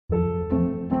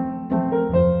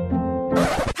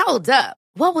Hold up.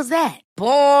 What was that?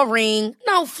 Boring.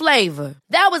 No flavor.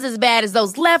 That was as bad as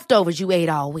those leftovers you ate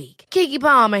all week. Keke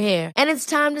Palmer here, and it's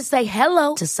time to say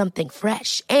hello to something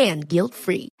fresh and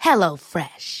guilt-free. Hello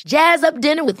Fresh. Jazz up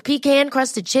dinner with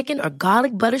pecan-crusted chicken or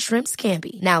garlic butter shrimp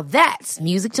scampi. Now that's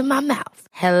music to my mouth.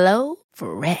 Hello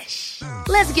Fresh.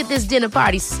 Let's get this dinner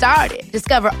party started.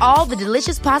 Discover all the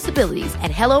delicious possibilities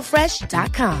at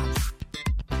hellofresh.com.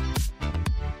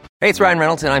 Hey, it's Ryan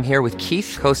Reynolds, and I'm here with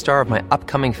Keith, co-star of my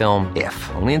upcoming film,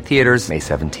 If, only in theaters May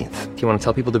 17th. Do you want to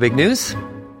tell people the big news?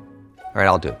 All right,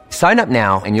 I'll do it. Sign up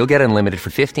now and you'll get unlimited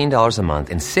for $15 a month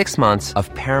and 6 months of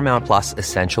Paramount Plus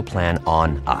Essential Plan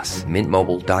on us.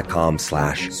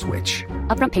 MintMobile.com/switch.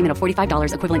 Upfront payment of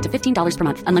 $45 equivalent to $15 per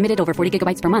month. Unlimited over 40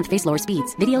 gigabytes per month. Face lower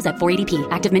speeds. Videos at 480p.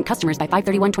 Active Mint customers by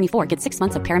 531.24 get 6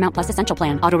 months of Paramount Plus Essential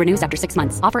Plan. Auto renews after 6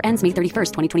 months. Offer ends May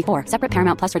 31st, 2024. Separate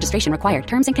Paramount Plus registration required.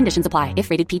 Terms and conditions apply if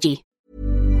rated PG.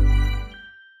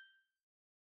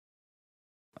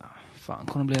 Faen,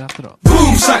 hvordan blir dette da?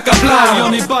 Boom, shaka blau,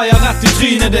 Johnny Bayer rett I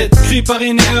trynet ditt. Kryper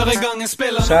inn I øregangen,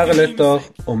 spiller. Kjære lytter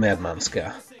og medmenneske.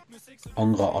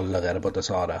 Angrer allerede på at jeg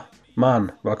sa det.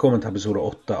 Men velkommen til episode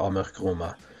 8 av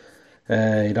Mørkerommet.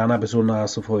 I denne episoden her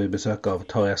så får vi besøk av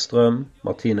Tarjei Strøm,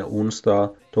 Martine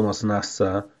Onstad, Thomas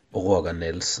Nesse og Roger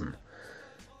Nilsen.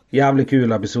 Jævlig kul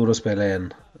episode å spille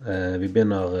inn. Vi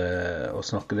begynner å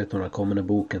snakke litt om den kommende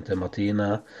boken til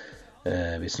Martine.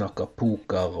 Vi snakker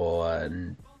poker og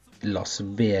Las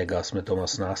Vegas med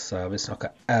Thomas Nesse. Vi snakker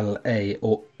LA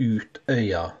og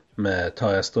Utøya med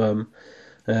Tarjei Strøm.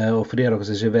 Og for de av dere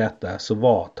som ikke vet det, så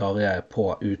var Tarjei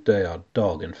på Utøya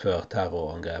dagen før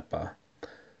terrorangrepet.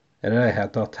 Det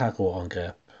heter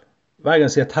terrorangrep? Hver gang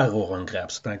jeg sier terrorangrep,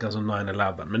 så tenker jeg sånn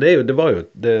 9/11. Men det var jo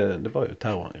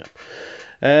terrorangrep.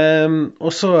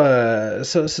 Og så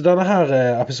denne her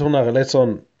episoden her litt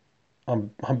sånn,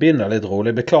 han begynner litt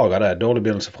rolig, beklager det, dårlig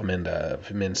begynnelse fra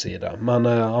min side. Men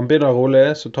han begynner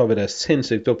rolig, så tar vi det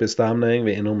sinnssykt opp I stemning,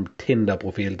 vi innom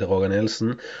Tinder-profil til Roger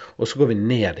Nilsen, og så går vi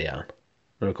ned igjen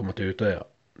når det kommer til Utøya.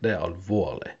 Det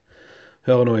alvorlig.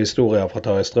 Hører noen historier fra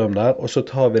Tarjei Strøm der, og så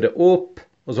tar vi det opp,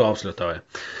 og så avslutter vi.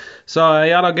 Så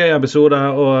jævla gøy episode,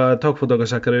 og takk for at dere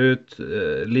sjekker det ut.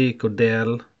 Lik og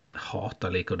del. Jeg hater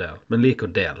lik og del, men lik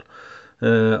og del.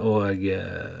 Og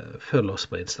følg oss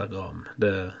på Instagram.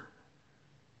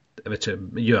 Jeg vet ikke,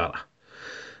 gjør det.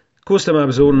 Kos deg med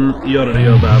episoden, gjør det du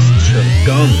gjør best, kjør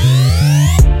gang!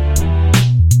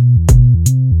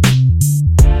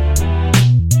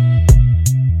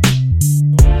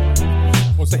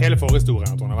 Også hele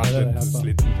forhistorien, at hun har vært litt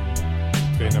sliten.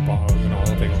 Trynet på noen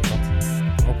andre ting.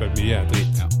 Opplevd mye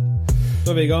drit. Ja. Da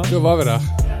er vi I gang. Da var vi der.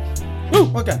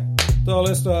 Ok. Da har jeg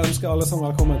lyst til å ønske alle sammen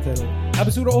velkommen til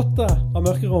episode 8 av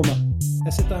Mørkerommet.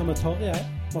 Jeg sitter her med Tarjei,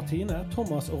 Martine,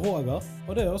 Thomas og Roger,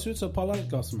 og det høres ut som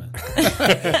parallellklassen min.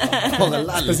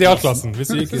 Spesialklassen.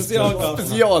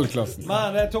 Spesialklassen.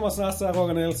 Men det Thomas Nesse,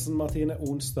 Roger Nilsen, Martine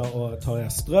Onstad og Tarjei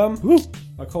Strøm.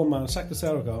 Velkommen, kjekt å se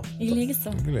dere. I like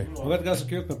så. Og vet du hva er så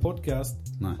kult med podcast?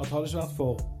 At hadde ikke vært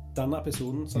for denne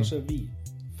episoden, så hadde ikke vi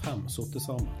 5 suttet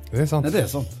sammen. Det sant. Nei, det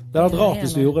sant. Det hadde vært rart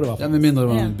hvis vi gjorde det. Ja, med mindre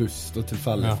det var en buss, da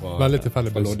tilfeldig fra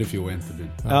Loddefjord inn til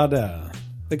byen. Ja,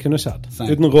 det kunne skjedd.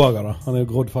 Uten Roger da. Han jo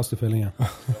grodd fast I fyllingen.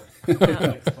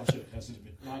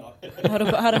 Har du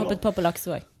hoppet på laks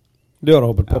også? Du har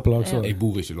hoppet på laks også? Jeg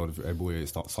bor ikke I Loddefjord, jeg bor I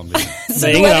Sandviken.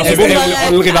 Jeg har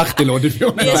aldri vært I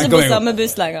Loddefjord. Vi ikke på samme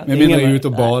buss lenger. Med mindre jeg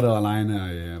ute og bader alene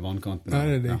I vannkanten.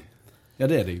 Ja. Ja,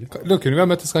 det det. Da kunne vi ha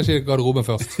møttes kanskje I garderoben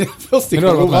først. Men da hadde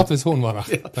det vært rett hvis hun var der.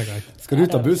 Ja. Skal du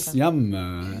ta buss hjem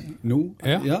nå?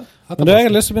 Ja. Men da har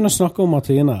jeg lyst til å begynne å snakke om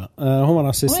Martine. Hun var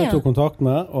den siste jeg tok kontakt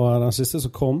med, og den siste som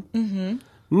kom.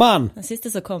 Men! Den siste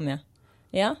som kom, ja.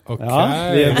 Ja. Ok,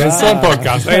 det en sånn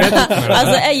podcast.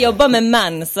 Altså, jeg jobber med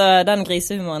menn, så den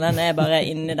grisehumoren, den bare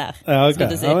inne der. Ja, ok.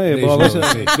 Si.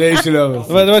 Det ikke lov.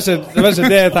 Det var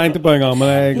ikke det jeg tenkte på en gang, men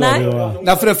jeg er glad det var.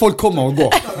 Nei, for folk kommer og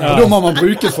går. Og da må man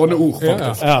bruke sånne ord,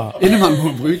 faktisk. Ja. Innen man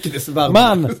må bruke disse verbene.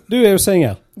 Men, du jo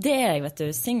single. Det jeg, vet du.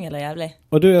 Single og jævlig.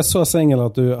 Og du så single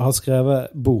at du har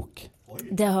skrevet bok.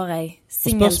 Det har jeg.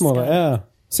 Spørsmålet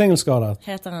singelskadet.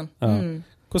 Heter han. Ja.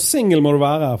 Hvor single må du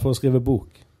være for å skrive bok?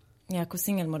 Ja, hvor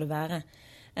single må du være?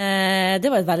 Det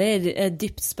var et veldig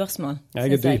dypt spørsmål.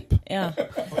 Jeg dyp. Ja.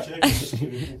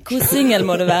 Hvor single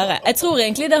må du være? Jeg tror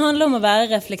egentlig det handler om å være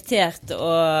reflektert,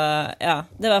 og ja,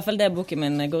 det I hvert fall det boken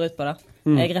min går ut på da.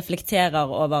 Jeg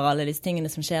reflekterer over alle disse tingene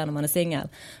som skjer når man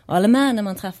single. Og alle mennene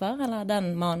man treffer, eller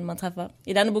den mannen man treffer.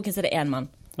 I denne boken så det en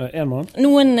mann. En mann?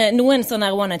 Noen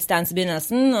sånne one night stands I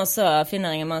begynnelsen, og så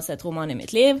finner jeg en mann som jeg tror mann I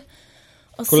mitt liv.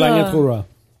 Hvor lenge tror du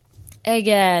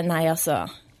det? Nei altså...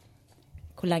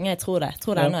 hvor lenge jeg tror det. Jeg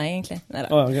tror det ennå, egentlig. Neida.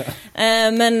 Okay.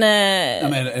 Men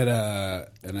er det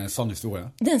en sann historie?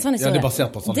 Det er en sann historie. Ja, det er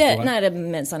basert på en sann historie? Nei, det er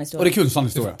en sann historie. Og det er kun en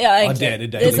sann historie? Ja, egentlig.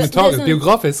 Det er sånn,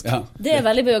 biografisk? Ja. Det er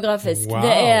veldig biografisk. Wow.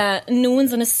 Det er noen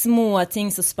sånne små ting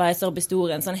som spicer opp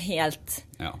historien, sånn helt...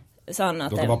 Ja. Sånn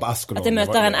at jeg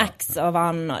møter en eks av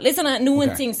han og litt sånne,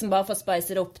 noen ting som bare får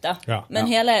spice det opp da. Men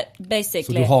hele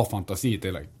basically... Så du har fantasi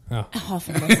til deg? Ja. Jeg har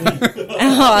fantasi.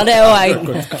 Jeg har det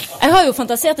også. Jeg har jo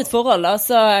fantasert et forhold da,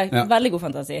 så veldig god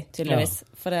fantasi, tydeligvis.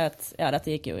 For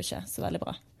dette gikk jo ikke så veldig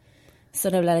bra.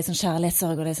 Så det ble liksom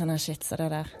kjærlighetssorg og det sånne shit, så det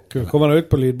der. Cool. Kommer det ut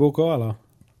på lydbok også, eller?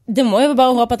 Det må jo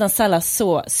bare håpe at han selger så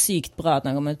sykt bra at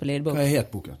han kommer ut på lydbok. Hva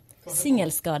het boken?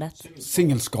 Singelskadet.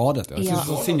 Singelskadet, ja. Jeg synes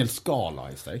det var singelskala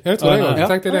i steg. Jeg tror jeg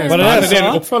tenkte det. Var det det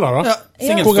oppfølger da?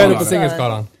 Hvor er du på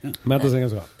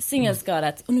singelskaden?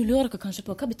 Singelskadet. Og nå lurer dere kanskje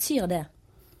på, hva betyr det?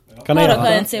 Kan jeg gjøre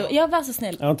det? Ja, vær så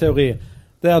snill. Jeg har en teori.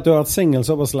 Det er at du har vært singel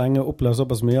såpass lenge og opplevd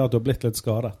såpass mye at du har blitt litt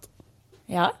skadet.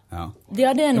 Ja. Det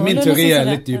er noe. Min teori er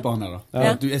litt dypere enn det da.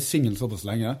 At du er singel såpass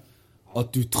lenge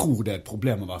at du tror det er et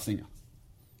problem å være singel.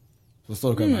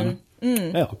 Forstår du hva jeg mener?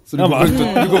 Ja. Så du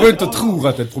går rundt og tror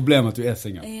at det er et problem at du er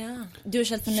singel. Ja. Du er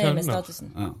ikke helt fornøyd med statusen.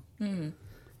 Ja.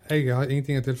 Jeg har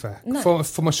ingenting å tilføye.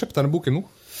 Får man kjøpt denne boken nå?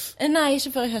 Nei,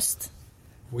 ikke før i høst.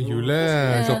 Og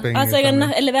juleshopping. Altså,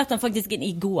 jeg leverte den faktisk inn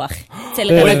i går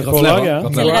til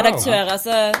redaktør.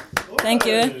 Altså, thank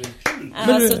you. Jeg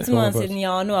har suttet med den siden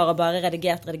januar og bare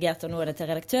redigert, og nå er det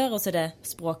til redaktør, og så er det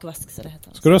språkvask, så det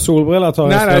heter. Skal du ha solbriller,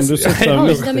 Tarjei? Nei, du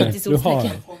sitter midt i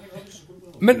solflekken.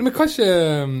 Men kan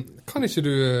ikke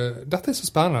du... Dette er så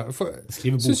spennende.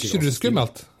 Synes ikke du det er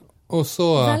skummelt? Og så...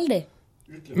 Veldig.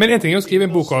 Men en ting er å skrive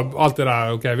en bok og alt det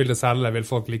der, ok, vil det selge, vil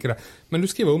folk like det. Men du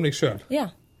skriver om deg selv. Ja,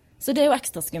 så det er jo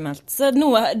ekstra skummelt. Så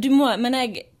nå,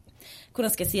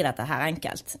 hvordan skal jeg si dette her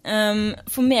enkelt?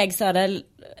 For meg så har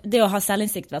det å ha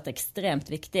selvinnsikt vært ekstremt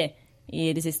viktig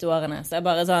i de siste årene. Så jeg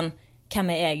bare sånn,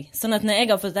 hvem er jeg? Sånn at når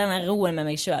jeg har fått denne roen med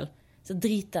meg selv, så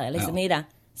driter jeg liksom i det.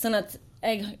 Sånn at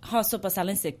jeg har såpass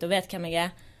selvinnsikt og vet hvem jeg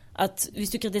er, at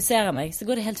hvis du kritiserer meg, så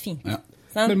går det helt fint. Ja.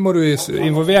 Men må du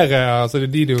involvere altså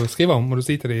de du skriver om? Må du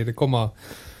si til de det kommer...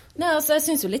 Nei, altså jeg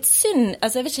synes jo litt synd,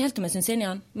 altså jeg vet ikke helt om jeg synes synd i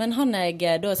han, men han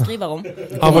jeg da skriver om...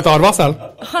 Har han fått advarsel?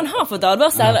 Han har fått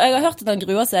advarsel, og jeg har hørt at han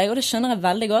gruer seg, og det skjønner jeg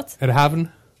veldig godt. Er det hevn?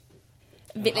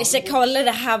 Vil ikke kalle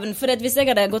det hevn, for hvis jeg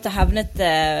hadde gått og hevnet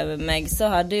meg, så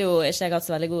hadde jo ikke jeg hatt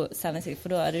så veldig god selvinnsikt,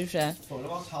 for da hadde du ikke... For det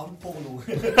var hevnporno.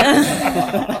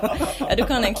 Ja, du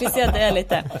kan egentlig si at det er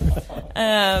litt det.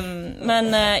 Men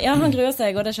ja, han gruer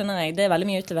seg, og det skjønner jeg. Det er veldig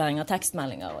mye utlevering av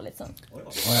tekstmeldinger og litt sånn.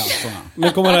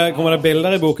 Men kommer det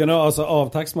bilder i boken nå, altså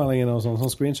av tekstmeldingene og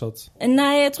sånn screenshots?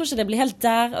 Nei, jeg tror ikke det blir helt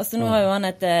der. Altså nå har jo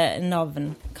han et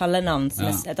navn, kallenavn,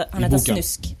 han heter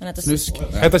Snusk. Snusk?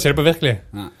 Heter ikke det på virkelig?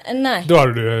 Nei. Det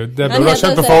burde du ha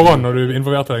skjønt på forhånd når du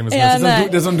involverte deg med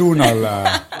Snusk. Det er sånn Donald...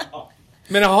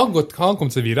 Men har han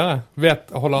kommet seg videre?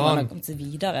 Han har kommet seg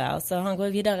videre, altså han går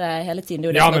videre hele tiden,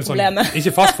 det er jo det som er problemet.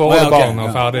 Ikke fast forhold barn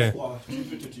og ferdig.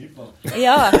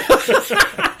 Ja.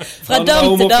 Fra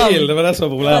dam til dam. Det var det som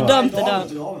var problemet. Fra dam til dam.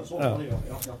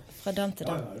 Fra dam til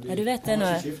dam. Ja, du vet det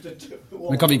nå.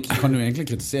 Men kan du egentlig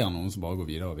kritisere noen som bare går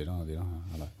videre og videre?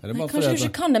 Eller? Nei, kanskje du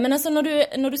ikke kan det, men altså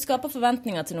når du skaper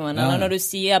forventninger til noen, eller når du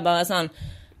sier bare sånn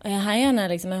hei Anne,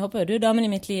 liksom, jeg håper du er damen i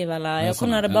mitt liv, eller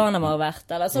hvordan har det barna våre vært,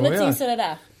 eller sånne ting som det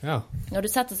der. Ja. Når du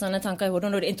setter sånne tanker i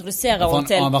hodet, når du introduserer henne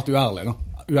til... Han har vært uærlig, da.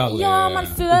 Ja, man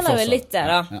føler jo litt det,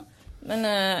 da. Ja. Men,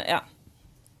 ja.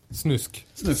 Snusk,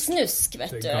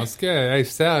 vet du. Det er ganske, jeg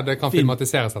ser det kan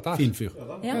filmatiseres dette. Fin fyr.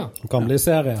 Ja. Det kan bli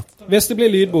serie. Hvis det blir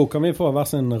lydbok, kan vi få hver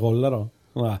sin rolle da?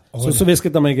 Så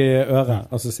visket han meg i øret,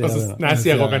 og så sier jeg det. Nei,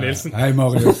 sier Roger Nilsen. Hei,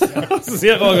 Marius. Så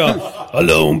sier Roger,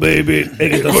 hello, baby.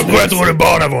 Jeg tror det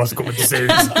barna våre som kommer til å se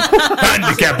ut.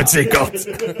 Handicappet sikkert.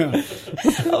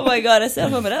 Oh my god, jeg ser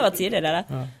for meg det var tidlig, det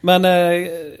der. Men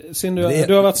siden du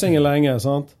har vært single lenge,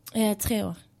 sant? 3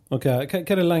 år. Ok, hva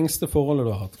er det lengste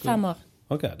forholdet du har hatt? 5 år.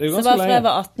 Ok, det er jo ganske lenge. Så var fra jeg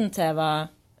var 18 til jeg var...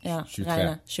 Ja,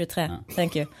 23.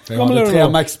 Thank you. Jeg hadde 3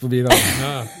 max på videre.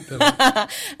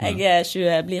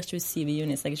 Jeg blir 27 i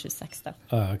juni, så jeg er 26 da.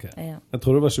 Ok. Jeg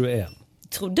trodde du var 21.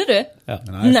 Trodde du? Ja.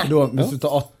 Nei. Hvis du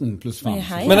tar 18 pluss 5.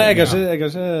 Men jeg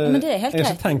har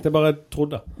ikke tenkt, jeg bare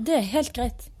trodde. Det er helt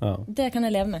greit. Det kan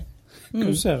jeg leve med.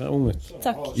 Du ser ung ut.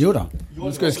 Takk. Jo da.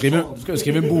 Du skal jo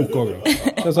skrive en bok også.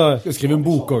 Du skal skrive en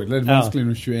bok også. Det er vanskelig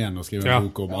når 21 å skrive en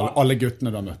bok om alle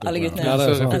guttene du har møtt. Alle guttene. Ja, det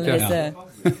er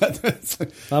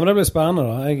Nei, men det blir spennende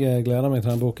da. Jeg gleder meg til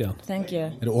den boken. Thank you.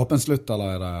 Er det åpen slutt,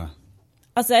 eller er det...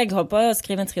 Altså, jeg håper å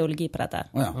skrive en triologi på dette.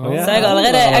 Så jeg har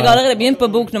allerede begynt på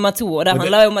bok nummer 2, og det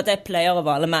handler jo om at jeg pleier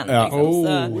over alle menn.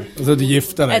 Så du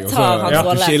gifter deg, og så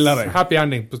du skiller deg. Happy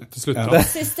ending til slutt. Da.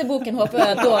 Siste boken håper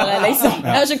jeg at da er liksom.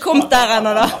 Jeg har ikke kommet der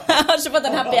ennå da. Jeg har ikke fått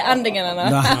den happy endingen ennå.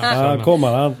 Ja, kommer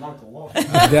den.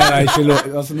 Det er ikke lov.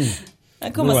 Altså nå.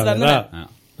 Den kommer stemmende.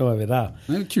 Nå er vi der.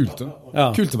 Det er kult da.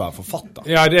 Kult å være forfatter.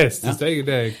 Ja, det synes jeg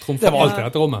det trumfer alltid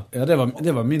etter rommet. Ja, det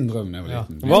var min drøm da jeg var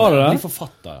liten. Var det det? Bli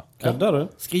forfatter, ja. Kødder du?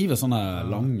 Skrive sånne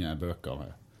lange bøker.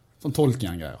 Sånn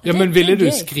Tolkien-greier. Ja, men ville du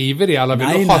skrive de, eller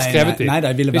ville du ha skrevet de? Nei,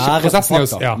 jeg ville være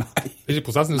forfatter. Ikke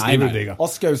prosessen å skrive de.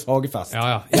 Aschehogs Hagefest.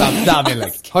 Ja. Der vil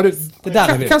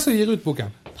jeg. Hva som gir ut boken?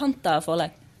 Panta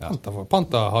forlag.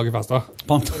 Panta Hagefest, da.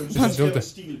 Panta.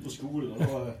 Stil på skolen,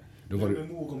 og med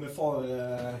mor og med far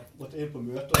måtte inn på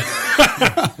møter.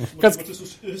 Så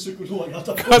måtte psykolog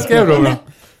etterpå. Hva skrev du om da?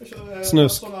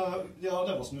 Snusk. Ja,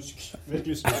 det var snusk.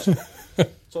 Virkelig snusk.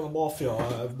 Sånn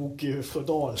mafia-bok fra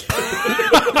Dal.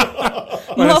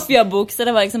 Mafia-bok, så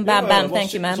det var liksom bam,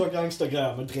 thank you, man. Så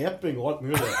gangstergreier med dreping og alt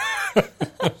mulig.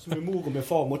 Så min mor og min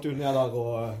far måtte jo ned der,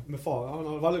 og min far, han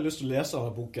hadde veldig lyst til å lese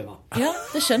denne boken. Ja,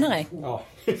 det skjønner jeg. Ja.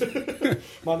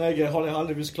 Men jeg hadde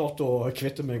heldigvis klart å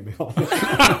kvitte meg med han.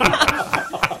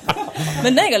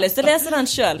 Men jeg har lyst til å lese den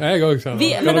selv. Jeg også.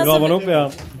 Kan du grave den opp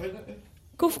igjen?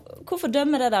 Hvorfor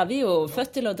dømme det der? Vi er jo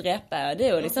født til å drepe. Det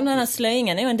er jo liksom, denne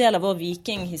sløyingen er jo en del av vår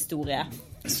vikinghistorie.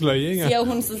 Sløyingen? Sier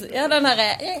hun som... Ja, den der...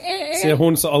 Sier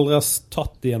hun som aldri har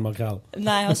tatt i en makrell.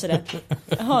 Nei, jeg har ikke det.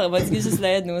 Jeg har faktisk ikke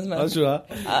sløyet noe som helst. Har ikke det?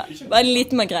 Ja, bare en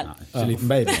liten makrell. Ikke en liten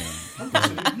baby.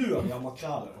 Blør av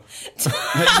makreller.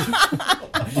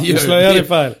 De sløyer de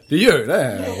feil. De gjør det,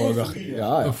 Roger.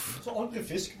 Ja. Så andre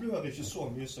fisk blør ikke så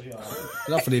mye så her. Det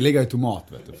er derfor de ligger i tomat,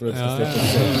 vet du. For det skal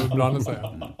slippe å blande seg.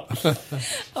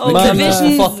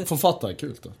 Men forfatter er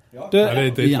kult, da. Ja, det er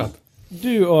dritfett.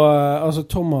 Du og altså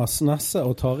Thomas, Nesse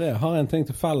og Tarjei har en ting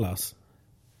til felles.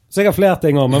 Sikkert flere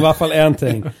ting også, men i hvert fall en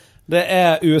ting. Det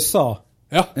er USA.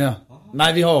 Ja. Nei,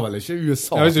 vi har vel ikke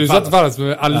USA. Jeg har ikke USA til felles, men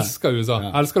vi elsker USA.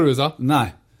 Elsker du USA? Nei.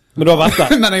 Men du har vært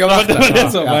der. Men jeg har vært der.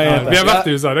 Vi har vært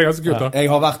i USA, det er ganske kult da.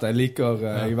 Jeg har vært der, jeg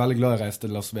er veldig glad i å reise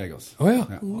til Las Vegas. Hvor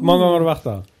mange ganger har du vært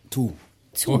der? 2.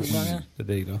 ganger. Det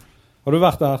er digg da. Har du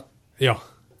vært der? Ja.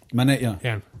 Men jeg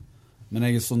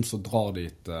er sånn som drar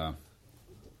dit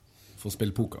for å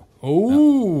spille poker.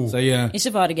 Så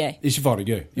ikke for det gøy. Ikke for det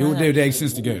gøy. Jo, det er jo det jeg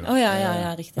synes det er gøy da.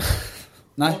 Ja, riktig.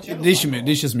 Nei, det er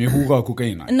ikke så mye hora og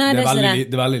kokain. Nei, det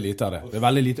er veldig lite av det. Det er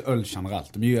veldig lite øl generelt.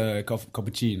 Det er mye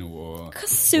cappuccino og hva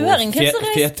søren?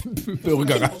 fete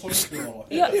burgere.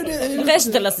 Reis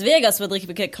til Las Vegas for å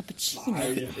drikke cappuccino.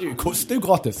 Det koster jo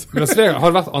gratis. Men Las Vegas, har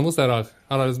du vært andre steder?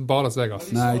 Eller bare Las Vegas?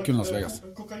 Nei, kun Las Vegas.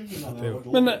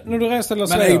 Men når du reiser til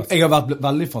Las Vegas... Men jeg har vært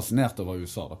veldig fascinert over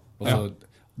USA da. Altså,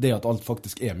 det at alt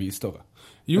faktisk er mye større.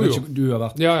 Jo. Du har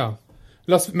vært... Ja.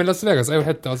 Men Las Vegas er jo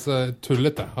helt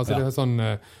tullete. Altså, det er sånn,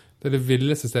 det er det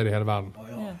villeste stedet i hele verden.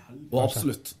 Og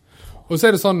absolutt. Og så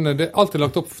er det sånn, det er alltid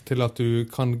lagt opp til at du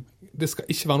kan, det skal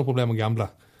ikke være noe problem å gamble.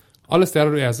 Alle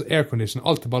steder du er, så aircondition,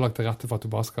 alt er bare lagt til rette for at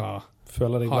du bare skal ha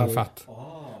det fett.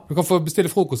 Du kan få bestille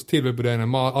frokost tidlig på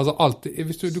døgnet, altså alt,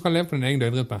 hvis du kan leve på din egen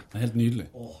døgnrytme. Det er helt nydelig.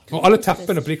 Og alle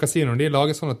teppene på de kasinoene, de er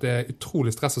laget sånn at det er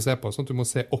utrolig stress å se på, sånn at du må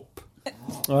se opp.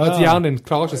 At hjernen din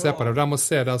klarer ikke å se på det, og der må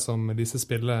se det som disse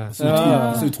spiller. Så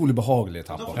utrolig behagelige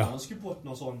tepper.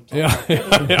 Ja,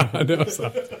 det er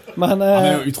også. Men det er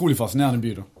jo utrolig fascinerende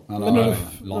by da. Eller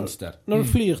landsted. Når du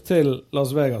flyr til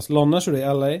Las Vegas, lander ikke du i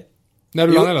LA? Nei,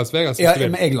 du lander i Las Vegas. Ja,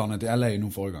 men jeg landet i LA nå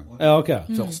forrige gang. Ja, ok.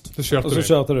 Først. Så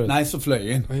kjørte du? Nei, så fløy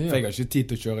jeg inn. For jeg har ikke tid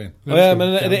til å kjøre inn. Men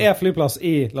det er flyplass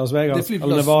i Las Vegas? Det er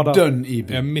flyplass dønn i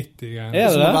byen. Ja, midt i greien. Det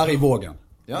er som å være i Vågen.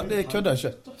 Ja, det kødder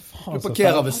ikke. Du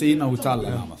parkerer ved siden av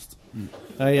hotellet nærmest. Men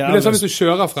det er sånn hvis du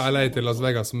kjører fra LA til Las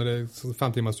Vegas, som er det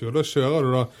 5 timers tur, da kjører du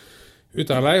da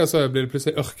ut av LA, og så blir det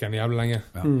plutselig ørken jævlig lenge.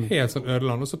 Helt sånn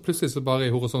ødeland, og så plutselig så bare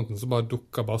i horisonten, så bare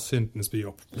dukker bare syndens by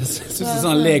opp. Det synes det er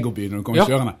sånn Lego-by når du kommer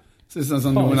kjørende. Det synes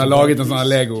sånn noen har laget en sånn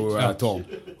Lego-tårn.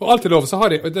 Og alltid lov, så har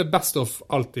de, det er best of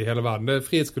alt i hele verden. Det er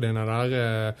Frihetsgudinner der,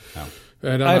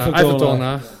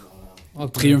 Eiffeltårnet,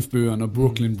 Triumfbuen og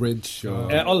Brooklyn Bridge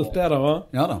og... Er alt det der da?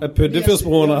 Ja da. Er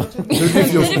Puddefjordsbroen der?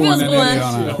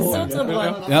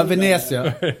 Ja, Venezia.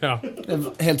 Det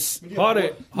er helt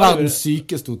verdens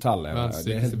sykeste hotell.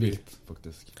 Det er helt vilt,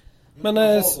 faktisk. Men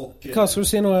hva skal du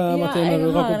si nå, Martine?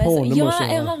 Du rakk opp hånden. Ja,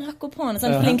 jeg har rakk opp hånden.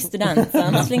 Sånn flink student,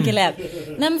 sånn flink elev.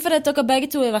 Nei, men fordi dere begge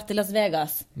to har vært i Las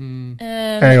Vegas.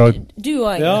 Jeg også. Du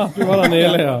også. Ja, du var der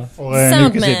nylig, ja.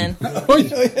 Soundman. Oi,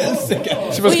 ikke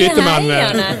for skryte, men...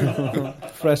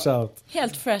 Fresh out.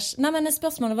 Helt fresh. Nei, men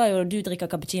spørsmålet var jo, du drikker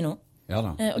cappuccino.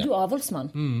 Og du avholdsmann.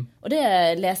 Og det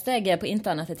leste jeg på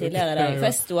internettet tidligere i dag.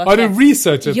 Har du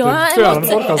researchet det før den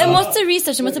podcasten? Jeg måtte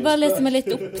researche, jeg måtte bare lese meg litt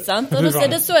opp, sant? Og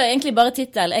det så jeg egentlig bare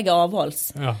titel, jeg avholds.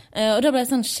 Og da ble jeg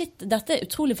sånn, shit, dette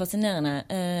utrolig fascinerende.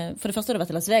 For det første har du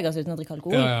vært i Las Vegas uten å drikke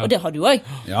alkohol, og det har du også.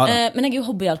 Men jeg jo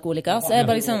hobbyalkoholiker, så jeg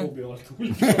bare liksom...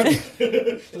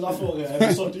 Derfor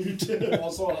jeg satt ut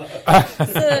og sa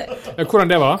det. Hvordan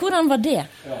det var? Hvordan var det?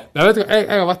 Jeg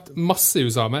har vært masse i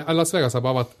USA, men Las Vegas har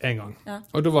bare vært en gang.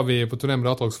 Og da var vi på turné med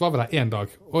Datorrock, så var vi der en dag.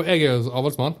 Og jeg jo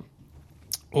avholdsmann.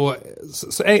 Og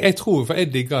så jeg tror, for jeg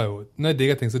digger jo, når jeg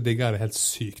digger ting, så digger jeg det helt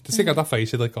sykt. Det sikkert derfor jeg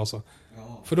ikke drikker, altså.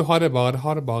 For da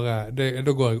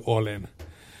går jeg all in.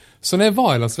 Så når jeg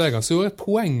var i Las Vegas, så gjorde jeg et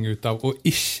poeng ut av å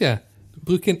ikke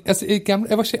bruke jeg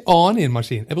var ikke anig i en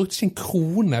maskin. Jeg brukte ikke en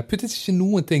krone. Jeg puttet ikke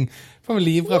noen ting. Jeg var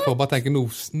livredd for å bare tenke, nå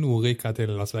ryker jeg til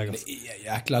Las Vegas. Det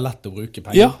jækla lett å bruke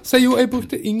penger. Ja, så jeg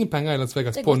brukte ingen penger i Las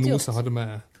Vegas på noe som hadde med...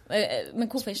 Men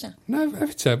hvorfor ikke? Nei, jeg vet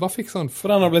ikke. Jeg bare fikk sånn...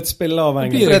 For den har blitt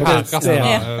spilleavhengig. Jeg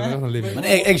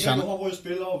kjenner... Han var jo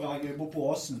spilleavhengig på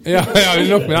Asen. Ja,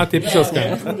 nok med den tippekjøsken.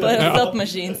 På slot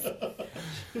machines.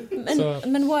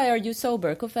 Men why are you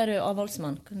sober? Hvorfor du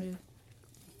avholdsmann? Kan du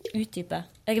utdype?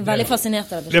 Jeg veldig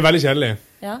fascinert av det. Det veldig kjedelig.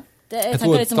 Ja. Jeg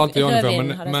tror jeg talte i ånden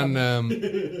før, men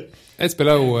jeg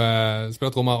spiller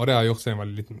trommer, og det har jeg gjort siden jeg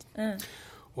var liten.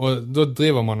 Og da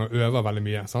driver man og øver veldig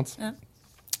mye, sant? Ja.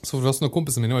 Så for det første, når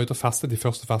kompisen min var ute og festet de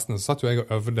første festene, så satt jo jeg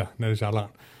og øvde nede i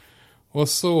kjelleren. Og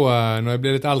så, når jeg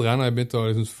ble litt eldre, når jeg begynte å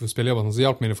liksom, spille jobber, så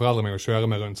hjalp mine foreldre meg å kjøre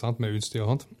meg rundt, sant? Med utstyr og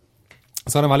sånt.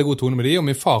 Så hadde jeg en veldig god tone med de, og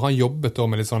min far, han jobbet da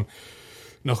med litt sånn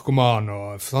narkoman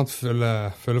og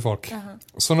følge folk.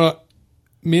 Så når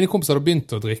mine kompiser hadde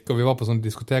begynt å drikke, og vi var på sånn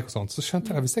diskotek og sånt, så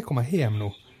skjønte jeg, hvis jeg kommer hjem nå,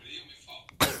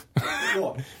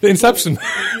 det er Inception.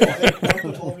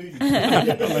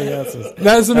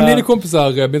 Nei, så når mine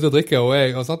kompiser begynte å drikke, og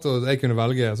jeg kunne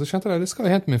velge, så skjønte jeg, det skal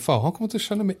jo hente min far. Han kommer til å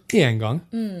skjønne meg en gang.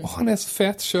 Og han er så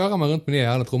fet, kjører meg rundt med de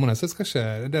jævla trommene, så jeg skal ikke,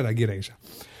 det der gidder jeg ikke.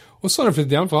 Og så da jeg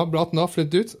flyttet hjemmefra, ble 18 år,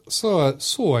 flyttet ut,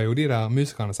 så jeg jo de der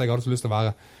musikerne som jeg hadde så lyst til å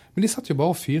være. Men de satt jo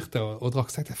bare og fyrte og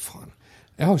drakk, så tenkte jeg, faen,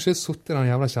 jeg har jo ikke suttet i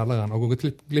den jævla kjelleren og gått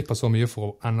glipp av så mye for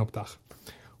å ende opp der.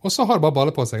 Og så har det bare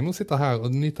ballet på seg. Nå sitter jeg her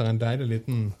og nyter en deilig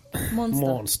liten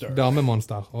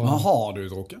damemonster. Men har du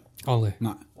drukket? Aldri.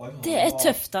 Nei. Det er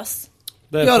tøft, ass.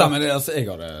 Men jeg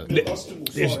har det.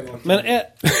 Men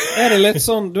er det litt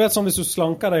sånn, du vet sånn hvis du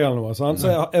slanker deg eller noe, sånn,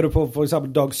 så er du på for eksempel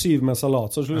dag 7 med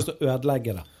salat, så har du ikke lyst til å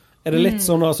ødelegge det. Er det litt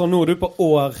sånn, altså nå er du på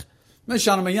år... Men jeg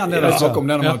kjenner meg igjen det der snakker om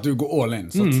det med at du går all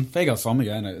in. For jeg har samme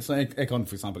greiene. Så jeg kan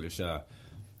for eksempel ikke...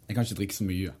 Jeg kan ikke drikke så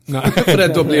mye. For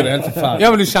da blir det helt forferdelig.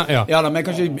 Ja, men du kjenner... Ja, men jeg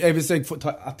kan ikke... Hvis jeg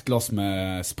tar et glass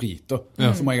med sprit,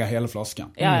 så må jeg ha hele flasken.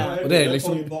 Og det er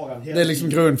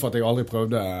liksom grunnen for at jeg aldri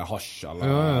prøvde hasj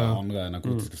eller andre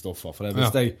narkotiske stoffer. For det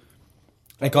hvis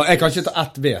jeg kan ikke ta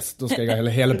ett vest, da skal jeg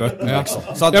ha hele bøtten. Ja,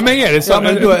 men er det sånn?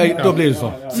 Da blir det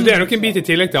sånn. Så det er nok en bit i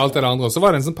tillegg til alt det andre. Så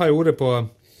var det en sånn periode på...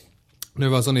 Når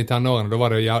jeg var sånn i tenårene, da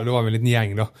var vi en liten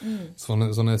gjeng da.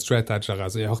 Sånne straight-edgere,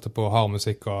 så jeg hørte på hard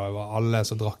musikk, og alle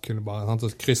som drakk kunne bare, hadde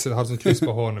sånn kryss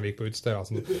på hånden og vi gikk på utstøy.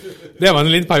 Sånn. Det var en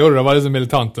liten periode, da var det så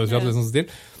militant og kjørte litt sånn stil.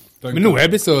 Men nå er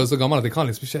jeg blitt så gammel at jeg kan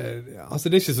liksom ikke,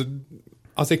 altså det er ikke så,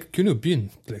 altså jeg kunne jo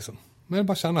begynt liksom. Men jeg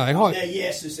bare kjenner, jeg har... Det er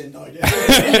Jesus en dag.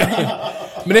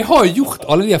 Men jeg har gjort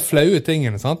alle de flaue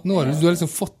tingene, sant? Nå har du liksom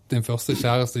fått din første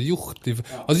kjæreste,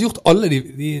 gjort alle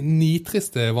de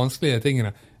nitriste, vanskelige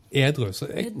tingene. Edru, så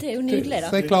det er jo nydelig da.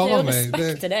 Så jeg klarer meg. Det er jo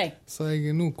respekt til deg. Så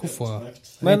jeg nå, hvorfor?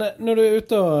 Men når du er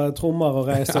ute og trommer og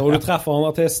reiser, og du treffer andre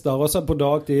artister, og så på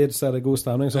dagtid så er det god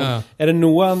stemning, sånn. Er det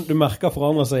noen du merker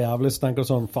forandrer seg jævlig, så tenker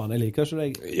du sånn, faen, jeg liker ikke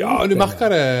deg? Ja, du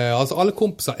merker det. Altså, alle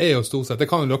kompiser er jo stort sett, det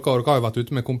kan jo dere, og dere har jo vært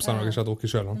ute med kompiser når dere ikke har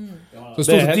drukket selv. Så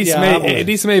stort sett,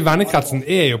 de som er i vennekretsen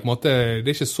er jo på en måte, det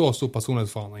er ikke så stor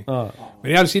personlighetsforandring. Men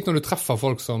det er litt kjipt når du treffer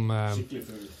folk som,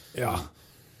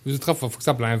 hvis du treffer for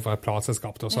eksempel en fra et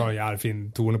plateselskap, og så har du jævlig fin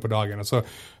tone på dagen, og så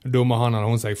dummer han eller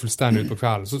hun seg fullstendig ut på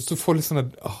kvelden, så får du litt sånn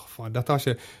at, dette har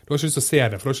ikke, du har ikke lyst til å se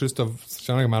det, for du har ikke lyst til å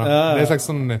skjønne deg med det. Det er slags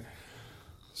sånn,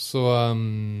 så,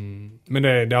 men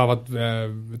det har vært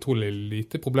utrolig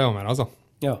lite problemer med det, altså.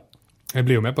 Ja. Jeg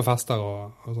blir jo med på fester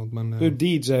og sånt, men... Du er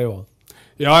DJ også.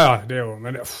 Ja, det er jo,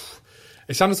 men det...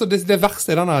 Jeg kjenner så det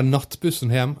verste er denne nattbussen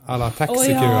hjem, eller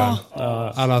taxikøen.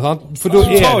 Eller sant? For da er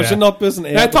det... Du tar jo ikke nattbussen.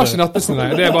 Nei, jeg tar ikke nattbussen.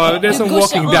 Det er sånn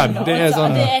Walking Dead. Det er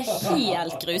sånn... Det er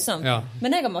helt grusomt. Ja.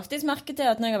 Men jeg har faktisk merket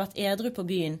det at når jeg har vært edru på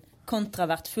byen,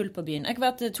 kontra vært full på byen. Jeg har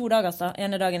vært 2 dager da,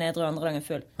 ene dagen edru, andre dagen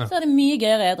full. Så er det mye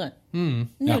gøyere edru.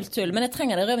 Null tull. Men jeg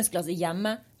trenger det rødvinsglasset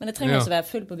hjemme, men jeg trenger også være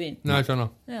full på byen. Nei, jeg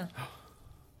skjønner. Ja.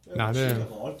 Nei, det...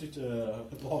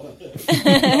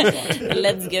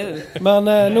 Let's go. Men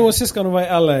nå sist gang du var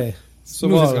i LA, så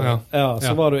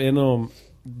var du innom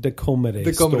The Comedy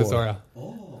Store. Ja.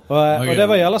 Og det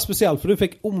var jævla spesielt, for du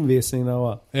fikk omvisning der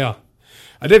også. Ja,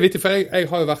 det viktig, for jeg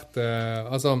har jo vært,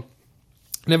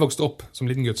 når jeg vokste opp som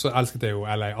liten gutt, så elsket jeg jo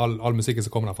LA, all musikken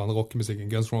som kommer derfra, rockemusikken,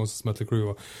 Guns N' Roses, Mötley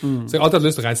Crüe, så jeg har alltid hatt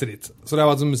lyst til å reise dit. Så det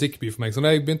har vært en musikkby for meg. Så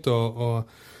når jeg begynte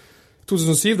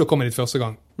 2007, da kom jeg dit første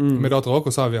gang med Data Rock,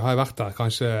 og så har jeg vært der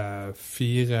kanskje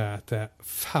 4 til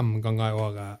 5 ganger i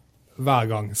året, hver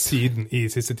gang siden i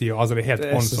siste 10 år. Altså det er helt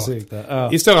åndssvagt.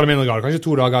 I større eller mindre grad. Kanskje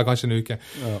 2 dager, kanskje en uke.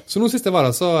 Så nå sist jeg var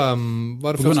der, så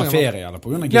var det på grunn av ferie, eller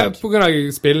på grunn av gig? Ja, på grunn av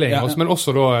spilling, men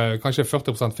også da kanskje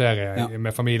 40% ferie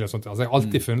med familie og sånt. Altså jeg har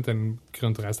alltid funnet en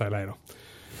grunn til å reise til LA da.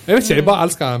 Jeg vet ikke, jeg bare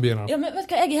elsker den byen her. Ja, men vet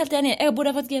du hva, jeg er helt enig. Jeg har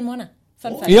bodd her faktisk i en måned.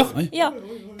 Ja.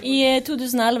 I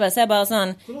 2011 så jeg bare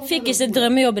sånn, fikk ikke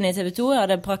drømmejobben i TV 2, jeg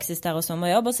hadde praksis der og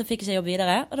sommerjobb, og så fikk ikke jobb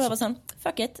videre, og det var bare sånn,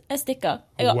 fuck it, jeg stikker.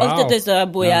 Jeg har alltid lyst til å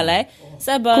bo i LA.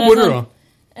 Så jeg bare hvor bodde du da?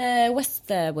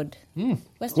 Westwood.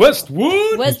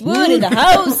 Westwood in the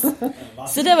house!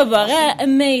 Så det var bare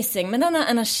amazing. Men denne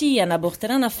energien der borte,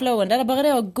 denne flowen, det er bare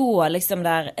det å gå liksom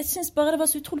der. Jeg synes bare det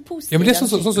var så utrolig positivt. Ja, men det er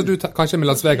sånn som du kanskje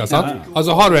med Las Vegas, sant?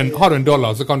 Altså har du en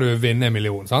dollar, så kan du vinne 1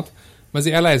 million, sant? Men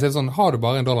i LA så er det sånn, har du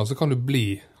bare $1, så kan du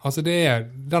bli. Altså det er,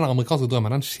 denne amerikanske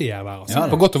drømmen, den skjer der, altså.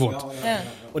 På godt og vondt. Ja.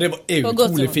 Og det er jo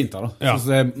utrolig fint da. Sånn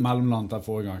som det er mellomland der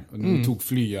forrige gang. Og du tok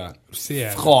flyet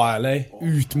fra LA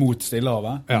ut mot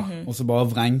Stillehavet, og så bare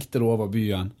vrengte det over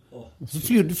byen.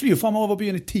 Så du flyr faen meg over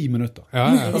byen i 10 minutter.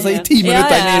 Altså i 10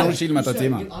 minutter i 900 kilometer i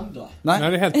timen. Nei,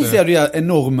 jeg ser de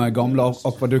enorme gamle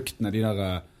akvaduktene, de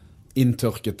der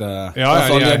inntørkete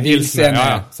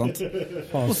bilscener, sant?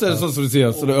 Og så er det sånn som du sier,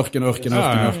 så det er ørken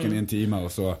i en time,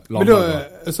 og så lander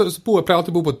det. Så jeg pleier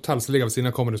alltid å bo på et hotell som ligger ved siden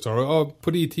av Comedy Store, og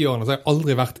på de 10 årene så har jeg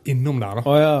aldri vært innom der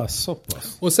da.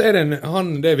 Såpass. Og så er det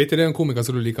det er vittig, det er en komiker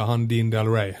som du liker, han Dean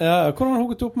Del Rey. Hvordan har han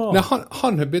hugget opp med han?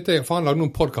 Han lagde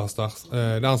noen podcaster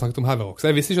der han snakket om Heavy Rock,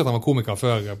 så jeg visste ikke at han var komiker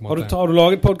før. Har du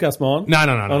laget podcast med han? Nei.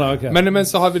 Okay. Men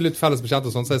så har vi litt felles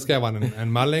bekjent og sånn, så jeg skrev han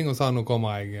en melding, og sa nå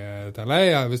kommer jeg til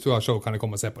LA, hvis du har show kan jeg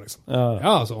komme og se på liksom.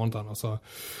 Så ordnet han, og så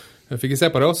fikk jeg se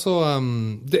på det, og så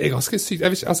det er ganske sykt.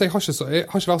 Jeg har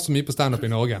ikke vært så mye på stand-up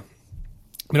i Norge,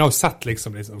 men jeg har jo sett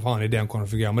liksom faen ideen hvordan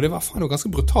det fungerer, men det var faen jo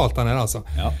ganske brutalt der nede, altså.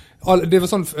 Det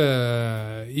var sånn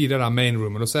i det der main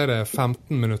roomen, og så er det 15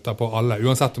 minutter på alle,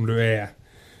 uansett om du er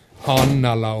han,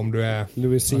 eller om du er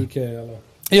Louis C.K. eller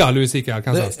Ja, Louis C.K.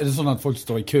 Er det sånn at folk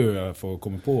står i kø for å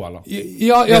komme på, eller?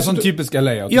 Ja. Det er sånn typisk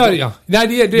LA. Ja. Nei,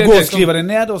 du går og skriver det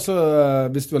ned, og så,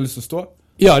 hvis du har lyst til å stå,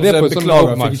 ja, det er på sånn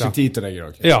beklager, jeg fikk ikke tid til deg i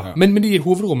dag. Ja, men de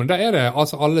hovedrommene, der er det,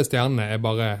 altså alle stjernene er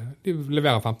bare, de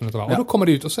leverer 15 minutter hver, og da kommer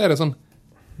de ut, og så er det sånn,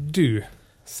 du,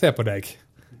 se på deg,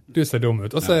 du ser dum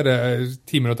ut, og så er det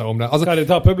 10 minutter om det. Altså, kan de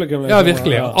ta publikum? Ja,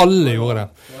 virkelig, alle gjorde det.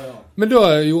 Men da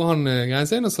gjorde han greien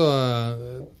sin, og så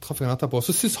traff jeg han etterpå,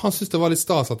 så han syntes det var litt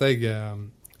stas at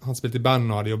han spilte i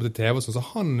band og hadde jobbet i TV og sånn, så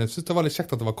han syntes det var litt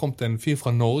kjekt at det var kommet en fyr fra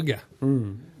Norge.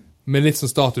 Med litt sånn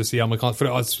status i amerikansk, for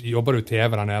altså, jobber du i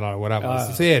TV der nede eller whatever,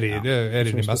 så er de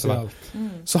din beste venn.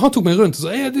 Så han tok meg rundt og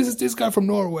sa, hey, this guy from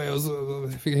Norway, og så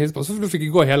fikk jeg hilse på. Så fikk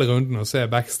jeg gå hele runden og se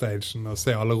backstagen og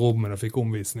se alle rommene, og fikk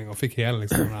omvisning og fikk hele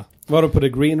liksom der. Var du på The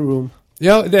Green Room?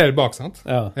 Ja, det er det bak, sant?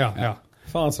 Ja.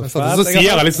 Faen så fælt. Så sier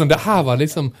jeg liksom, det her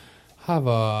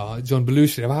var John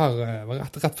Belushi, det var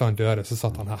rett før han døde, så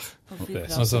satt han her.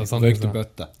 Sånn røykte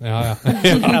bøtte. Ja.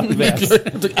 Et ves.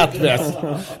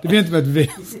 Det begynte med et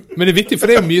ves. Men det er viktig, for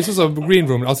det er jo mye sånn som Green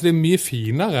Room, altså det er mye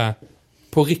finere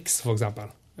på Riks, for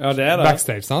eksempel. Ja, det er det.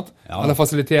 Backstage, sant? Eller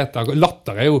fasiliteter.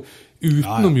 Latter er jo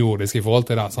utenomjordisk i forhold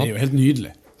til det, sant? Det er jo helt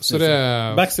nydelig. Så det...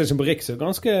 Backstagen på Riks er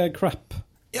ganske crap.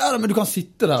 Ja, men du kan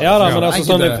sitte der. Ja, men altså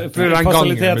sånn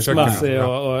fasilitetsmessig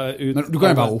og men du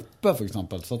kan jo være oppe, for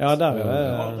eksempel. Ja, der er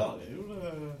det.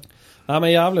 Nei,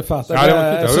 men jævlig fett.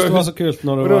 Jeg synes det var så kult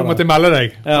når du var der. Du måtte melde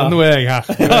deg. Nå er jeg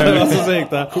her. Ja, det var så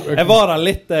sykt det. Jeg var der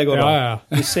litt, jeg også da.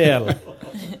 I selen.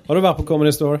 Har du vært på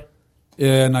Comedy Store?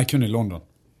 Nei, kun i London.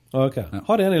 Ok.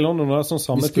 Har de en i London da? Sånn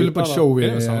samme vi skulle på et show i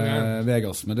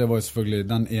Vegas, men det var jo selvfølgelig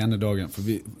den ene dagen. For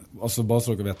altså bare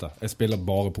så dere vet det, jeg spiller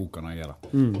bare poker når jeg er der.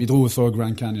 Vi dro og så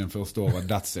Grand Canyon første året,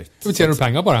 that's it. Så tjener du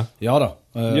penger på det? Ja da.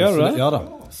 Gjør du det? Ja da,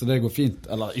 så det går fint.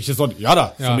 Eller ikke sånn, ja da,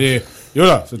 som vi gjør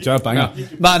da, så tjener penger.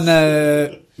 Men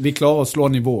vi klarer å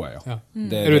slå nivået, ja.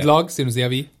 Er du et lag, siden du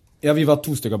sier vi? Ja, vi var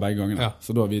 2 stykker begge gangene,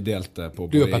 så da har vi delt på...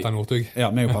 Du og Petter Northug?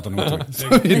 Ja, meg og Petter Northug. Så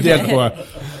vi delt på,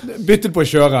 byttet på å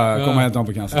kjøre, kommer helt an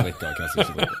på hvem som drikker og hvem som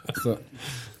ikke drikker.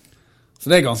 Så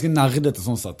det er ganske nerdete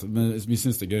sånn sett, men vi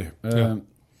synes det er gøy.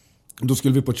 Da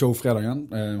skulle vi på show fredagen.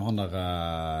 Han der,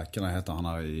 hva heter han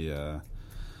her i...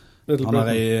 Han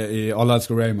er i Alle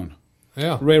elsker Raymond.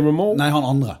 Ja. Ray Ramone? Nei, han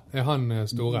andre. Ja, han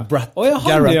store. Brett han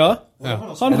Garrett. ja.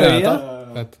 Han høye.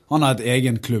 Han har et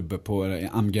egen klubb på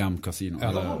MGM Casino.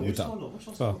 Eller hotell.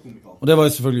 Og det var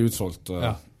jo selvfølgelig utsolgt.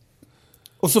 Ja.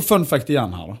 Og så fun fact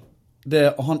igjen her da. Det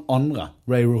han andre,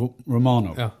 Ray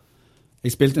Romano. Ja.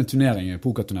 Jeg spilte en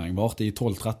pokerturnering, varte i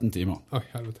 12-13 timer. Oi,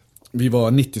 helvete. Vi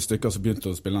var 90 stykker som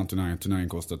begynte å spille en turnering. Turneringen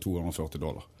kostet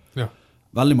 $240. Ja.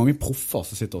 Veldig mange proffer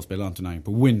som sitter og spiller en turnering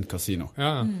på Wynn Casino.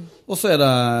 Ja. Og så det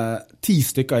 10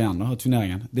 stykker igjen av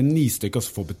turneringen. Det 9 stykker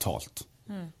som får betalt.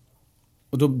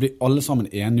 Og da blir alle sammen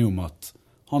enige om at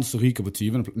han som ryker på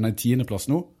 10. plass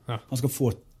nå, han skal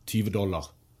få $20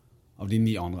 av de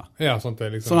 9 andre. Ja, sånn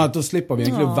liksom. Sånn at da slipper vi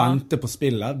egentlig å vente på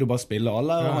spillet. Du bare spiller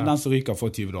alle, og den som ryker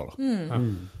får $20.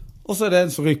 Og så det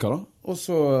en som ryker da. Og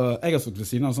så, jeg har stått ved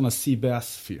siden av en sånn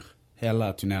CBS-fyr hele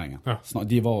turneringen.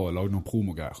 De var og lagde noen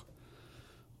promogreier.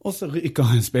 Og så ryker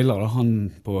en spiller da, han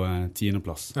på 10.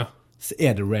 plass. Så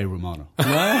det Ray Romano.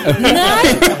 Nei!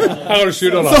 Her har du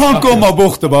 $20. Så han kommer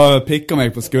bort og bare pikker meg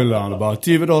på skulderen og bare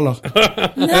 $20.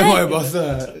 Jeg må jo bare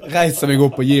reise meg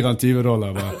opp og gir han $20.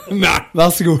 Bare. Nei! Vær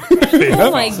så god.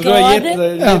 Oh my Så du har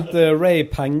gitt Ray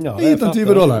penger? Gitt han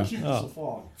 $20.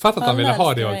 Fett at han ville ha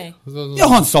de også.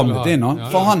 Ja, han samlet inn da.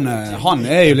 For han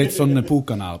jo litt sånn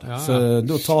pokernerd. Så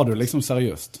da tar du liksom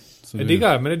seriøst. Jeg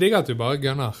digger at du bare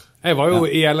gønner. Jeg var jo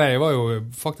i LA,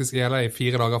 faktisk i LA i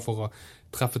 4 dager for å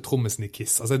treffe trommesen i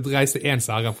Kiss. Altså, jeg reiste en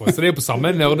sære på. Så det jo på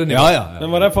samme nerdenivå. Ja.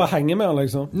 Men var det for å henge med han,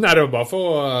 liksom? Nei, det var bare for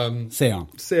å se han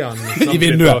I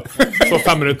vinduet. For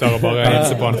 5 minutter og bare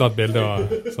hilse på han, ta et bilde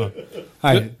og sånn.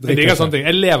 Jeg digger sånne ting.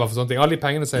 Jeg lever for sånne ting. Alle de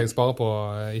pengene som jeg sparer på,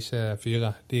 ikke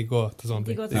fyre, de går til sånne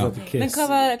ting. Men hva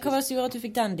var det som gjorde at du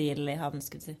fikk den dealen i havn,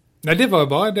 skulle du si? Nei, det var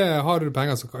bare det. Har du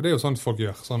penger, så det jo sånn folk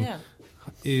gjør. Sånn.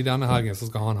 I denne helgen så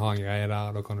skal han ha en greie der,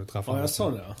 da kan du treffe han.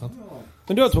 Sånn,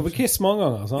 Men du har troppet Kiss mange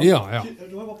ganger, sant? Ja.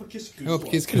 Du har vært på Kiss.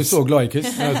 Du er så glad i Kiss.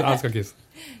 Jeg elsker Kiss.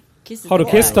 Har du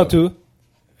Kiss-tattoo?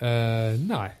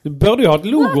 Nei. Du burde jo hatt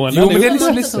logoen. Jo, men det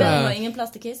litt sånn. Ingen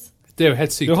plass til Kiss? Det jo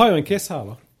helt sykt. Du har jo en Kiss her,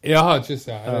 da. Jeg har et Kiss,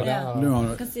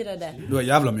 Du kan si det. Du har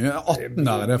jævla mye 18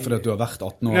 der, det fordi at du har vært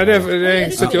 18 år. Ja, det er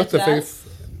 78.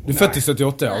 Du født i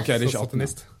 78, ok, det ikke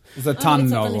 18. Og så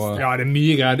tenner og... Ja, det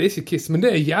mye greier. Det ikke Kiss, men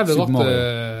det jævlig rart.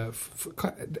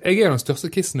 Jeg jo den største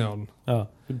Kiss-nørden. Ja,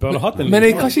 du burde hatt en... Men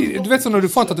jeg kan ikke... Du vet sånn, når du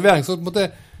får en tatovering, så på en måte...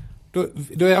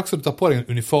 Da akkurat du tar på deg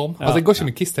en uniform. Altså, jeg går ikke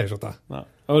med Kiss-t-shirt der. Nei,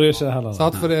 og det ikke det heller. Så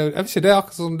for det, jeg vet ikke, det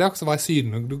akkurat som å være i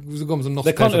syden. Du går med sånn norsk...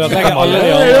 Det kan ødelegge alle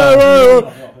de andre...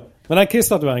 Men den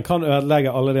Kiss-tatoveringen kan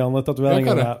ødelegge alle de andre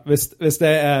tatoveringene. Hvis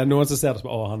det noen som ser det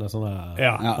som, han er sånn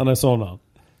her. Han er sånn her.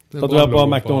 Tatuer på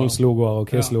McDonalds-logoer og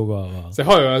Kiss-logoer. Så jeg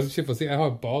har jo, jeg har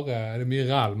bare, det mye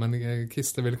ræl, men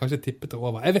Kiss det vil kanskje tippe til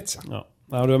over. Jeg vet ikke.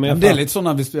 Ja, men det litt sånn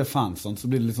at hvis du fan, sånn,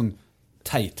 så blir det litt sånn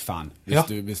teit fan,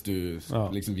 hvis du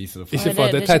liksom viser det fan. Ikke for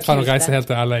at det teit fan å reise helt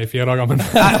til LA i 4 dager, men...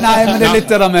 Nei, men det litt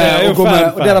det der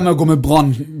med å gå med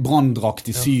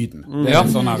branddrakt i syden. Det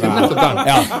sånn her...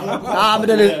 Ja, men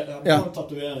det litt...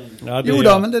 Jo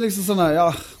da, men det liksom sånn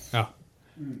her,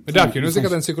 Men der kunne jo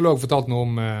sikkert en psykolog fortalt noe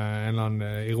om en eller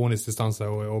annen ironisk distanse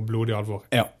og blodig alvor.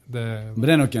 Ja, men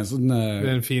det nok en sånn...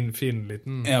 Det en fin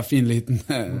liten... Ja, fin liten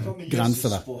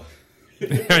grense der.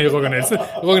 Roger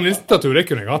Nilsen-tattoo, det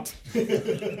kunne jeg hatt.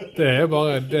 Det jo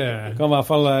bare det... Kan i hvert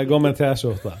fall gå med en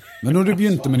t-skjorte. Men når du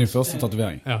begynte med din første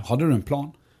tatovering, hadde du en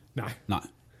plan? Nei.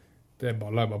 Det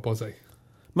baller jeg bare på seg.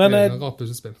 Men det en rart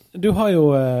pussespill. Du har jo...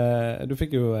 Du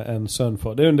fikk jo en sønn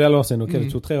for... Det jo en del år siden, ok?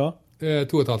 2-3 år?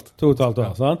 2,5. 2,5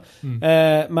 år, sånn.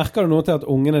 Merker du noe til at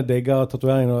ungene digger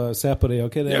tatoveringen og ser på dem?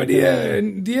 Okay, ja,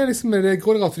 de liksom, det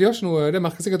grådig rart, for de har ikke noe, det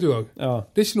merker sikkert du også. Ja.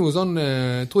 Det ikke noe sånn,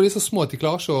 jeg tror de så små at de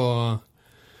klarer ikke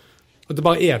at det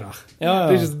bare der. Ja.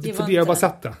 Det ikke, for de har bare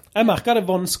sett det. Jeg merker det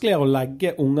vanskeligere å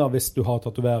legge unger hvis du har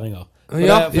tatoveringer.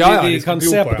 Ja, de kan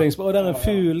se på ting, der en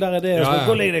fugl, der det,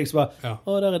 hvor ligger det,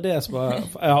 der det,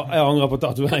 jeg angrer på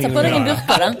tatoveringen. Ta på deg en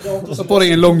burka da. Ta på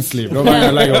deg en longsleeve, da kan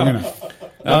jeg legge ungene.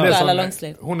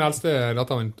 Sånn, hun eldste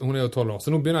datteren, hun jo 12 år, så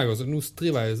nå begynner jeg nå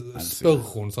driver jeg spør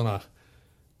hun sånn her,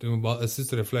 jeg synes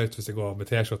det fløyt hvis jeg går med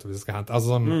t-skjorte hvis jeg skal hente,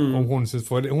 altså sånn, om hun synes,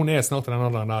 for hun snart i den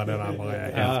alderen der, det der bare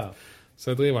helt,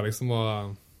 så jeg driver liksom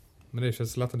og, men det ikke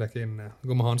så lett å dekke inn,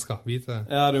 gå med hansker, hvite.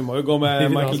 Ja, du må jo gå med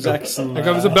Michael Jackson. Jeg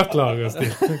kan vise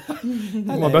butler-stil.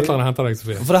 Kommer butlerne henter deg,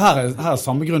 Sofie. For det her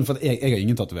samme grunn for at jeg har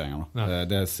ingen tatoveringer nå.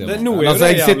 Det ser man.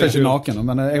 Altså, jeg sitter ikke naken,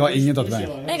 men jeg har ingen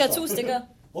tatoveringer. Jeg har 2 stykker.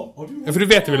 Ja, for du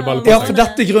vet du ville balle på seg. Ja, for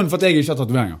dette er grunnen for at jeg ikke har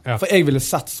tatoveringer. Ja. For jeg ville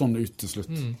sett sånn ut til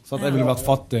slutt. Så at jeg ville vært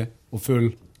fattig og full.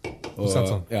 Og sett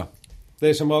sånn. Ja. Det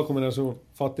er ikke en bra kombinasjon.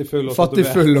 Fattig, full og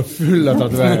full av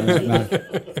tatovering.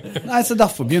 Nei, så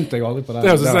derfor begynte jeg aldri på det. Det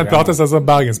er også en plate som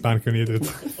Bergensband kunne gitt ut.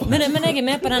 Men jeg er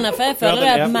med på denne, for jeg føler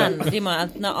at menn, de må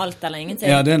enten ha alt eller ingenting.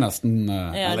 Ja, det er nesten...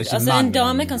 altså, en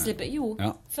dame kan slippe... Jo,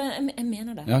 for jeg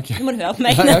mener det. Ja, okay. Nå må du høre på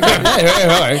meg. Jeg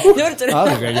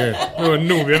hører.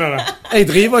 Nå begynner det. Jeg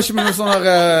driver ikke med noe sånn her,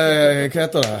 hva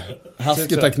heter det?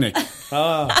 Hersketeknikk.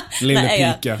 Lille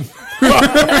pike.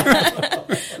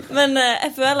 Men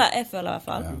jeg føler i hvert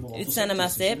fall,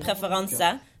 utseendemessig,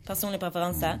 personlig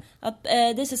preferanse, at det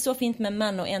er ikke så fint med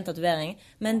menn og en tatovering,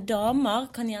 men damer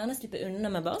kan gjerne slippe unna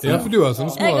med bare sånn. Ja, for du har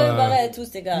sånne små... Jeg går jo bare 2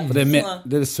 stykker. For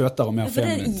det er søtere og mer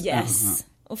feminint. Yes.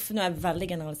 Uff, nå er jeg veldig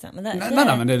generalisert.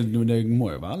 Nei, men det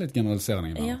må jo være litt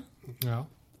generalisering i det. Ja.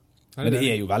 Men det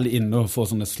er jo veldig inn å få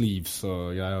sånne sleeves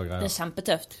og greier. Det er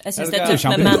kjempetøft. Jeg synes det er tøft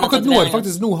med menn og tatovering. Akkurat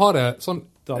faktisk nå har det sånn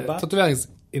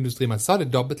tatoveringsindustrien, så har det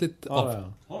dabbet litt av.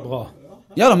 Bra.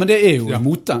 Ja da, men det er jo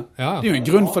mote. Det er jo en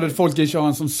grunn for at folk ikke har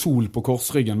en sånn sol på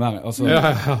korsryggen altså,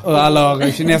 eller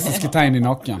kinesiske tegn i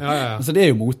nakken. Altså det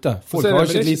er jo mote. Folk har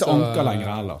ikke et lite anker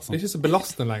lenger heller. Det er ikke så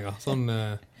belastende lenger. Sånn...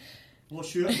 Hva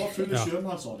fulle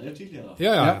sjømannser, det er tydeligere.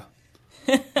 Ja.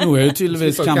 Nå er jo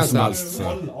tydeligvis hvem som helst.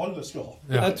 Alle skal ha.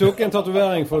 Jeg tok en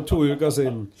tatovering for 2 uker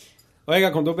siden. Og jeg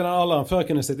har kommet opp i den alderen. Før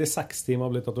kunne jeg sitte i 6 timer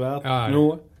og bli tatovert. Nå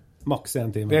maks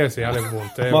 1 time. Det er så jævlig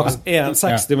vondt. Maks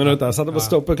 60 minutter. Setter på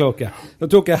stoppeklokke.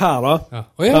 Da tok jeg her da.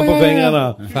 Her på fingrene.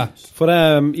 For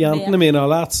jentene mine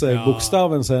har lært seg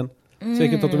bokstaven sin. Så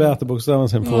jeg ikke tatoverte bokstaven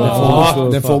sin for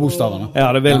det er forbokstavene. Ja,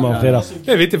 det vil man, Frida.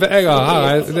 Det er vittig, for jeg har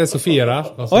her, det er Sofie der,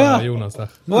 og så er Jonas der.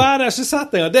 Nå er det ikke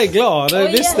sett engang, det er glad, det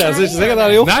visste jeg, så ikke sikkert jeg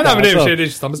hadde gjort det. Nei, men det er jo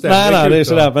ikke samme sted. Nei, det er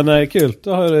ikke det, men det er kult. Da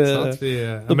har du... Men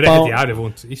det er ikke jævlig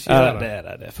vondt, ikke gjør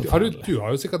det. Du har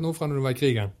jo sikkert noe fra når du var i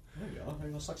krigen. Ja, jeg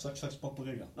har 666 på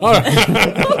ryggen.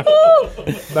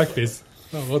 Backpiece.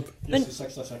 Men,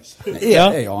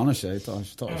 jeg aner ikke, jeg tar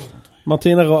ikke.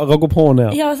 Martine Ragopone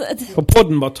på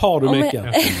podden bare tar du mykken.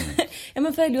 Ja,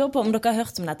 men for jeg lurer på om dere har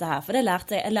hørt om dette her, for det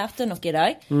lærte jeg lærte noe i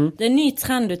dag. Det er en ny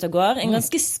trend ut og går, en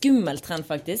ganske skummel trend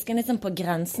faktisk, en litt sånn på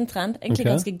grensen trend, egentlig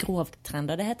ganske grov trend,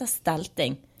 og det heter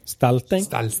stelting. Stelting?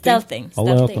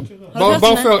 Aldri hørt om.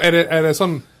 Bare før, er det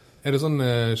sånn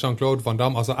Jean-Claude Van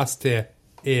Damme, altså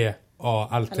S-T-E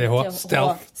A-L-T-H.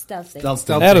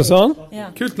 Stealth. Er det sånn? Ja.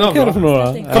 Kult navn. Hva er det for noe da?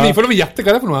 Kan vi få lov å gjette hva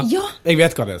det er for noe? Ja. Jeg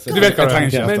vet hva det er. Du vet hva det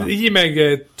er. Men gi meg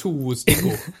 2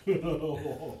 stikkord.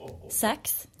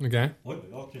 Sex. Ok.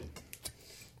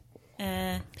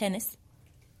 Penis.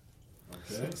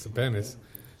 Sex og penis.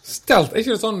 Stealth, er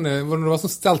ikke det sånn, når du var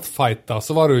sånn stealth-fighter,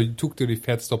 så tok du de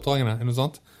feteste oppdragene, er det noe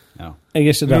sånt? Ja. Jeg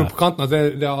er ikke der. På kanten at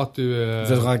det er at du...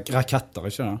 Det er raketter,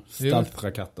 ikke det?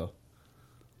 Stealth-raketter.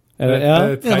 Er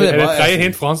det tredje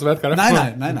hint for han som vet hva det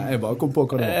er? Nei, jeg bare kom på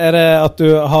hva det var. Er det at du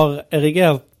har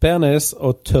erigert penis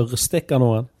og tørrstikker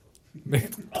noen? Med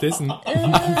tissen?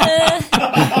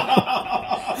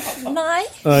 Nei.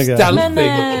 Okay.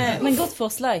 Men godt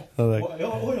forslag.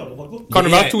 Kan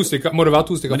det være 2 stykker? Må det være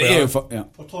 2 stykker? Men det er jo for...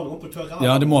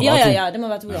 Ja, det må være 2. Ja, det må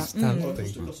være 2, ja.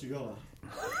 Stelting.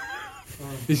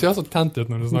 Ikke er så tent ut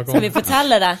når du snakker om. Skal vi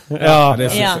fortelle det?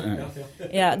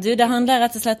 Ja. Du, det handler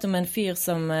rett og slett om en fyr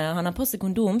som han har på seg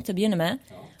kondom til å begynne med,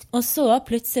 og så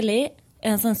plutselig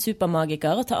er en sånn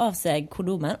supermagiker og tar av seg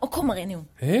kondomen og kommer inn i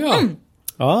henne.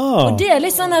 Ja. Og det er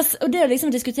liksom, og det er liksom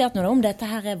diskutert noe om dette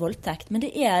her er voldtekt, men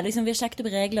det er liksom, vi har sjekket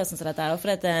opp regler og sånn som dette her, og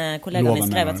fordi kollegaen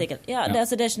min skrev artikkel. Ja, det er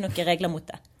ikke noen regler mot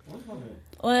det.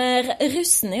 Og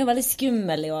russen er jo veldig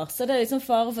skummel i år, så det er liksom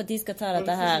fare for at de skal ta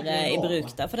dette her i bruk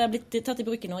da, for det har blitt tatt i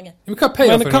bruk i Norge. Men hva er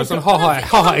payoffen? Sånn,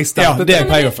 jeg startet. Ja, det er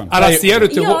payoffen. Eller sier du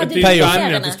til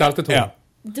vennene at du startet henne?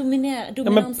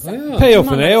 Dominanse.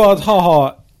 Payoffen er jo at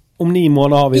om 9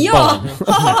 måneder har vi et barn.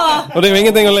 Og det er jo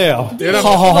ingenting å le av. Nå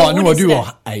har du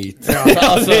eit.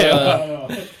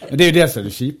 Det er jo det som er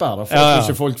det kjipe her, da, for at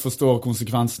ikke folk forstår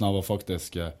konsekvensen av å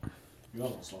faktisk...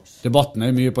 Debatten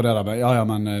er mye på det der. Ja,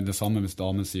 men det samme hvis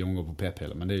damen sier hun går på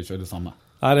p-piller, men det er ikke det samme.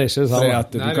 Nei, det er ikke det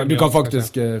samme. Du kan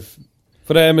faktisk...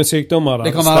 For det er med sykdommer da.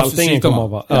 Det kan være sykdommer.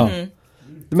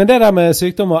 Men det der med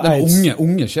sykdommer...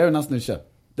 Unge skjer jo nesten ikke.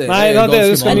 Det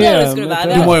skal mye.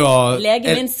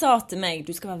 Legen min sa til meg,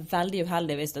 du skal være veldig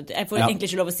uheldig hvis jeg får egentlig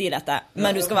ikke lov å si dette,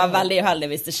 men du skal være veldig uheldig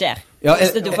hvis det skjer.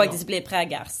 Hvis du faktisk blir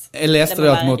pregers. Jeg leste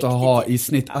det at du måtte ha i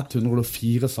snitt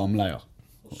 104 samleier.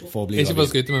 Ikke for å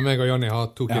skryte med meg og Jonny har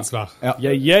 2 kids hver. Nei,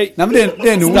 men det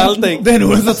er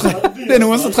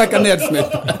noen som trekker ned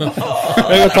snitt.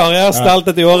 Jeg og Tarjei har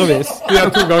steltet i årevis. Du har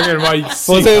 2 ganger var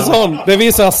for å si det sånn, det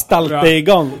viser å ha steltet i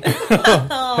gang.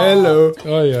 Hello.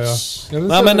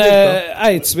 Nei, men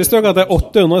AIDS, visste dere at det er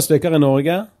 800 stykker i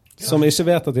Norge som ikke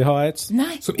vet at de har AIDS.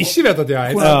 Nei. Som ikke vet at de har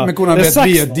AIDS? Ja. Men hvordan vet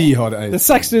vi at de har AIDS? Det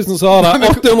 6000 som har det,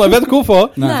 800. Vet du hvorfor?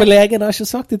 Nei. For legen har ikke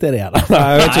sagt det til de her. Nei,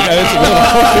 jeg vet ikke. Du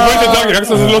får ikke dagen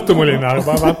sånn som Lotto-Molin her.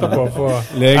 Bare venter på å få...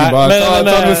 Legen bare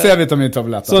ta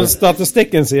C-vitamintabletter. Så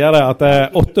statistikken sier det at det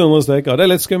 800 stykker.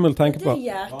 Det litt skummelt å tenke på. Det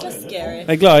jækla scary.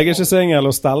 Jeg glad jeg ikke singel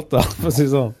og stelter, for å si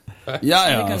sånn. Ja,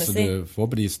 altså du får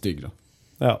på de stygg da.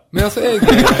 Ja. Men altså,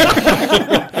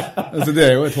 altså, det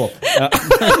jo et håp. Ja.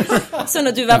 Sånn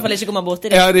at du i hvert fall ikke kommer bort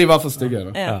til det. Ja, de I hvert fall stygge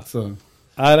da. Ja. Så.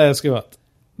 Nei, det skummelt.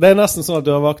 Det nesten sånn at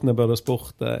dørvaktene burde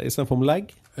spurt, I stedet for om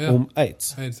legg, om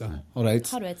AIDS. AIDS, ja. Har du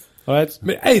AIDS? Har du AIDS? Har du AIDS?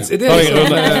 Men AIDS, det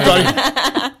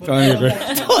Ta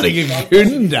deg en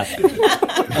runde!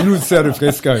 Nå ser du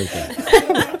friskere ut.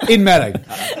 Inn med deg.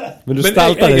 Men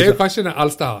jeg jo kanskje den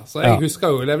eldste her, så jeg husker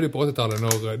jo, levde på 80-tallet,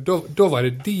 da var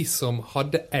det de som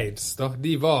hadde AIDS, da.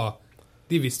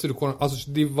 De visste du hvordan, altså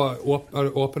de var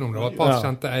åpne om det, var et par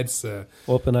kjente AIDS.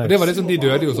 Og det var liksom, de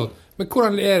døde jo sånn. Men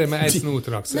hvordan det med AIDS nå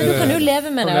til dags? Men du kan jo leve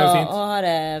med det og ha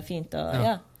det fint, og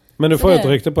ja. Men du får jo et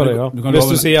rykte på det, ja. Hvis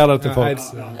du sier det til folk.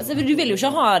 Altså, du vil jo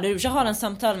ikke ha den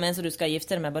samtalen med en som du skal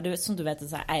gifte deg med, bare sånn du vet at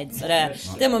det er AIDS.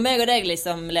 Og det må meg og deg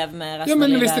liksom leve med resten av livet. Ja,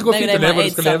 men hvis det går fint å leve, og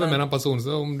du skal leve med den personen,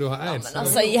 så om du har AIDS. Ja, men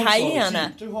altså, I heiene.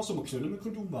 Du har som å knulle med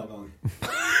kondom hver gang.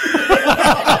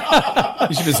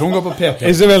 Ikke hvis hun går på PP.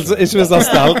 Ikke hvis han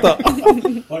stelter.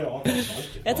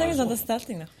 Jeg tenker sånn at det er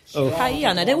stelting da.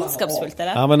 Heiene, det er ondskapsfullt det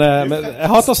der. Ja, men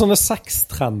jeg hater sånne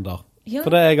sextrender. Ja.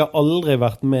 For det jeg har aldri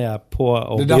vært med på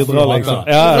å bidra liksom.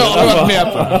 Ja, det har vært med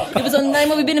på. Du var sånn, nei,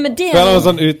 må vi begynne med det? Det var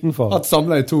sånn utenfor. Hatt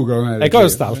samlet 2 ganger. Jeg kan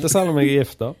jo stelte selv om jeg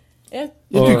gift da. Ja,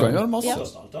 du kan gjøre masse.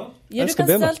 Ja, du kan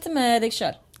stelte med deg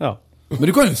selv. Ja. Men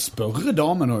du kan jo spørre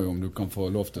damen også om du kan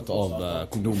få lov til å ta av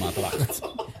kondomet etter hvert.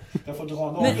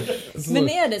 Men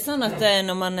det sånn at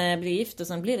når man blir gift og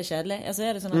sånn, blir det kjedelig? Altså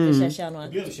det sånn at det ikke skjer noe?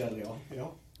 Blir det kjedelig, ja.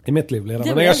 I mitt liv blir det.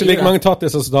 Men jeg har ikke like mange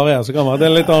tattiser som Darja, så kan det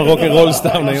er litt av en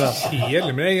rock'n'roll-stemning der.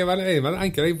 Kjedelig, men jeg er veldig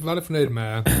enkel. Jeg er veldig fornøyd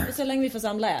med... Så lenge vi får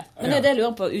samleie. Men det jeg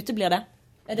lurer på, uteblir det?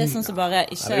 Det sånn som bare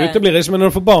ikke... Nei, det uteblir ikke, men når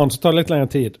du får barn, så tar det litt lengre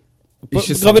tid.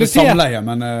 Ikke samleie,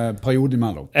 men periode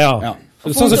imellom. Ja.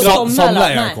 Sånn som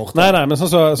samleie er kort. Nei, men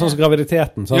sånn som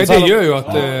graviditeten. Ja, det gjør jo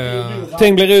at...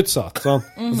 ting blir utsatt, sånn.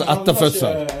 Altså etter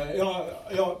fødsel. Ja.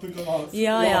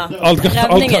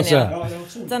 Revningen, ja.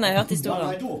 Den har jeg hørt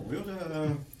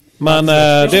historien. Men det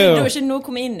er jo... Det er ikke noe å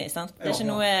komme inn I, sant? Det er ikke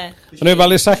noe... Men det er jo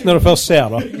veldig kjekt når det først skjer,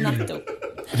 da. Nettopp.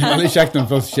 Det er veldig kjekt når det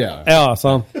først skjer. Ja,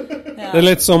 sant. Det er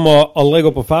litt som å aldri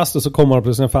gå på fest, og så kommer det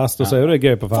plutselig en fest, og så er det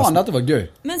gøy på festen. Faen, dette var gøy.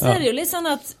 Men så er det jo litt sånn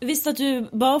at hvis at du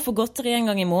bare får godteri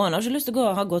en gang I måneden, har ikke lyst til å gå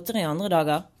og ha godteri andre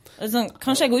dager. Sånn,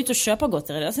 kanskje jeg går ut og kjøper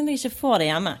godteri, siden jeg ikke får det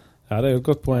hjemme. Ja, det er jo et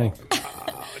godt poeng.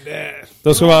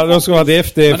 Da skal du være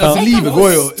giftig. Men altså, livet går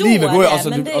jo,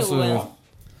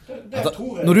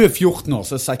 når du er 14 år,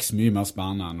 så er sex mye mer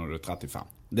spennende enn når du er 35.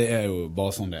 Det er jo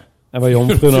bare sånn det. Jeg var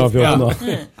jomfru når jeg var 14 år.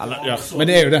 Ja. Men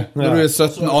det er jo det. Når du er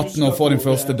 17-18 og får din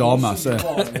første dame, så...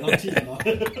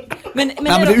 Men er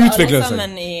dere alle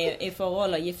sammen I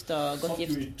forhold og gift og godt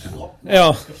gift? Ja.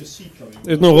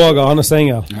 Uten Roger, han er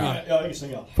single. Ja, jeg er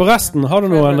single. Forresten, har du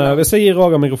noen... Hvis jeg gir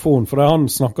Roger mikrofon, for det han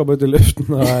snakker bare ut I luften,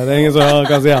 det er ingen som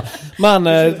kan si her. Men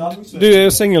du er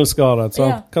jo singelskadet, så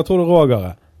hva tror du Roger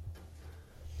er?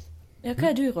 Ja,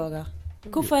 hva er du, Roger?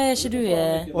 Hvorfor er ikke du...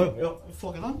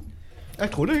 får jeg den? Jeg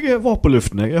trodde jeg var på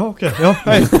luften, jeg. Ja, ok. Ja,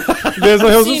 hei. Det er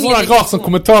sånn rart som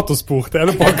kommentatorsport. Er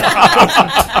det bare...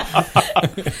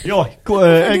 Ja,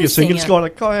 jeg er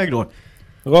singelskadet. Hva er jeg da?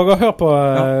 Roger, hør på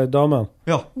damen.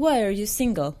 Ja. Why are you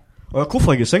single?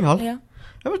 Hvorfor jeg er single? Ja.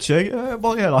 Jeg vet ikke, jeg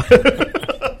bare er der.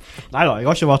 Neida, jeg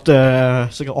har ikke vært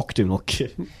sikkert aktiv nok.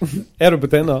 Er du på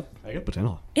Tinder? Jeg er på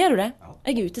Tinder. Er du det?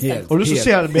 Jeg er utestengt. Har du lyst til å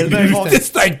se bildet jeg har?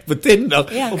 Utestengt på Tinder?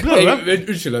 Ja.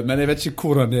 Unnskyld, men jeg vet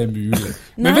ikke hvordan det er mulig.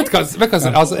 Men vet du hva,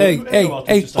 altså, jeg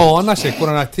aner ikke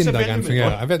hvordan Tinder-greien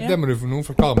fungerer. Det må du noen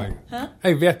forklare meg. Hæ?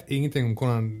 Jeg vet ingenting om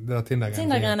hvordan det der Tinder-greien fungerer.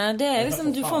 Tinder-greiene, det er liksom,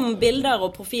 du får bilder og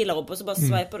profiler opp, og så bare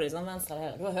sveiper du sånn venstre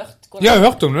her. Du har hørt? Ja, jeg har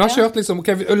hørt om det. Jeg har ikke hørt liksom, ok,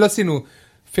 la oss si noe,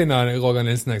 finner Roger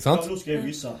Nilsen, ikke sant? Ja, nå skal jeg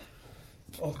vise.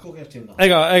 Hvor er Tinder?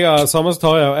 Jeg har samme som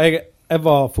Tarjei, jeg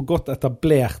var for godt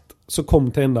etablert, så kom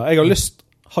Tinder. Jeg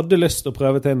hadde lyst til å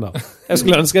prøve Tinder. Jeg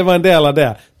skulle ønske jeg var en del av det.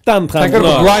 Den trenden. Tenker du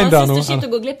på Grindr nå? Synes du ikke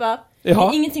å gå glipp av? Ja.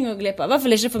 Ingenting å gå glipp av. I hvert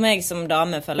fall ikke for meg som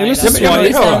dame, føler jeg.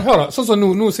 Hør da. Sånn som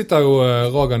nå sitter jo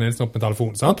Roger Nilsen opp med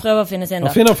telefonen, sant? Og prøver å finne Tinder.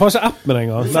 Han finner faen ikke app med den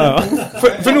gang.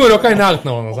 For nå er dere I nærheten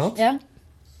av hverandre, sant? Ja.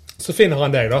 Så finner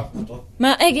han deg da.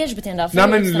 Men jeg er ikke på Tinder. Nei,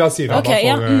 men la oss si det.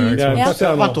 Okay, ja.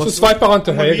 Så sveiper han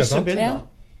til høyre, sant? Ja.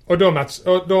 Og da,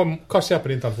 hva skjer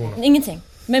på din telefon da? Ingenting.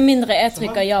 Med mindre jeg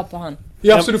trykker ja på han.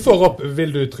 Ja, så du får opp, vil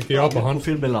du trykke ja på han?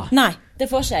 Profilbilder. Nei, Det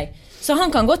får ikke jeg. Så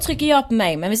han kan godt trykke ja på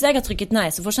meg, men hvis jeg har trykket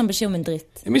nei, så får ikke han beskjed om en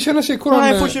dritt. Men jeg skjønner ikke hvordan...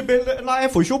 Nei,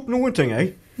 jeg får ikke opp noen ting, jeg.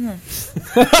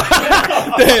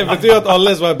 Det betyr at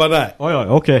alle svarer bare nei.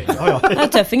 Ok. Det er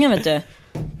tøffingen, vet du.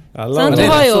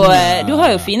 Du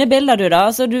har jo fine bilder, du da.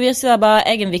 Så du viser bare,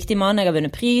 jeg er en viktig mann, jeg har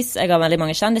vunnet pris, jeg har veldig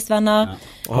mange kjendisvenner.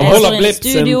 Han holder Blips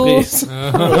en pris.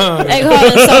 Jeg har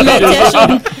den samme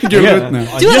t-skjorten. Du har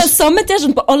den samme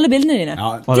t-skjorten på alle bildene dine.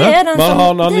 Men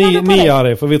han har 9 av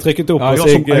dem, for vi trykket opp.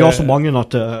 Jeg har så mange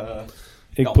at...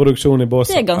 produksjon i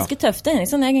båsen. Det er ganske tøft, det er en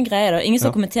sånn egen greie da. Ingen som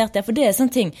har kommentert det, for det er sånn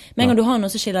ting. Men en gang du har noe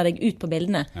som skiller deg ut på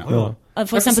bildene.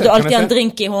 For eksempel, du alltid har en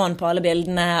drink i hånden på alle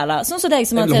bildene, eller sånn som deg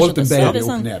som har en t-skjorte. Jeg holdt en baby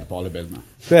opp ned på alle bildene.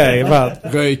 Det er jeg vel.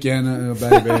 Røyken,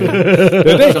 baby.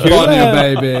 Det er kult,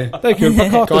 baby. Det er kult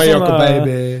plakat. Kajak og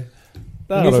baby.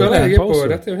 Nå føler jeg på,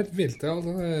 dette er jo helt vilt.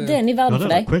 Det er en ny verden for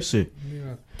deg.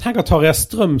 Tenk at Tarjei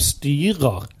Strøm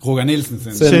styrer Roger Nilsen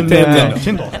sin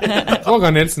Tinder.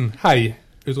 Roger Nilsen, hei.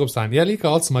 Utropstegn. Jeg liker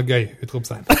alt som er gøy.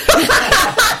 Utropstegn. Det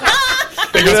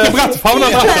er ganske bredt. Favner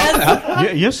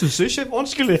bredt. Jeg synes det ikke er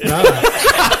vanskelig.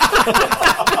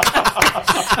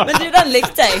 Men du, den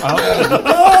likte jeg.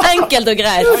 Enkelt og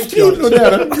greit.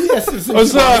 Og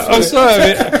så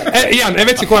igjen, jeg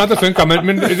vet ikke hvordan dette funker,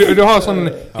 men du har sånne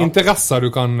interesser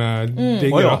du kan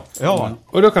digge da.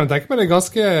 Og da kan jeg tenke meg det er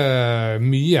ganske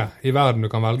mye i verden du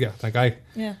kan velge, tenker jeg.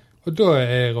 Ja. Og da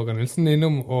er Roger Nilsen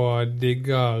innom og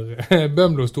digger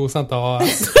Bømlo Storsenter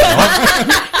AS.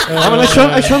 Men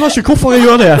jeg skjønner ikke hvorfor jeg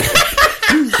gjør det.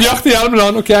 Bjarte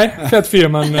Hjelmeland, ok. Fett fyr,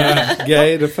 men...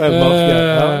 Gøy, det er feil marked.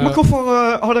 Men hvorfor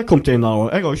har det kommet inn her?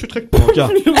 Jeg har jo ikke trykt på noe.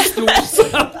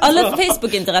 Alle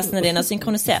Facebook-interessene dine er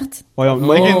synkronisert. Må jeg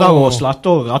inn der og slette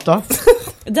og rette?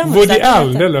 Woody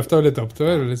Allen, det løfter jo litt opp.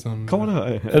 Da er det litt sånn... Hva var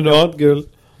det? En annen gull.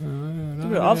 Du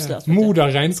blir avslørt. Moder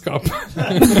regnskap.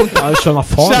 Jeg skjønner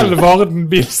faen. Kjell Varden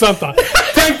Bilsenter.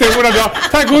 Tenk deg hvordan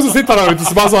tenk hun som sitter der ute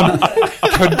som bare sånn,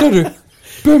 kødder du?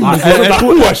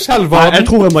 Kjell Varden. Jeg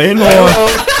tror jeg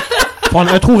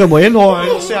må inn og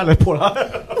se litt på det.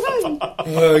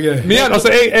 Men igjen, altså,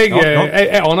 jeg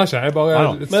aner ikke. Jeg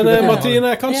bare... Men Martine,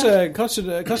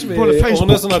 kanskje vi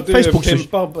ordner sånn at du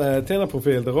pimper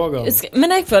Tinder-profil til Roger? Men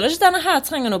jeg føler ikke denne her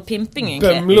trenger noe pimping,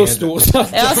 egentlig. Bømlo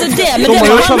Storsenter. Ja, altså det, men det må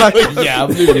han...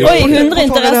 Oi, 100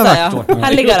 interesser, ja.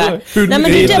 Her ligger det. Nei, men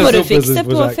det må du fikse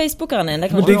på Facebookeren din. Det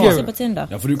kan du også på Tinder.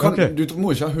 Ja, for du må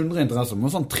ikke ha 100 interesser, du må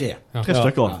ha sånn 3. 3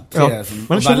 stykker.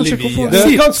 Men jeg skjønner ikke hvorfor...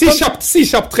 Si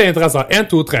kjapt 3 interesser. 1,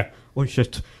 2, 3. Oi,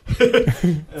 shit.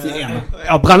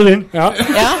 Ja, brennevin. Ja.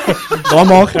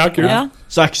 Damer. Ja, kult. Ja.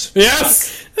 Sex.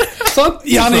 Yes! Sånn,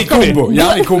 gjerne i kombo. Du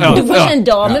får ikke en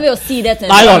dame ved å si det til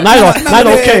en Nei da,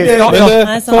 ok.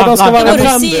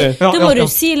 Da må du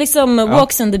si liksom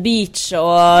walks on the beach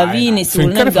og vin i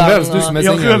solnedgang. Ja,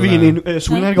 rødvin i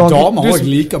solnedgang. Damer også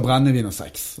liker brennevin og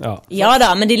sex. Ja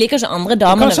da, men de liker ikke andre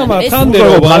damer. Kanskje man er trendy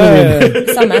å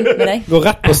sammen med deg. Gå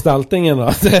rett på steltingen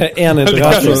da. Det er en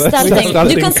interesse.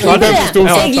 Du kan skrive det.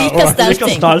 Jeg liker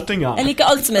stelting. Jeg liker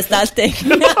alt som er stelting.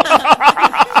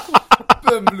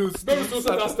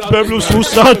 Bømlo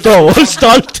Storsenter og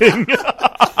stelting.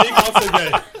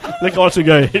 Det er altså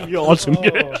gøy. Gjør alt som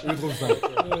gøy.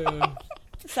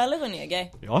 Selvironi er gøy.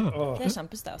 Ja. Det er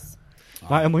kjempestas.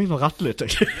 Nei, jeg må inn og rette litt.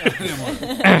 Dette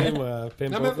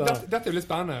er jo litt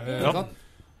spennende.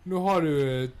 Nå har du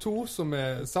 2 som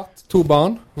er satt. 2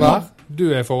 barn hver. Du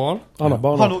er i forhold. Han har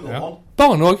barn.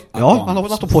 Barn også? Ja, han har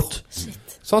nettopp fått.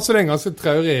 Sånn, så det er en ganske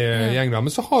traurig gjeng da. Men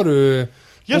så har du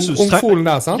ungfolen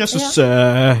der, sant? Jesus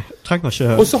trenger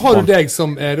ikke... Og så har du deg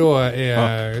som er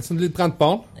et sånt litt brent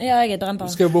barn. Ja, jeg er et brent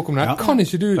barn. Skriver bok om det. Kan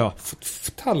ikke du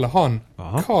fortelle han,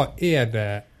 hva er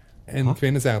det en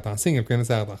kvinne ser etter? En single kvinne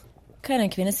ser etter? Hva er det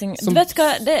en kvinne ser etter? Du vet hva,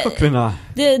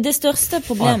 det største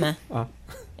problemet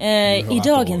i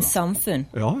dagens samfunn,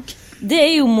 det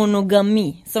er jo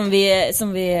monogami, som vi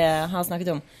har snakket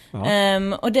om.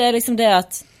 Og det er liksom det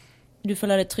at du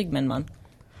føler deg trygg med en mann.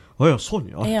 Ja, sånn,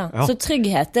 ja. Så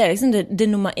trygghet, det er liksom det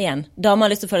nummer 1. Damer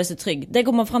har lyst til å føle seg trygg. Det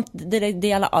kommer frem til, det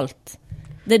gjelder alt.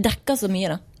 Det dekker så mye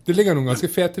da. Det ligger noen ganske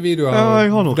fete videoer. Ja,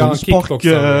 jeg har noen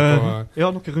rundspark-greier.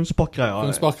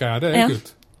 Rundspark-greier, det er kult.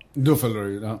 Da føler du,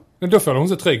 Men da føler hun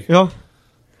seg trygg. Ja.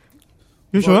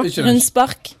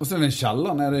 Rundspark. Og så er det en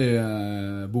kjeller nede i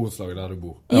borettslaget der du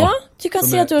bor. Ja, du kan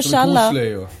si at du har kjeller.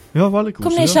 Ja, veldig koselig.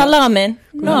 Kom ned i kjelleren min.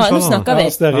 Nå snakker vi.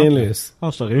 Stearinlys. Ja,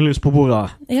 stearinlys på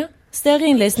bordet. Ja,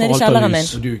 stearinlys nede i kjelleren min.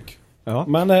 Og duk. Ja.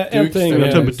 Men en ting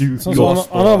sånn,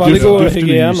 han har veldig god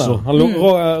hygiene.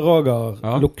 Roger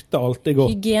lukter alltid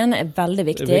godt. Hygiene er veldig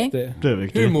viktig. Det er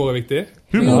viktig. Humor er viktig.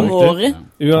 Humor.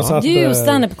 Uansett, du er jo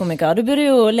stand-up-komiker. Du burde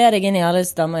jo le deg inn i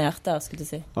alles damer hjerter, skulle du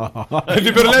si. Du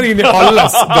burde le deg inn i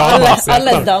alles damers hjerter.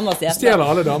 Alles damers hjerter. Stjeler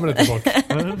alle damene til folk.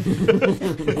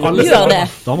 Gjør det.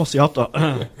 Damers hjerter.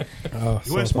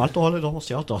 Jo, jeg smelter alle damers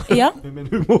hjerter. Ja. Med min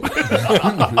humor.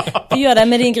 Du gjør det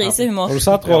med din grisehumor. Har du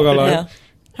sett Roger live?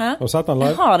 Hæ? Har du sett han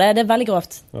live? Jeg har det er veldig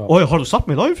grovt. Oi, har du sett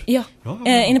meg live? Ja,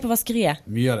 inne på vaskeriet.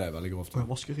 Mye av det er veldig grovt.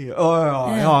 Vaskeriet.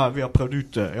 Ja, vi har prøvd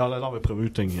ut. Ja, det er da vi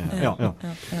prøver ut ting. Ja,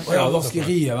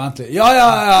 vaskeriet, vent litt. Ja.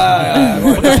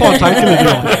 Det får jeg tenke litt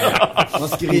nå.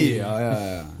 Vaskeriet, ja.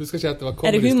 Husker ikke at det var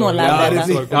comedy. Er det humorlab? Ja, det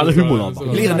er humorlab.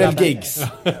 Det blir en del gigs.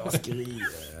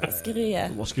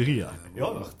 Vaskeriet.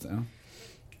 Ja.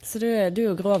 Så du er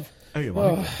jo grov.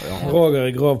 Roger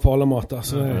er grov på alle måter,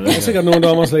 så det er sikkert noen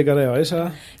damer som liker det,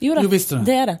 ikke? Jo da,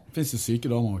 det er det. Finnes det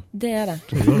syke damer også? Det er det.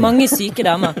 Mange syke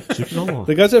damer.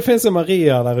 Det kan ikke finnes en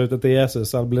Maria der ute til Jesus,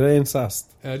 eller blir det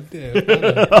incest? Ja, det er jo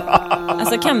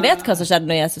Altså, hvem vet hva som skjedde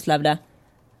når Jesus levde?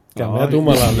 Hvem vet om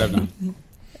han levde?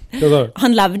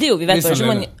 Han levde jo, vi vet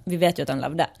jo at han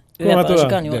levde. Vi vet bare ikke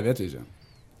hva han gjorde. Det vet vi ikke.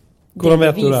 Hvordan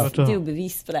vet du det? Det er jo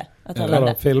bevis på det. At han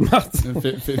levde. Filmet? Han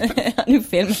er jo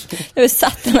filmet. Jeg har jo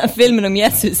sett denne filmen om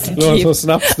Jesus sitt liv. Har ikke du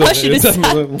sett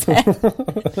det?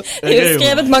 Det er jo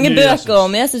skrevet mange bøker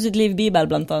om Jesus sitt liv, Bibel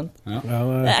blant annet. Det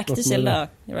er ekte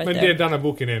kilder. Men det denne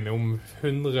boken din om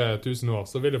 100 000 år,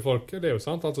 så vil det folk, det er jo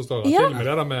sant alt som står der. Til og med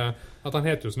det der med at han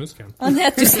heter jo Snusken. Han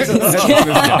heter jo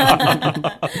Snusken.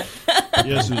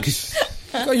 Jesus.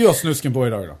 Hva gjør Snusken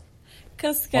på i dag da?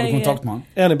 Har du kontakt med han?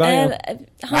 En i Bergen. Det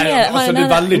er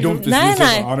veldig dumt hvis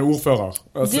han er ordfører.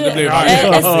 Jeg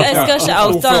skal ikke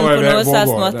oute han på noe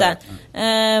slags måte.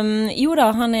 Jo da,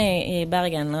 han er i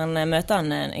Bergen. Han møter han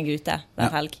en ute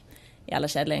hver helg. Jævla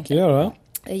kjedelig egentlig. Gjør det?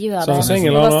 Gjør det. Så han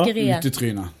singel han da?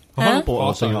 Utetryne. Han er bare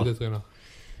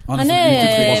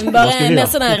en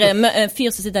sånn der fyr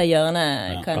som sitter i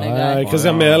hjørnet.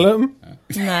 Kristian Melum?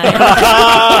 Nei.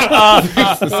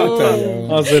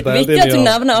 Viktig at du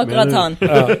nevner akkurat han.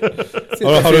 Har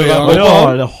du vært på det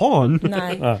han?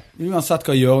 Nei. Uansett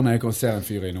hva hjørnet jeg kan se en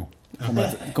fyr i nå,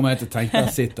 kommer jeg til å tenke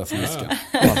der sitter Snusken.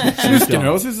 Snusken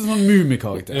høres ut som sånn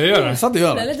mumikarakter. Det er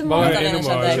litt mater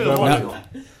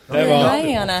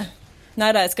enn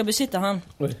Neida, jeg skal beskytte han.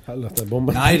 Oi, helvete,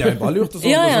 bombe. Nei, det er bare lurt å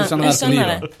sånn jeg skjønner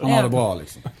det. Han har det bra,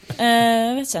 liksom.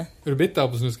 Jeg vet ikke. Er du bitter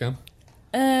på Snusken?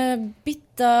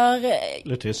 Bitter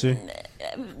Litt hissig.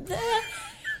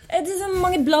 Det er sånn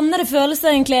mange blandede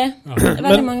følelser egentlig.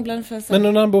 Veldig mange blandede følelser. Men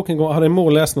når den boken går, har din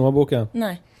mor lest noe av boken?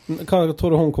 Nei. Hva tror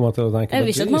du hun kommer til å tenke? Jeg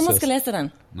vil ikke at mamma skal lese den.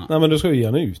 Nei, men du skal jo gi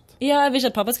den ut. Ja, jeg vil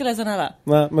ikke at pappa skal lese den heller.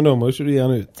 Nei, men da må jo ikke du gi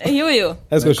den ut. Jo.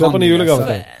 Jeg skal kjøpe en julegave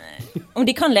til. Om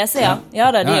de kan lese, ja.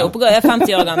 Ja da, de er oppegående. Jeg er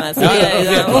 50 år gammel, så de er i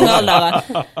unge alder.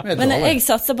 Men jeg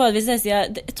satser på at hvis jeg sier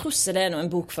jeg tror ikke det er noen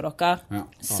bok for dere,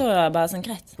 så er det bare sånn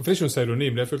greit. For det er ikke noe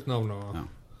pseudonym, det er fullt navn og...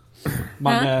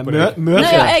 Mødre... Nei,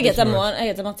 jeg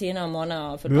heter Martine og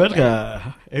Mona. Mødre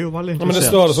er jo veldig interessert. Men det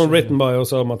står det sånn written by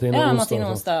også, Martine Onsdag. Ja, Martine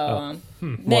Onsdag og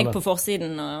meg på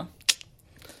forsiden og...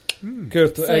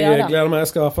 Kult, jeg gleder meg, jeg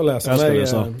skal i hvert fall lese.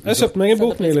 Jeg kjøpte meg en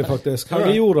bok nylig faktisk.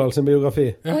 Helge Jordal sin biografi.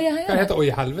 Hva heter Oi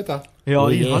helvete? Ja,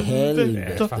 i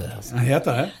helvete.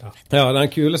 Heter det? Ja, den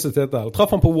kuleste titel.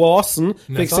 Traff han på Oasen,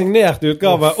 fikk signert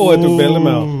utgave og jeg tok bilder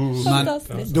med han. Men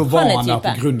da var han der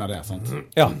på grunn av det, sant?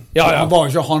 Ja. Han var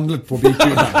ikke handlet på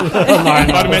bilturen. Nei,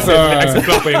 var det med seg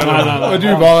eksemplar på innom? Og du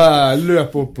bare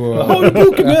løp opp og... Har du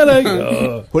boken med deg?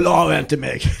 Hold av en til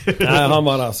meg. Nei, han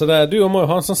var der. Så du må jo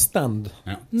ha en sånn stand.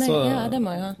 Ja, det må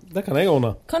jeg ha. Det kan jeg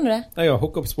ordne. Kan du det? Jeg har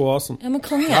hookups på Oasen. Ja, men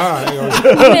konge.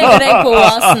 Meg og deg på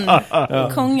Oasen.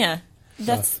 Konge.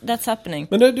 That's happening.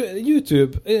 Men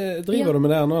YouTube, driver du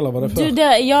med det nå, eller var det før?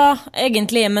 Ja,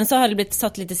 egentlig, men så har det blitt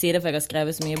satt litt til side, for jeg har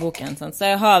skrevet så mye i boken. Sant? Så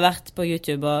jeg har vært på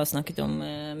YouTube og snakket om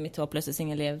mitt håpløse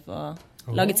singelliv og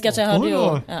laget sketsjer. Jeg hadde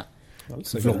jo...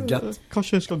 Vlogget.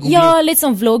 Kanskje jeg skal gå Ja, litt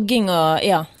sånn vlogging og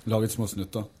laget små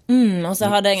snutter. Og så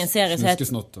hadde jeg en serie som het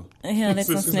Snuskesnutter. Ja, litt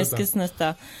sånn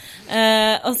snuskesnutter.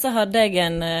 Og så hadde jeg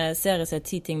en serie som het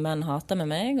 10 ting menn hater med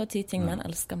meg, og 10 ting menn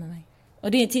elsker med meg. Og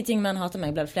de 10 ting menn hater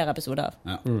meg ble det flere episoder av.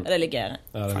 Og det liker jeg.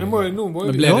 Men ble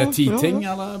det 10 ting,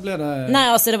 eller ble det... Nei,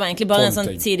 altså det var egentlig bare en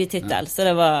sånn tidig titel, så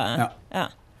det var...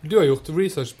 Du har gjort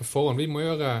research på forhånd, vi må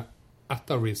gjøre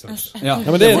etter research. Ja,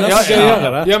 men det er nesten gøy å gjøre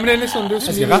det. Ja, men det er liksom... Jeg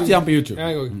skal rett igjen på YouTube.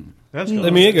 Det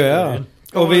er mye gøy, ja.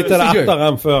 Og vite det etter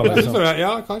enn før, liksom.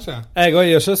 Ja, kanskje. Jeg gjør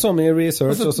ikke så mye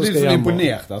research, og så skal jeg hjem. Du blir så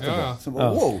imponert etterpå.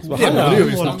 Wow, det er jo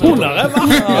vi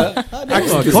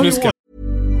snakker om.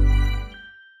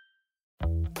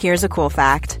 Here's a cool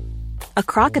fact. A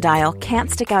crocodile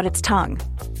can't stick out its tongue.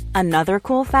 Another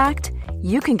cool fact,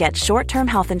 you can get short-term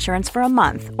health insurance for a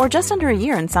month or just under a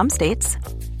year in some states.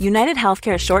 United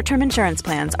Healthcare short-term insurance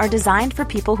plans are designed for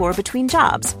people who are between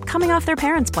jobs, coming off their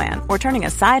parents' plan, or turning a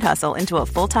side hustle into a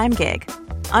full-time gig.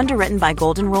 Underwritten by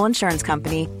Golden Rule Insurance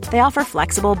Company, they offer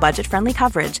flexible, budget-friendly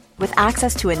coverage with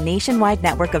access to a nationwide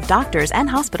network of doctors and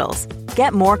hospitals.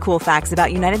 Get more cool facts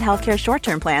about United Healthcare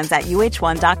short-term plans at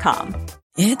uh1.com.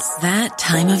 It's that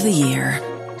time of the year.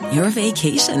 Your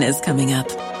vacation is coming up.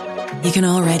 You can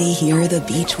already hear the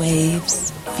beach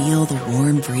waves, feel the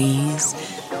warm breeze,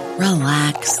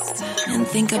 relax, and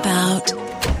think about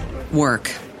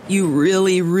work. You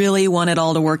really, really want it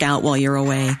all to work out while you're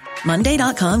away.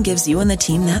 Monday.com gives you and the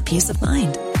team that peace of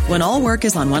mind. When all work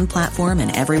is on one platform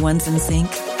and everyone's in sync,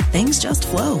 things just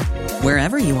flow.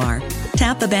 Wherever you are,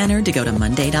 tap the banner to go to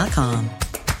Monday.com.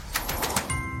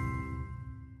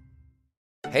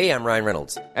 Hey, I'm Ryan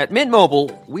Reynolds. At Mint Mobile,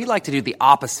 we like to do the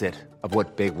opposite of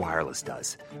what Big Wireless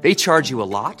does. They charge you a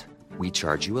lot. We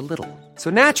charge you a little. So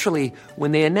naturally,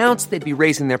 when they announced they'd be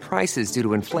raising their prices due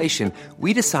to inflation,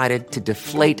 we decided to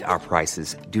deflate our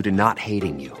prices due to not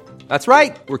hating you. That's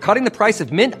right. We're cutting the price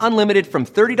of Mint Unlimited from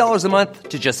 $30 a month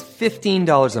to just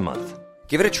 $15 a month.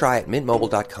 Give it a try at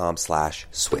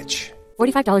mintmobile.com/switch.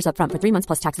 $45 up front for 3 months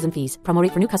plus taxes and fees. Promo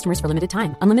rate for new customers for limited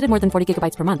time. Unlimited more than 40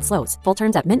 gigabytes per month. Slows full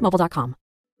terms at mintmobile.com.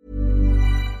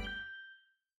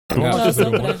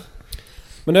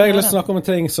 Men jeg har lyst til å snakke om en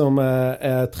ting som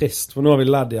trist, for nå har vi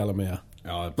ledd jævlig mye.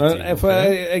 Men jeg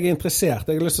er interessert.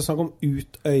 Jeg har lyst til å snakke om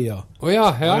Utøya. Og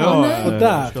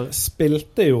der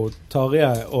spilte jo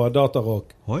Tarjei og Datarock.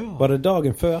 Var det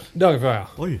dagen før? Dagen før, ja.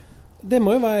 Oi. Det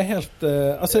må jo være helt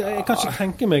altså, jeg kan ikke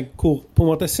tenke meg hvor på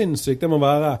en måte sinnssykt det må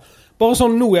være. Bare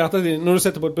sånn nå i ettertid, når du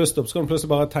sitter på et busstopp, så kan du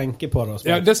plutselig bare tenke på det.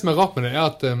 Ja, det som er rart med det er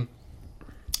at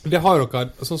det har jo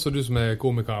dere, sånn som du som er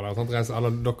komiker eller dere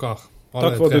takk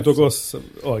for at du tok oss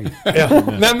også. Ja.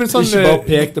 Nei, men sånn, ikke bare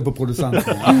pekte på produsenten.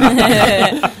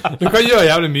 Du kan gjøre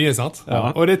jævlig mye, sant?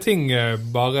 Ja. Og det ting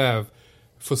bare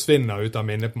forsvinner ut av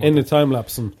minnet på en måte. Inn i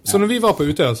timelapsen. Så når vi var på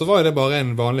Utøya, så var det bare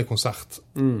en vanlig konsert.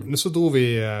 Så dro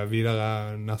vi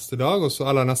videre neste dag,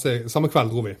 eller samme kveld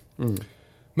dro vi.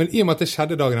 Men i og med at det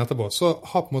skjedde dagen etterpå, så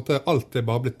har på en måte alt det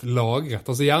bare blitt lagret.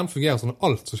 Altså hjernen fungerer sånn at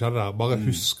alt som skjedde der, bare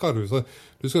husker du. Så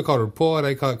du husker hva du på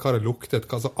deg, hva det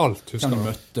luktet, altså alt husker du. Kan du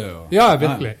møtte og... Ja,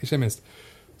 virkelig, ikke minst.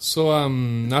 Så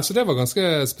det var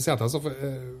ganske spesielt. Altså,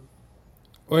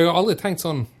 og jeg har aldri tenkt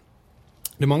sånn,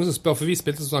 det er mange som spør, for vi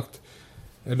spilte som sagt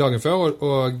dagen før,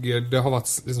 og det har vært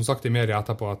liksom sagt i media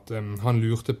etterpå at han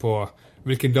lurte på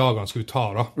hvilken dag han skulle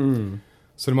ta da.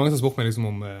 Så det er mange som spør meg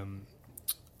liksom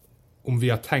om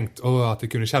vi har tenkt at det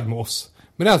kunne skjedd med oss.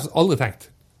 Men det har jeg aldri tenkt.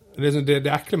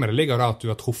 Det ekle med det ligger der at du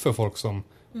har truffet folk som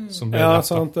ble ja,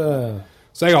 sant.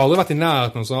 Så jeg har aldri vært i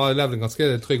nærheten, så jeg har levd en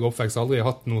ganske trygg oppvekst, aldri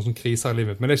hatt noen sånn kriser i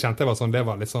livet. Men det kjente jeg var sånn, det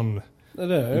var litt sånn... Ja,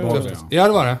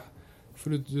 det var det.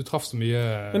 For du traff så mye...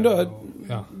 Men da,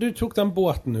 du tok den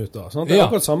båten ut da, sant? Det er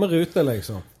akkurat samme rute,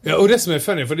 liksom. Ja, og det som er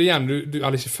funny, for det igjen,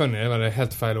 eller ikke funny, det er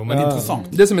helt feil ord, men interessant.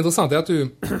 Det som er interessant er at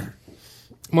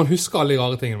man husker alle de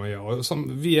rare tingene man gjør. Og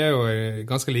vi er jo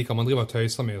ganske like, man driver og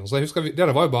tøyser mye. Så jeg husker,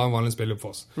 det var jo bare en vanlig spille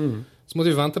for oss. Så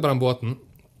måtte vi vente på den båten.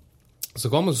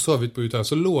 Så kom vi og så vi ut på Utøya,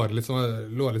 så lå det litt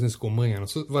sånn skumringen.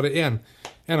 Og så var det en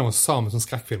av oss sa med sånn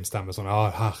skrekkfilmstemme, sånn,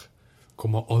 her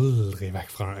kommer aldri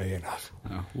vekk fra den øyen her.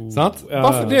 Sant?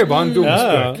 Det er jo bare en dum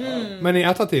spøk. Men i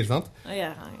ettertid, sant?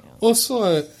 Og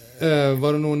så...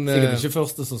 var det noen... Sikkert ikke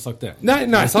første som sagt det.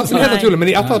 Nei, sant? Det er helt naturlig,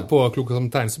 men i etterpå klokke som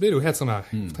tegn, så blir det jo helt sånn her.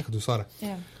 Tenk at du sa det.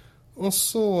 Og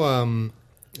så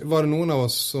var det noen av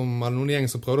oss eller noen gjeng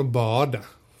som prøvde å bade,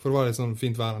 for det var litt sånn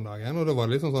fint vær den dagen, og da var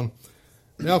det litt sånn,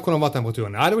 hvordan var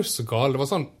temperaturen? Nei, det var ikke så galt. Det var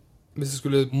sånn, hvis jeg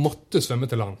skulle måtte svømme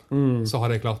til land, så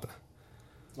hadde jeg klart det.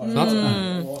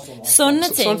 Sånne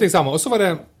ting sammen. Og så var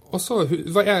det, jeg tror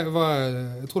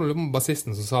det var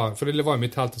bassisten som sa, for det var jo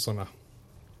mitt helt sånn der,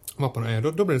 var på en øye.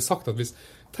 Da ble det sagt at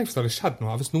tenk hvis det hadde skjedd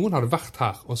noe, hvis noen hadde vært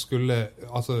her og skulle,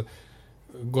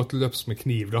 gått løps med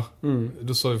kniv da,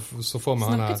 så får vi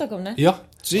han her... Snakket dere om det? Ja,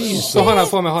 så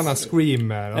får vi han her Scream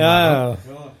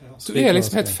så du er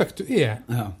liksom helt fucked, du er.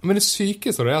 Men det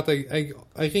sykeste det er at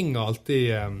jeg ringer alltid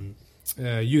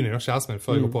Juni, kjæresten min,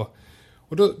 før jeg går på.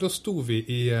 Og da sto jeg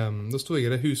i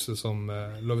det huset som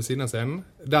lå ved siden av scenen,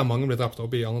 der mange ble drept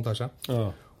oppe i andre etasje.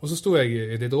 Og så sto jeg i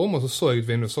et rom, og så jeg ut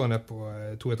vinduet, så jeg ned på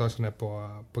 2 etasjer ned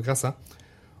på gresset.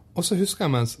 Og så husker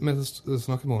jeg mens jeg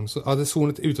snakket med henne, så hadde jeg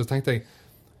sonet ut, og så tenkte jeg,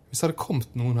 hvis det hadde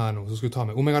kommet noen her nå som skulle ta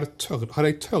meg, om jeg hadde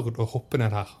jeg tørt å hoppe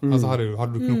ned her? Altså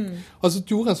hadde du knop? Altså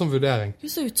du gjorde en sånn vurdering. Det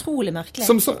er så utrolig merkelig.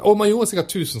 Og man gjorde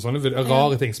sikkert 1000 sånne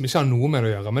rare ting som ikke har noe med det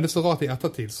å gjøre, men det er så rart i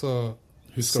ettertid, så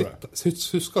Husker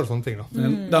du sånne ting da?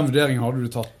 Den vurderingen hadde du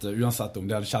tatt uansett om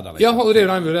det hadde skjedd eller ikke? Ja, og det er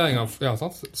jo den vurderingen, ja,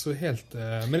 sant? Så helt,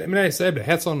 men jeg ble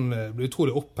helt sånn, ble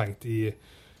utrolig opphengt i,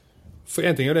 for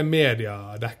en ting er jo det media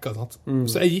dekker, sant?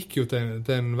 Så jeg gikk jo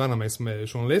til en venn av meg som er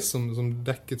journalist, som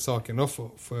dekket saken da,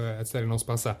 for et sted i norsk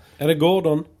presse. Er det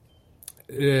Gordon?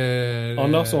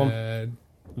 Andersson?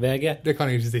 VG? Det kan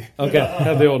jeg ikke si. Ok,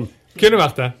 helt i orden. Kunne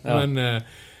vært det, ja.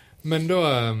 Men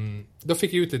da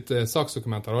fikk jeg ut litt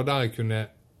saksdokumenter da, der jeg kunne,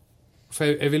 for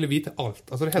jeg ville vite alt.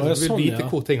 Altså det er helt sånn, jeg vil vite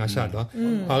hvor ting har skjedd. Da.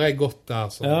 Har jeg gått der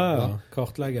sånn? Ja,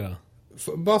 kartlegge det.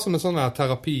 Bare som en sånn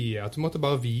terapi, at du måtte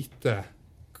bare vite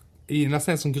i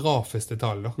nesten en sånn grafisk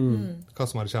detalj da, hva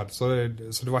som hadde skjedd.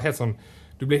 Så det var helt sånn,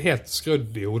 du ble helt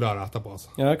skrudd i hodet av det etterpå. Altså.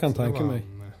 Ja, jeg kan tenke meg.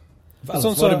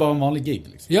 Ellers var det bare en vanlig gig,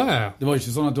 liksom. Ja. Det var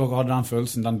ikke sånn at dere hadde den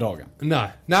følelsen den dagen. Nei.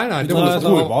 Det var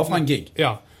bare fra en gig.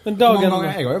 Ja. Men dagen,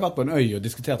 jeg har jo vært på en øy og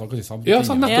diskutert akkurat de samme tingene.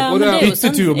 Sånn nettopp. Og det er jo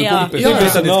hyttetur med kompis. Jeg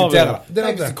vet å diskutere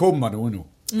det. Det kommer noe nå.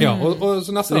 Ja, og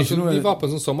så neste dag, vi var på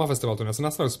en sånn sommerfestivalturné, så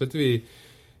neste dag spilte vi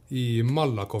i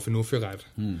Malakoff i Nordfjordeid.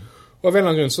 Og av en eller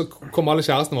annen grunn så kom alle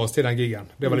kjærestene våre til den gigen.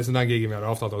 Det var liksom den gigen vi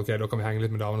hadde avtalt, ok, da kan vi henge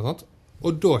litt med damene og sånt.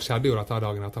 Og da skjedde jo dette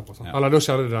dagen etterpå. Sånn. Eller da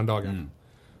skjedde det den dagen.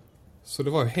 Så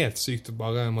det var jo helt sykt å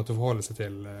bare måtte forholde seg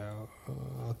til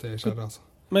at det skjedde, altså.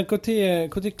 Men hvor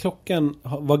tid klokken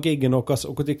var giggen deres,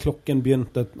 og hvor tid klokken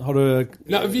begynte? Har du...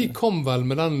 Nei, vi kom vel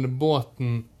med den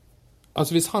båten...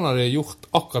 Altså, hvis han hadde gjort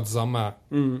akkurat det samme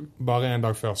bare en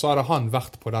dag før, så hadde han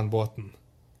vært på den båten.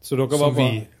 Så dere var på...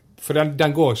 For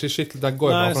den går ikke skikkelig, den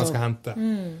går jo bare for den skal hente.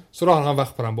 Så da hadde han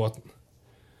vært på den båten.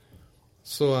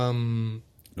 Så...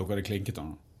 Dere hadde klinket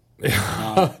han.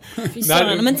 Ja.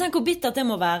 Men tenk hvor bittert det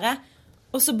må være...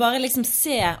 Og så bare liksom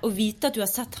se og vite at du har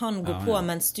sett han gå på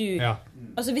mens du...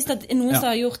 Altså hvis det er noen som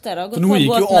har gjort det da, gått på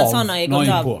båten mens han har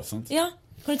gått av. Ja,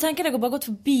 kan du tenke deg å bare gått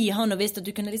forbi han og visst at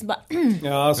du kunne liksom bare...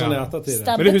 Ja, sånn i ettertid.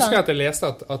 Men det husker jeg at jeg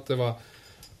leste at det var...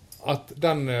 At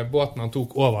den båten han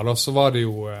tok over da, så var det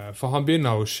jo... For han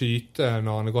begynner å skyte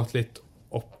når han har gått litt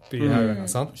opp i høyene,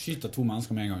 sant? Skyter 2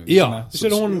 mennesker med en gang. Ja,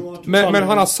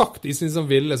 men han har sagt i sin sånn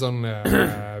ville sånn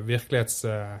virkelighets...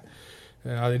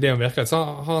 det om virkelighet, så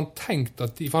har han tenkt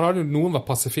at for han hadde jo, noen var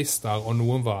pasifister og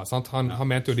noen var, sant? Han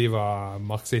mente jo de var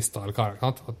marxister eller hva,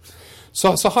 sant?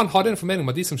 Så han hadde en formening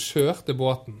om at de som kjørte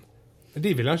båten,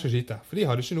 de ville han ikke skyte, for de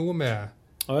hadde ikke noe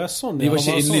med sånn, de var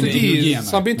ikke inne i ideologien,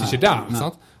 så han begynte ikke der,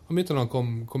 sant? Han begynte når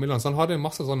han kom i land, så han hadde en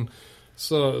masse sånn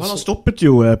han stoppet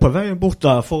jo på veien bort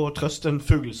der for å trøste en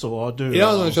fugl som var død. Ja,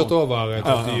 han kjørte over et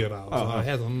dyr der.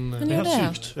 Helt sånn... Det er helt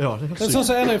sykt. Ja, det er helt sykt. Sånn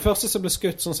som en av de første som ble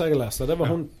skutt, som jeg leste, det var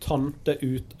hun Tante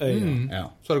Utøya.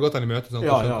 Så har det gått han i møte. Sånn,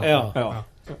 ja.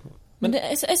 Men det,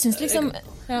 jeg synes liksom...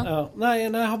 Nei,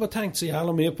 jeg har bare tenkt så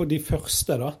jævla mye på de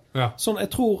første da. Sånn,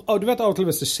 jeg tror... Du vet av og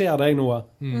til hvis det skjer deg noe,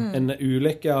 en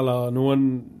ulykke eller noen...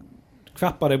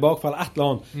 kvepper deg bakfra eller et eller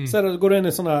annet, så går du inn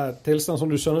i sånne tilstand som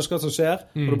du skjønner hva som skjer,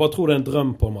 og du bare tror det er en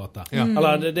drøm på en måte.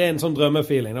 Eller det er en sånn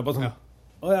drømmefeeling. Det er bare sånn,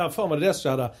 åja, faen var det som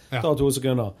skjedde? Ta 2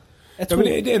 sekunder. Men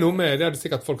det er noe med, det hadde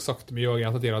sikkert folk sagt mye også i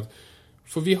ettertid, at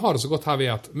for vi har det så godt her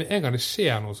ved at med en gang det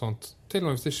skjer noe sånt, til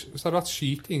og med hvis det hadde vært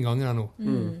skyting ganger nå.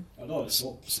 Ja, da er det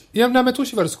slått. Ja, men jeg tror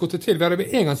ikke vi hadde skuttet til. Vi hadde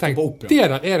en gang tenkt, det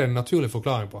der er det en naturlig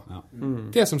forklaring på.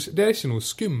 Det er ikke noe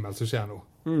skummelt som skjer nå.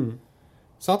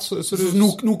 Så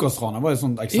Nokas-ranet var et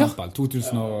sånt eksempel,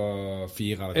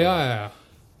 2004 eller ja.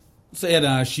 Så er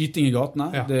det skyting i gatene,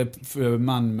 det er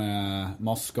menn med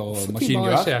masker og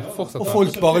maskingevær, og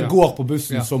folk bare går på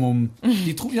bussen som om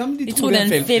de tror det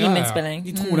er en filminnspilling.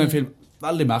 De tror det er en film.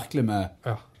 Veldig merkelig med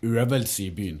øvelse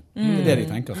i byen. Det er det de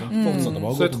tenker.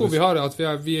 Så jeg tror vi har det,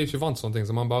 at vi er ikke vant sånne ting,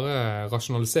 så man bare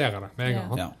rasjonaliserer det med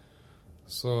en gang.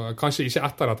 Så kanskje ikke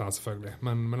etter dette selvfølgelig,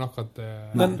 men akkurat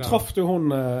Men traff du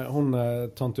hun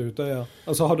Tante Utøya?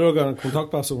 Altså hadde dere en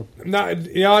kontaktperson? Nei,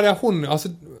 ja, det er hun,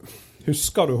 altså...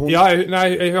 Husker du hun? Ja,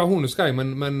 hun husker jeg,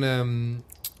 men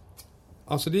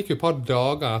altså det gikk jo et par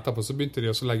dager etterpå, så begynte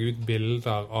de også å legge ut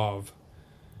bilder av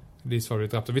de som hadde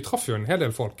blitt drept. Vi traff jo en hel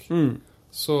del folk,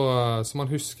 så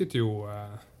man husket jo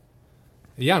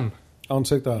igjen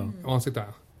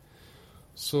ansiktet.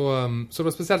 Så det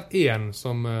var spesielt en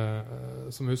som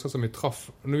jeg husker som vi traff.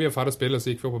 Når vi var ferdig å spille,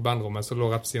 så gikk vi opp på bandrommet, så lå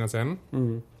rett på siden av scenen.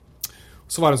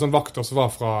 Så var det en sånn vakt som var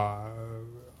fra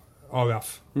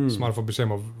AUF, som hadde fått beskjed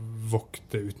om å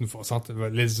vokte utenfor. Sant? Det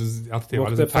var litt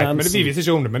feil, men vi visste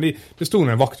ikke om det, men det sto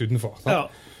en vakt utenfor.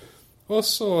 Sant? Og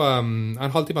så en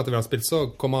halvtime etter vi hadde spilt, så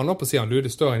kommer han opp og sier han,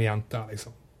 det står en jente her,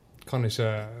 liksom. Kan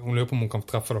ikke, hun lurer på om hun kan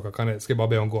treffe dere, skal jeg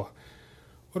bare be hun gå?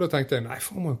 Og da tenkte jeg, nei,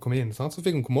 for hun må komme inn, sant? Så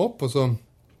fikk hun komme opp, og så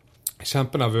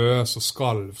kjempenervøs og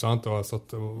skalv, sant?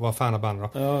 Og var fan av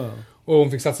bandet da. Og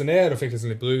hun fikk sett seg ned, og fikk liksom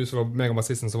litt brus, og meg og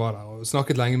bassisten som var der, og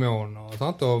snakket lenge med henne,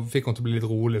 og fikk hun til å bli litt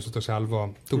rolig, så til å skjelve, og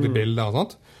tok litt bilder og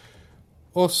sånt.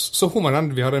 Og så hun var den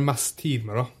vi hadde mest tid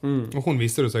med da. Og hun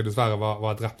viste det seg dessverre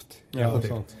var drept.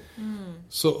 Sant.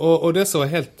 Så, og det som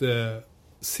var helt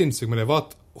sinnssykt med det, var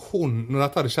at hun, når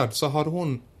dette hadde skjedd, så hadde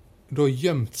hun da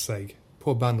gjemt seg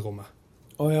på bandrommet.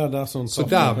 Det er sånn. Så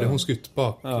der ble hun skutt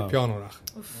bak pianoet der.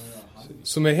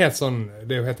 Som er helt sånn,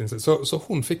 det er jo helt innsikt. Så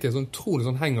hun fikk en sånn trolig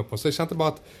sånn henger på, så jeg kjente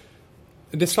bare at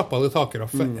det slapp aldri tak i da,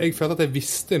 for jeg følte at jeg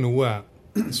visste noe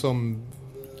som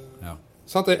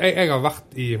sant? Jeg har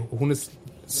vært i hennes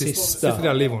siste del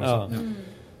av livet hennes.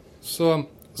 Så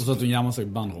at hun gjemmer seg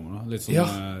i bandrommet da, litt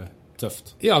sånn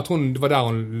tøft. Ja, at hun, det var der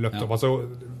hun løpte opp. Altså,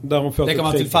 det kan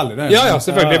være tilfeldig, det. Ja,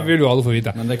 selvfølgelig, det vil du aldri få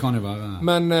vite. Men det kan jo være...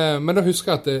 Men da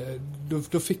husker jeg at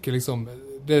da fikk jeg liksom,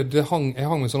 jeg hang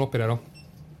meg sånn opp i det da.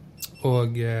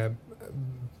 Og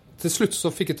til slutt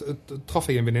så traff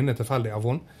jeg en venninne tilfeldig av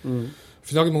hun.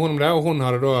 Vi snakket med hun om det, og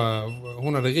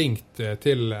hun hadde ringt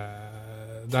til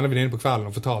denne venninnen på kvelden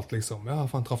og fortalt liksom,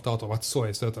 han traff data og vært så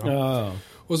i støtet da.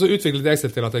 Og så utviklet jeg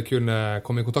seg til at jeg kunne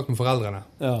komme i kontakt med foreldrene.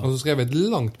 Og så skrev jeg et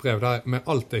langt brev der med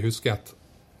alt jeg husket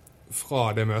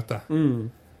fra det møtet.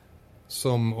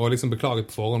 Og liksom beklaget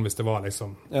på forhånd hvis det var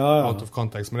liksom out of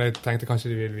context, men jeg tenkte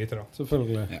kanskje de ville vite da.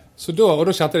 Selvfølgelig. Så da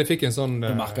kjente jeg fikk en sånn... Du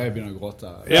merker jeg begynner å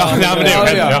gråte. Men det er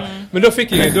jo Men da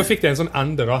fikk det en sånn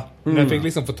ende da. Jeg fikk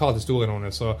liksom fortalt historien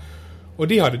hennes, og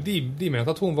de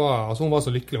mente at hun var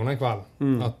så lykkelig under den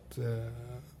kvelden,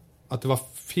 at det var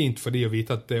fint for de å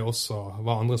vite at det også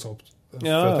var andre som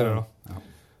følte det da.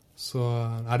 Så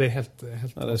det er helt det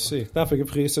er sykt. Der fikk jeg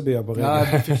frysebyer på ryggen. Ja,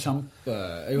 jeg fikk kjempe...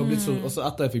 Jeg har blitt så... Også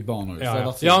etter jeg fikk barn også, så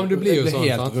jeg har men du blir jo sånn,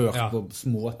 helt rørt på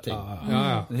småting. Det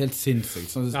er helt sinnssykt.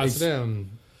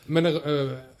 Men jeg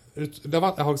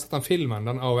har sett den filmen,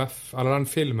 den AOF, eller den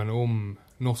filmen om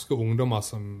norske ungdommer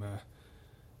som...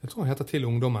 Jeg tror den heter Til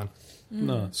ungdommen. Det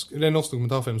er en norsk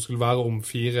dokumentarfilm som skulle være om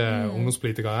 4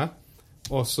 ungdomspolitikere.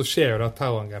 Og så skjer jo det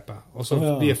terrorangrepet. Og så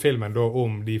blir filmen da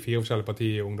om de 4 forskjellige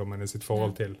partiungdommene sitt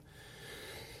forhold til...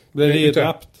 Ble de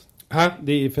drept? Hæ?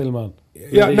 De i filmen?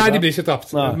 Nei, de blir ikke drept.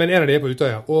 Men en av de er på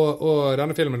Utøya. Og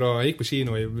denne filmen da, jeg gikk på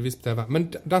kino og viste på TV. Men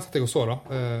der satt jeg og så da,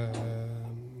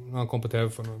 når han kom på TV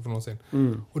for noen år siden.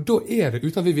 Og da er det,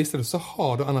 uten at vi visste det, så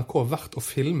har da NRK vært og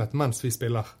filmet mens vi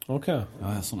spiller.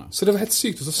 Sånn. Så det var helt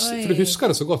sykt, for du husker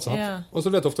det så godt, sant? Og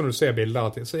så vet du ofte når du ser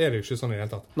bilder, så er det jo ikke sånn i det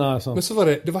hele tatt. Men så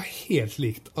var det var helt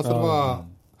likt. Altså det var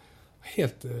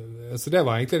helt... Så det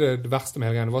var egentlig det verste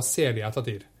med hele greien, det var å se det i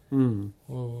ettertid.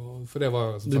 For det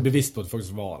var du er bevisst på at du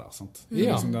faktisk var der, sant?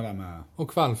 Liksom det der med... og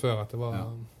kvelden før at det var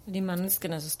de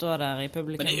menneskene som står der i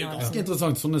publikum. Men det er jo ganske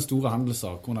interessant, sånne store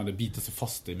hendelser, hvordan det biter seg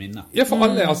fast i minnet. Ja, for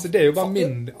alle, altså det er jo bare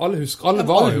alle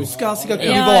husker sikkert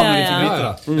hvor de var når de fikk vite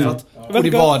det. Hvor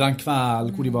de var den kvelden,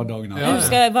 hvor de var dagen. Jeg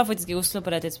husker jeg var faktisk i Oslo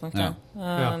på det tidspunktet.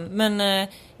 Men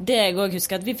det jeg også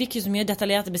husker, at vi fikk jo så mye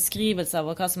detaljerte beskrivelser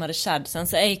av hva som hadde skjedd, så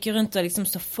jeg gikk rundt og liksom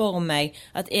så for meg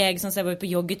at jeg jeg var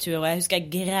på joggetur, og jeg husker jeg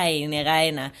grein i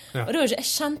regnet. Og det var jo ikke,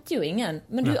 jeg kjente jo ingen,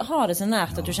 men du har det så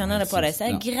nært at du kjenner det på deg, så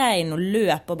jeg grein og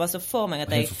løp og bare så for meg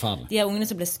at de her ungene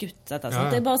som ble skutt etter.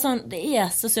 Det er bare sånn, det er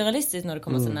så surrealistisk når det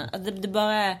kommer sånn. Det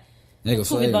bare... Jeg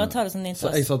tror vi bare tar det sånn inn.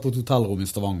 Jeg satt på et hotellrom i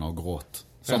Stavanger og gråt.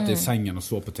 Satt i sengen og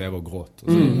så på TV og gråt. Og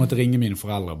så måtte ringe mine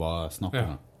foreldre og bare snakke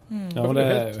med dem. Ja, men det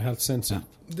er jo helt sinnssykt.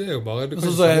 Det er jo bare, du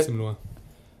kan ikke si som noe.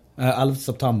 11.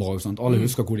 september og sånt. Alle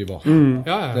husker hvor de var.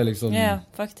 Det er liksom... Ja,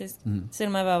 faktisk.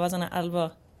 Siden jeg var sånn 11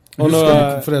 år.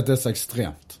 Fordi det er så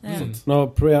ekstremt. Når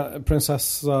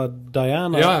prinsessa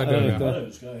Diana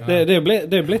det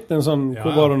er blitt en sånn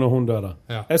hvor var det når hun døde?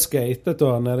 Jeg skatet da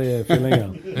nede i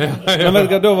Fyllingen. Men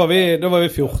vet du, da var vi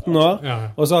 14 år,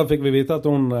 og så fikk vi vite at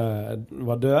hun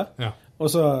var død, og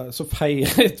så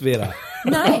feiret vi det.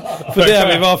 Fordi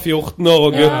vi var 14 år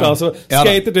og gutter, så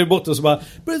skatet vi bort og så bare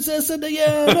prinsessa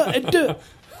Diana er død!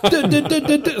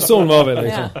 Sånn var vi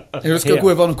liksom. Jeg husker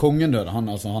hvor var når kongen døde, han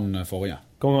forrige.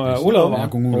 Kong Olav?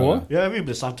 Ja, vi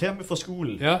ble sendt hjemme fra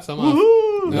skolen. Ja, samme.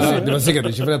 Det var sikkert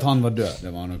ikke fordi at han var død,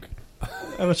 det var nok.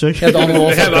 Jeg vet ikke. Helt andre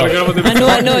årsaker. Men nå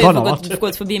er vi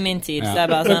gått forbi min tid, så jeg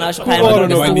bare sånn, jeg har ikke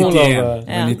peiling på det.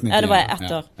 Ja, det var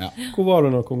 1 år. Hvor var du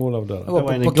når kong Olav døde? Jeg var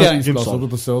på parkeringsplass oppe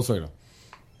på Sørsøgda.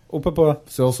 Oppe på?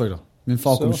 Sørsøgda. Min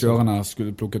far kom kjørende,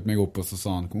 skulle plukket meg opp, og så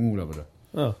sa han, kong Olav var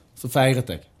død. Så feiret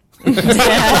jeg.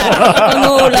 Kong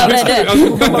Olav er død.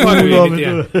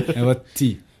 Jeg var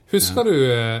 10. Husker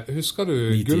du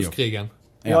Gulfkrigen?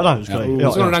 Ja, det husker jeg.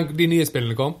 Så når de nye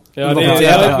spillene kom? Ja,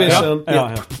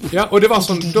 og det var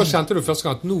sånn, da kjente du første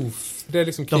gang at nå, det er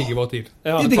liksom krig i vår tid.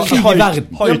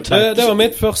 Det var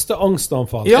mitt første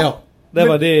angstanfall. Det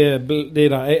var de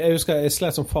der. Jeg husker jeg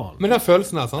slet som faen. Men den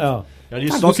følelsen her, sant? Ja,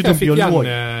 de snakket om biolog.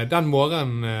 Den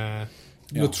morgenen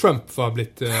når Trump hadde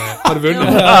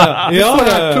vunnet. Ja,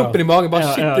 klumpen i magen.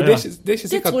 Bare shit, det er ikke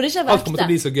sikkert alt kommer til å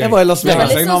bli så gøy. Jeg var i Las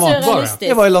Vegas når han vant.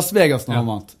 Jeg var i Las Vegas når han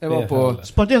vant. Jeg var på...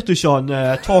 Spanderte ikke han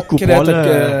taco på alle... Hva det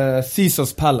heter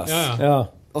Caesars Palace. Ja.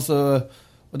 Altså...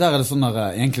 Og der er det sånn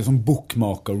der, egentlig sånn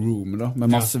bookmaker room da,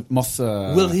 med masse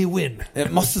Will he win?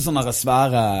 Masse sånne der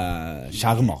svære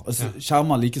skjermer. Altså,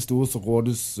 skjermer like store som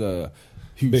rådhushuset.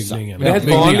 Det er helt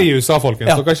vanlig i USA, folkens.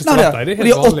 Dere har ikke sett det.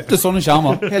 De har 8 sånne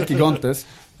skjermer, helt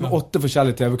gigantisk. Med 8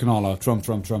 forskjellige TV-kanaler. Trump.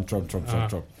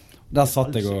 Der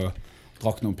satt jeg og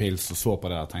drakk noen pils og så på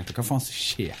det og tenkte, hva faen som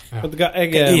skjer? Hva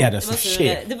er det som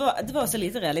skjer? Det var så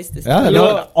lite realistisk. Ja, det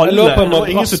var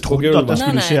ingen som trodde at det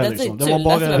skulle skje, liksom. Det var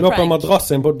bare... Jeg lå på en madrass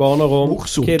inn på et barnerom,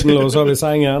 kidden lå og sov i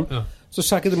sengen, så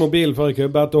sjekket jeg mobilen før jeg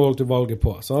kubbet og holdt valget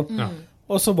på, sånn.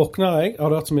 Og så våkner jeg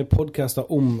hadde hørt så mye podcaster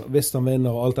om hvis han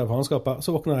vinner og alt det faenskapet,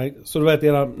 så våkner jeg, så du vet,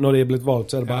 når de er blitt valgt,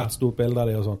 så er det bare et stort bilde av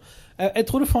de og sånn. Jeg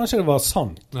trodde faen ikke det var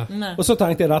sant. Og så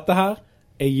tenkte jeg, dette her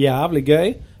er jævlig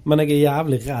gøy, men jeg er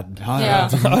jævlig redd. Av en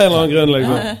eller annen grunn,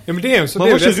 liksom. Ja, men det er jo så... Men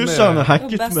var ikke russerne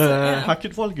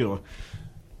hacket valget,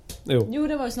 da? Jo,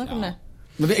 det var jo snakk om det.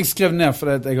 Men jeg skrev ned, for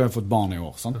jeg har jo fått barn i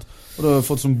år, sant? Og da har jeg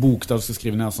fått sånn bok der du skal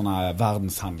skrive ned sånne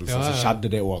verdenshendelser som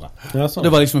skjedde det året. Ja, sånn.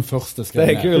 Det var liksom den første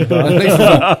skrev ned. Det er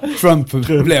kult. Trump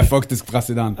ble faktisk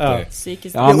president.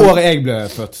 Det året jeg ble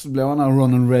født, så ble han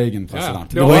Ronald Reagan president.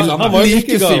 Han var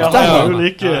like syk.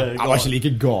 Han var ikke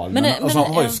like gal, men han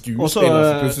var jo skuespiller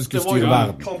som plutselig skulle styre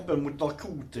verden. Det var jo kampen mot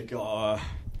narkotika...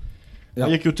 Jeg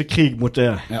gikk jo til krig mot det,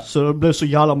 så det ble så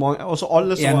jævla mange.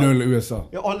 1-0 USA.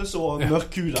 Ja, alle så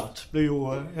mørkhudet ble jo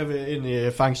hevet inn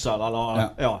i fengsel,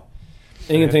 eller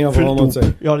Ingenting har forandret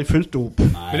seg. Ja, de fylte opp.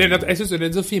 Men jeg synes det er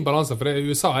en så fin balanse, for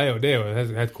USA er jo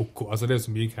helt koko. Altså, det er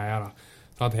så mye greier der.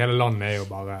 Sånn at hele landet er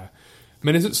jo bare...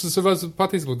 Men jeg synes, så var det på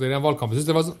et tidspunkt i den valgkampen, jeg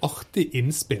synes det var sånn artig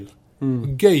innspill.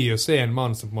 Gøy å se en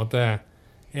mann som på en måte...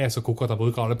 er så kokt at han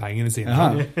bruker alle pengene sine.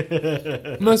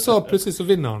 Men så plutselig så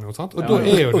vinner han jo, sant? Og da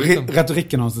er jo det liksom...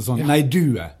 Retorikken hans er sånn, nei,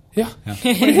 du er. Ja. Du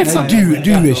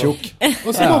er tjokk.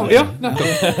 Og så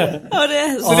nettopp.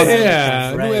 Så nå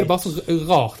er det bare så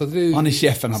rart at det han er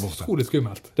sjefen her borte. Utrolig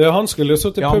skummelt. Han skulle jo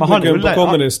så til publikum på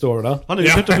Comedy Store, da. Han er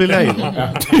jo slutt å bli lei. Du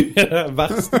er det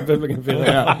verste publikum.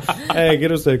 Jeg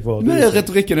gidder å støke på. Men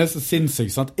retorikken er så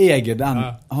sinnssyk, sant? Jeg er den,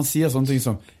 han sier sånne ting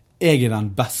som jeg er den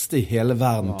beste i hele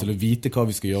verden til å vite hva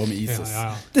vi skal gjøre med ISIS.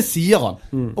 Det sier han,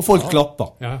 og folk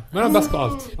klapper. Men han er best på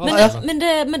alt. Men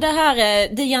det her,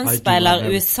 det gjenspeiler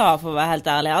USA, for å være helt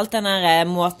ærlig. Alt den her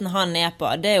måten han er på,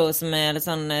 det er jo som er litt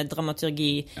sånn dramaturgi,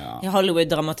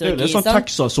 Hollywood-dramaturgi. Det er sånn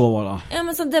Texas over da. Ja,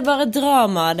 men sånn, det er bare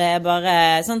drama, det er bare,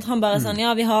 sånn, han bare sånn,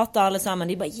 ja, vi hater alle sammen.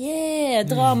 De bare,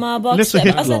 drama,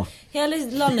 bakstepp. Altså, hele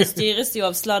landet styres jo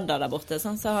av sladder der borte,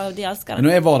 sånn, så de elsker det. Men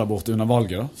når jeg var der borte under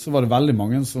valget, da, så var det veldig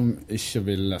mange som ikke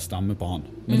ville stemme på han.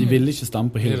 Men de ville ikke stemme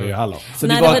på Hillary heller. Så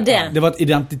det var et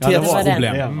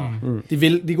identitetsproblem.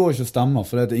 De går ikke og stemmer,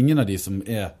 for det er ingen av de som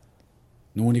er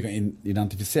noen de kan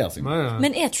identifisere seg med.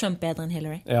 Men er Trump bedre enn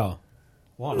Hillary? Ja.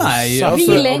 Nei,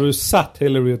 har du sett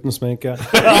Hillary uten sminke?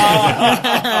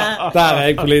 Der er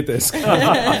jeg politisk.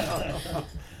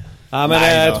 Ja, men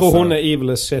jeg tror hun er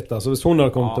evil as shit, altså. Hvis hun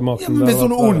hadde kommet til makten... men hvis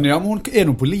hun er ond, men hun er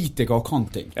noen politiker og kan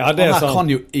ting. Ja, det er sant. Han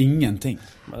kan jo ingenting.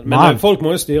 Men folk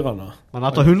må jo styre nå. Men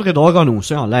etter 100 dager nå,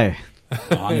 så er han lei.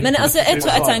 Men altså, jeg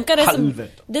tenker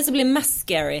det som blir mest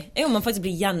scary, er om man faktisk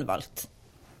blir gjenvalgt.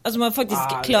 Altså, man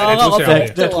faktisk klarer å...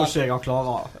 Det tror ikke jeg han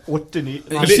klarer. 8-9...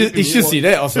 Ikke si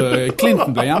det, altså.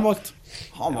 Clinton ble gjenvalgt.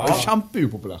 Han var jo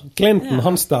kjempeupopulær. Clinton,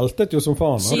 han steltet jo som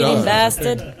faen. Cheating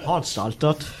bastard. Han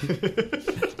steltet.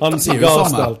 Han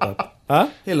steltet. Hæ?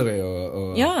 Hillary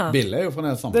og Bill er jo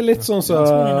fremdeles sammen. Det er litt sånn så...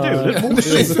 Det er jo litt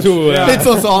morsomt. Litt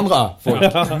sånn som andre folk.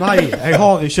 Nei, jeg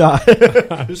har ikke...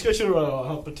 Husker ikke du har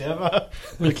hørt på TV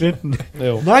med Clinton?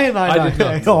 Nei,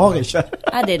 jeg har ikke.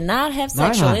 I did not have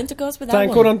sexual intercourse with that one.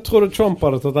 Tenk, hvordan tror du Trump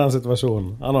hadde tatt den situasjonen?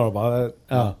 Han hadde bare...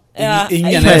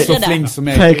 Ingen er så flink som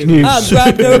jeg. Fake news.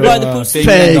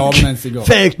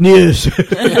 Fake news.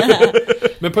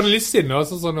 Men på den listen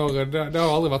altså, det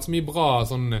har aldri vært så mye bra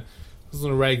sånn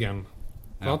Reagan.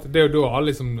 Det er jo da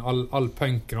all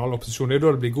punken og all opposisjon, det er jo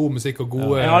da det blir god musikk og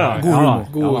god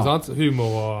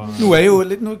humor og...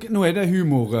 Nå er det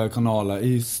humorkanaler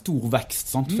i stor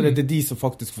vekst, sant? For det er de som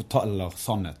faktisk forteller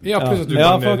sannheten. Ja, pluss at du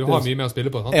har mye mer å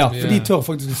spille på, sant? Ja, for de tør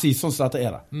faktisk å si sånn som dette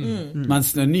er det. Mens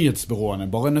nyhetsbyråene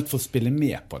bare er nødt for å spille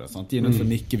med på det, sant? De er nødt for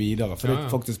å nikke videre, for det er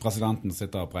faktisk presidenten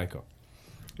sitter og preker.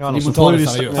 Ja,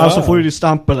 så får de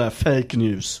stempelet fake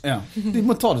news. Ja, de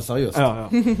må ta det seriøst.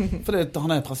 For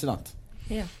han er president.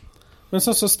 Men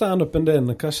sånn så stand-upen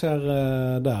din, hva skjer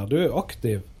der? Du jo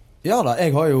aktiv. Ja da,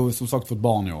 jeg har jo som sagt fått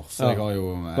barn i år, så jeg har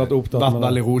jo vært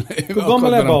veldig rolig. Hvor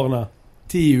gammel barnet?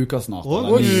 10 uker snart.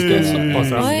 Oi,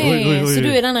 så du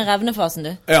i denne revnefasen,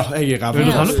 du? Ja, jeg er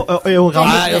revnefasen. Er hun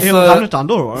revnet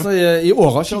enda da? I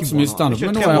år har jeg ikke hatt så mye stand-up,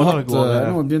 men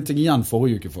nå begynte jeg igjen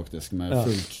forrige uke faktisk, med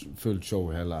fullt show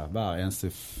hver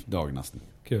eneste dag nesten.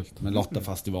 Kult. Med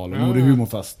latterfestival, og nå er det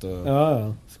humorfest, og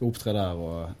skal opptre der,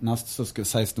 og neste så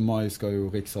 16. mai skal jo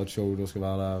Riksrad show, da skal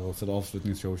være der, og så er det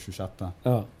avslutningsshow 26.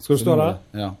 Ja, skal du stå der?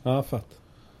 Ja, fett.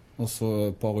 Og så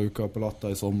et par uker på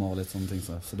Latter i sommer og litt sånne ting,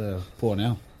 så det er på'n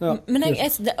igjen. Ja. Men det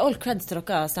er all creds til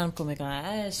dere stand-up-komikere.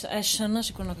 Jeg skjønner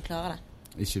ikke hvordan dere klarer det.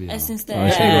 Ikke vi. Jeg synes det er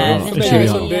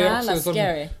jævla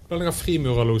scary. Blanding av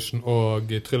frimurerlosjen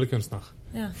og tryllekunstner.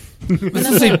 Ja. Men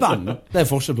så i band, det er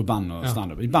forskjell på band og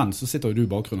stand-up. I band så sitter jo du i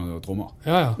bakgrunnen og trommer.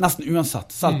 Nesten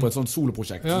uansett, selv på et sånt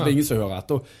soloprosjekt. Så det er ingen som hører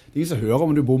etter. Det er ingen som hører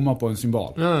om du bommer på en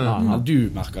symbal. Du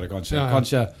merker det kanskje.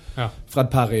 Kanskje Fred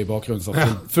Perry i bakgrunnen, så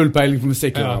full peiling på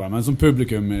musikk, men som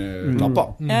publikum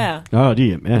klapper. Ja,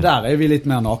 de er med. Der er vi litt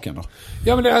mer naken da.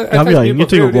 Ja, men jeg vi har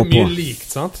ingenting å gå på. Det er mye likt,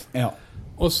 sant? Ja.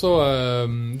 Og så,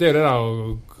 det er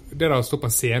jo det der å stå på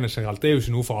en scene generelt, det er jo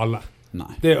ikke noe for alle.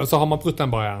 Og så har man brutt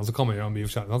den barrieren, så kan man gjøre mye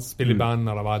forskjellig. Spille i band,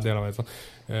 eller være del av et sånt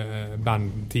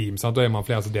bandteam, sant? Da er man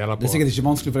flere som deler på. Det er sikkert ikke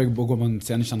vanskelig for deg å gå på en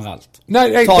scene generelt.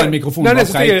 Ta en mikrofon og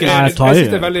preike. Jeg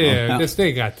synes det er veldig, det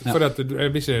er greit, for jeg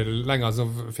blir ikke lenger så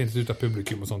finnes ut av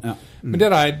publikum og sånt. Men det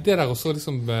der å så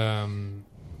liksom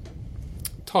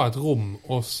ta et rom,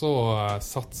 og så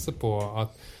satse på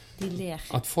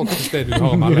at folk synes det du har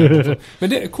å melde.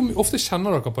 Men hvor ofte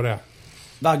kjenner dere på det?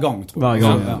 Hver gang, tror jeg.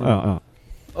 Hver gang, ja.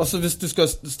 Altså, hvis du skal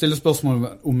stille spørsmål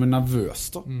om nervøs,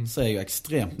 da, så er jeg jo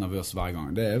ekstremt nervøs hver gang.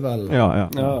 Det er vel... Ja.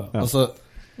 Altså,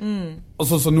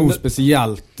 så nå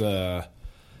spesielt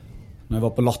når jeg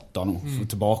var på Latter nå,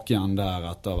 tilbake igjen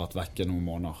der etter å ha vært vekke noen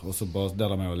måneder, og så bare det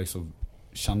der med å liksom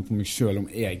kjenne på meg selv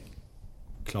om jeg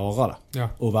klarer det,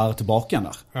 å være tilbake igjen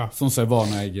der. Sånn som jeg var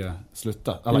når jeg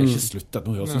sluttet. Eller ikke sluttet,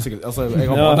 nå høres det sikkert. Altså, jeg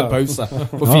har hatt en pause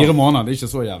på 4 måneder, det er ikke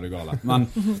så jævlig gale. Men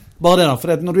bare det da,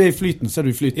 for når du er i flyten, så er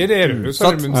du i flyten. Ja, det er du. Så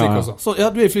er det musikk også. Så,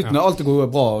 du er i flyten, alt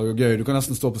går bra og gøy. Du kan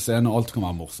nesten stå på scenen, og alt kan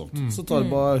være morsomt. Så tar du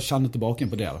bare kjenne tilbake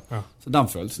inn på det da. Så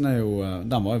den følelsen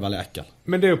den var jo veldig ekkel.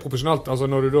 Men det er jo proporsjonalt, altså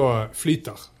når du da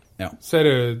flyter, så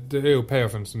det er jo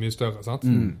payoffen så mye større, sant?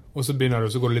 Og så begynner du,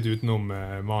 så går det litt utenom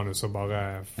manus og bare...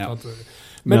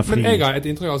 Men jeg har et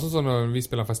inntrykk, altså sånn når vi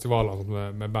spiller festivaler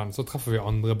med band, så treffer vi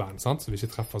andre band, sant? Så vi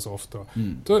ikke treffer så ofte.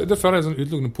 Da føler jeg en sånn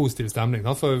utelukkende positiv stemning,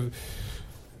 sant?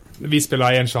 For vi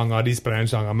spiller en sjanger, de spiller en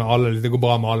sjanger, men alle, det går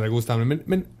bra med alle, det er god stemning.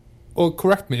 Men, og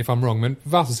correct me if I'm wrong, men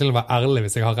vær så snill å være ærlig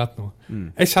hvis jeg har rett nå.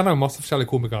 Jeg kjenner jo masse forskjellige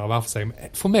komikere hver for seg,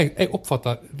 men for meg, jeg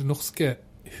oppfatter det norske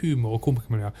humor- og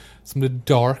komikermiljøet som det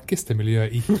darkeste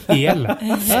miljøet i hele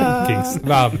fuckings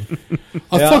verden.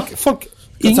 At folk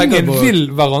ingen vil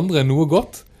hverandre noe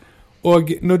godt,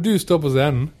 og når du står på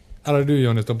scenen, eller du,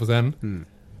 Jonny, står på scenen,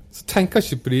 så tenker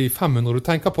ikke på de 500, du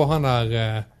tenker på han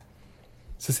der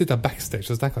som sitter backstage,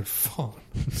 og så tenker du, faen,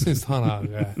 synes han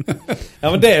ja,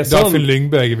 men det er sånn Dagfinn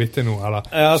Lyngbø vittig nå, eller?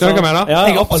 Skjønner du hva jeg mener? Ja,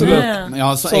 absolutt.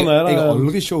 Ja, så jeg har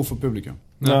aldri show for publikum.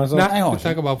 Nei, jeg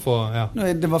tenker bare på,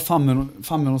 det var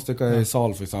 500 stykker i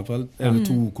salen, for eksempel. Det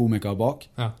 2 komikere bak.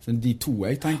 Så de 2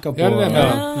 jeg tenker på.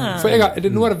 For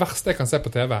noe av det verste jeg kan se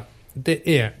på TV, det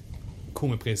er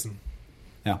komiprisen.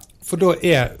 For da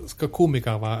skal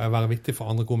komikere være vittig for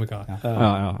andre komikere.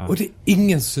 Og det er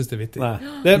ingen som synes det er vittig.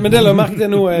 Men det la merke til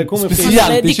nå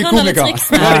spesielt ikke komikere.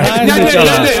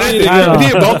 De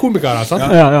er bare komikere, sant?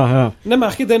 Det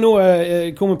merket det nå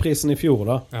komiprisen i fjor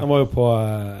da. Han var jo på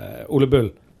Ole Bull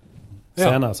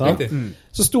scene, sant?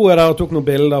 Så sto jeg der og tok noen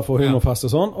bilder for humorfest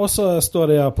og sånn, og så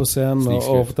står de her på scenen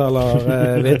og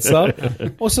forteller vitser.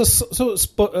 Og så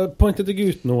pointet jeg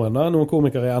ut noen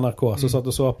komikere i NRK som satt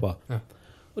og så på.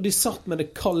 Og de satt med det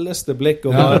kaldeste blikk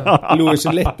og bare lo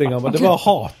ikke litt engang, men det var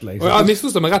hat, liksom. Og jeg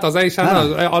misforstår meg rett, altså jeg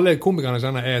kjenner, alle komikerne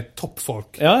kjenner er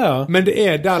toppfolk. Men det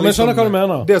er der liksom,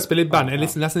 det å spille i band er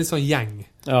nesten litt sånn gjeng.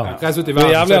 Reis ut i verden. Du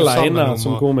er jævlig alene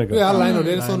som komiker. Du er alene,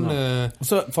 og det er sånn... Og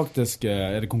så faktisk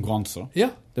er det konkurranse da.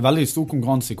 Det er veldig stor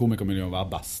konkurranse i komikermiljøet å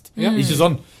være best. Ikke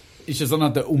sånn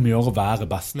at det er om å gjøre å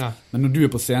være best. Men når du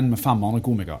er på scenen med 5 andre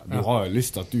komikere, du har jo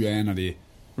lyst til at du er en av de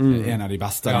en av de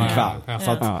beste i kveld.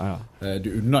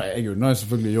 Jeg unner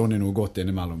selvfølgelig Jonny noe godt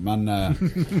innimellom, men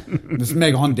hvis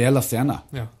meg og han deler scene,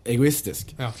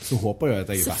 egoistisk, så håper jeg at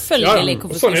jeg er best. Selvfølgelig.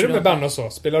 Sånn er det med band også.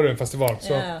 Spiller du en festival,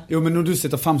 så... Jo, men når du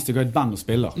sitter 5 stykker i et band og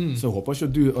spiller, så håper ikke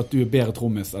at du er bedre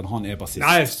trommis enn han er bassist.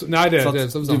 Nei, det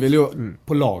er sånn. Du vil jo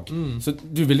på lag. Så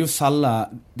du vil jo selge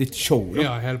ditt show.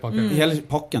 Ja, hele pakken. Hele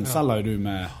pakken selger du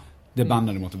med det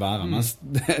bandet det måtte være.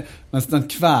 Mens den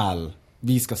kvelden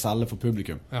vi skal selge for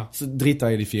publikum, så driter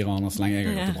jeg i de 4 andre så lenge jeg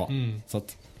har gjort det bra. Så at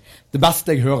det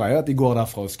beste jeg hører at de går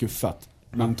derfra og skuffet,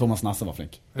 men Thomas Nesse var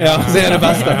flink. Ja, det det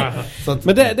beste.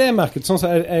 Men det merket, sånn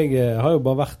som jeg har jo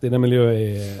bare vært i det miljøet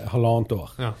i 1,5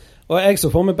 år. Og jeg så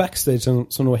for meg backstage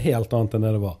som noe helt annet enn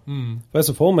det var. For jeg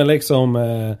så for meg liksom,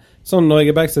 sånn når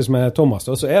jeg backstage med Thomas,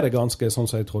 da, så det ganske sånn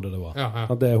som jeg trodde det var.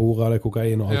 At det hora, det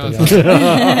kokain og alt det der.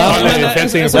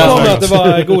 Så for meg at det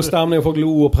var god stemning og folk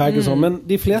lo og preg og sånn, men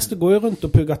de fleste går jo rundt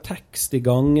og pugger tekst i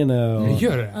gangene. Og,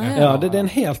 gjør det? Ja, det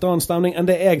en helt annen stemning enn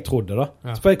det jeg trodde da.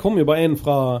 For jeg kom jo bare inn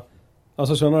fra,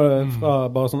 altså skjønner du, fra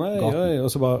bare sånn,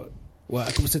 og så bare,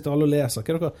 hvorfor sitter alle og leser?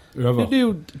 Det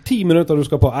jo 10 minutter du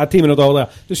skal på. 10 minutter aldri.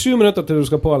 Det 7 minutter til du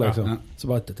skal på, liksom. Så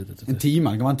bare... En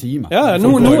time, det kan være en time. Ja,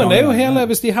 noen jo hele,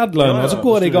 hvis de headliner, så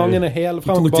går de i gangene hele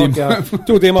frem og tilbake.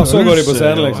 2 timer, så går de på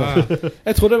scenen, liksom.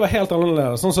 Jeg trodde det var helt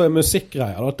annerledes. Sånn som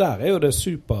musikkgreier. Der jo det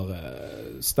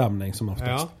superstemning som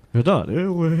oftest. Ja, det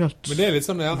jo helt... Men det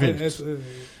litt sånn,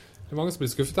 det mange som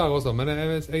blir skuffet her også, men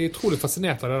jeg utrolig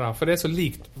fascinert av det der, for det så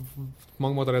likt på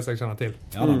mange måter det som jeg kjenner til.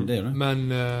 Ja, det det. Men,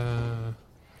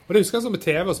 og det husker jeg sånn med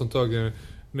TV og sånt også,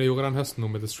 når jeg gjorde den høsten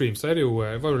med The Stream, så det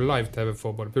var jo live-TV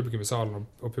for både publikum i salen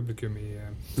og publikum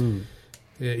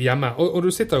hjemme. Og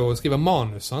du sitter jo og skriver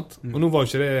manus, sant? Og nå var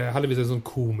jo ikke det heldigvis et sånn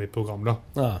komiprogram da,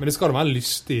 men det skal da være en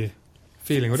lystig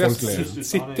feeling, og det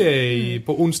sitte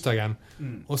på onsdagen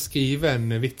og skrive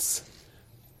en vits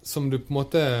som du på en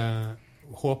måte...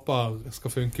 håper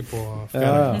skal funke på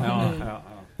fredag.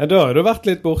 Ja, da har du vært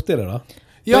litt borti det da.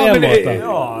 Ja, men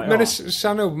jeg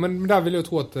kjenner jo, men der vil jeg jo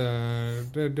tro at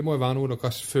det må jo være noe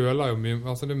dere føler jo mye,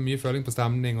 altså det mye føling på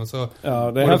stemning, og så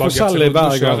det helt forskjellig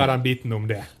hver gang. Kjører den biten om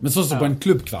det. Men sånn som på en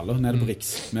klubbkveld nede på Riks,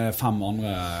 med 5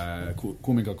 andre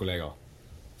komikerkollegaer,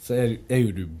 så jo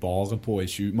du bare på i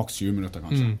maks 20 minutter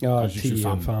kanskje. Ja,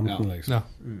 10-15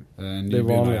 liksom. En ny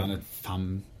begynner gjerne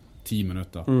 5-10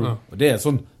 minutter. Og det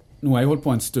sånn, nå har jeg holdt på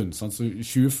en stund, sånn, så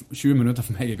 20 minutter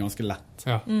for meg ganske lett.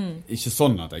 Ikke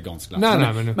sånn at det ganske lett.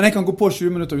 Men jeg kan gå på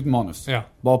 20 minutter uten manus.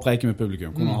 Bare preke med publikum.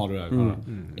 Hvordan har du det?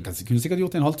 Jeg kunne sikkert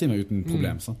gjort det en halvtime uten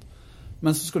problem. Sant?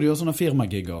 Men så skal du gjøre sånne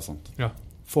firmagigger og sånt.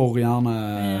 For gjerne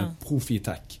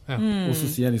Profitech. Og så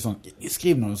sier de sånn,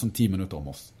 skriv noe sånn 10 minutter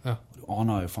om oss. Du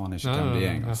aner jo faen ikke hvem de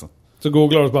en gang. Så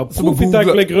googler du bare,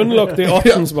 Profitech ble grunnlagt i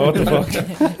 18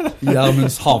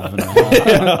 Gjermundshavn.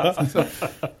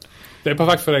 Det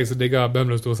perfekt for deg som digger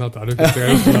Bømlo Storsenter.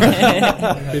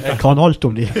 Jeg kan alt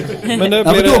om de. Men da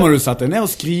må du sette ned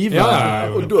og skrive.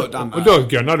 Og da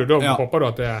gønner du, da håper du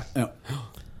at det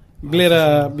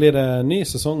Blir det ny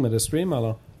sesong med The Stream,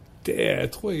 eller?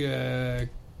 Det tror jeg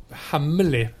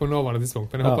hemmelig på nåværende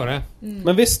tidspunkt, men jeg håper det.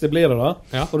 Men hvis det blir det da,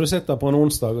 og du sitter på en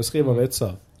onsdag og skriver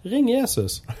vitser, ring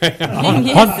Jesus. Han.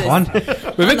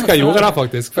 Men vet du hva jeg gjorde der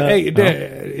faktisk? For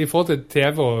i forhold til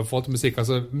TV og i forhold til musikk,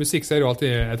 altså musikk så det jo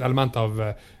alltid et element av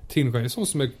ting du kan gjøre, sånn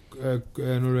som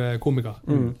når du komiker.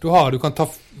 Du kan ta,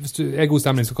 hvis du god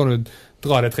stemning, så kan du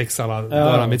dra det triks eller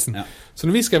dra den vitsen. Så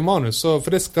når vi skrev manus, for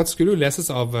dette skulle jo leses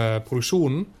av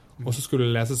produksjonen, og så skulle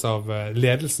det leses av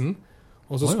ledelsen,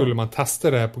 og så skulle man teste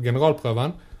det på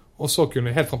generalprøven, og så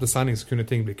kunne, helt frem til sending, så kunne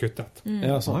ting bli kuttet.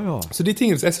 Så de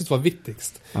tingene som jeg synes var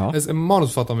viktigst.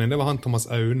 Manusforfatteren min, det var han Thomas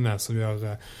Aune, som gjør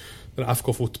FK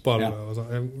Fotball. Og så,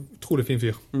 utrolig fin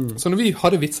fyr. Så når vi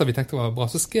hadde vitser vi tenkte var bra,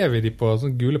 så skrev vi de på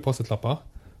sånne gule post-it-lapper.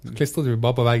 Så klistret vi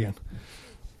bare på veggen.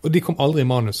 Og de kom aldri i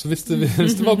manus. Så hvis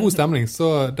det var god stemning,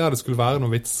 så der det skulle være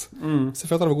noen vits, så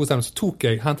følte det var god stemning, så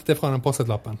hentet det fra den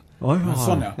post-it-lappen.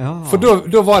 Sånn, For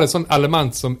da var det et sånn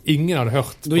element som ingen hadde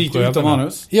hørt. Da gikk du ut av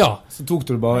manus? Ja. Så tok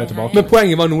du det bare tilbake? Men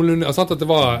poenget var noenlunde, sant, at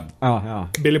det var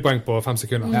billig poeng på 5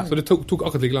 sekunder. Så det tok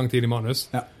akkurat like lang tid i manus.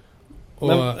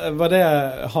 Men var det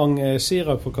hang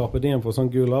Chirag for Carpe Diem på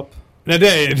sånn gul lapp? Nei, det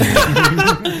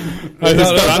Nei.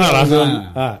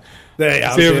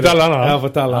 Skal jeg fortelle henne? Ja,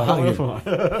 fortell henne.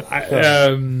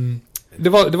 Det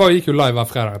gikk jo live hver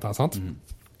fredag etter, sant?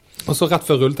 Og så rett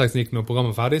før rulleteksten gikk når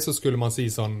programmet var ferdig, så skulle man si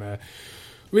sånn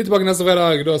vi er tilbake neste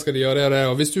fredag, da skal de gjøre det og det,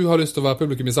 og hvis du har lyst til å være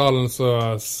publikum i salen, så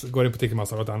går det inn på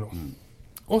ticketmaster.no.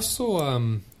 Og så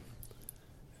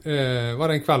var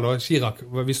det en kveld, og Chirag,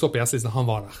 vi står på gjestelisten, han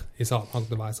var der i salen, han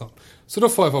kunne være i salen. Så da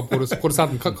får jeg fra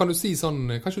produsenten, kan du si sånn,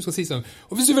 kanskje du skal si sånn,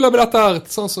 og hvis du vil ha billetter,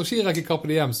 sånn som Chirag i Carpe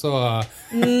Diem, så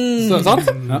sant?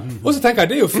 Og så tenker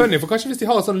jeg, det er jo funny, for kanskje hvis de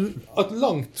har sånn, at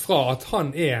langt fra at han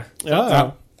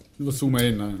du må zoome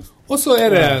inn. Og så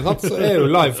det jo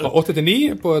live fra 8 til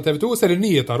 9 på TV2, og så det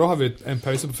nyheter, da har vi en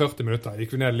pause på 40 minutter,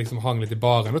 gikk vi ned liksom hang litt i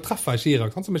baren, og treffer jeg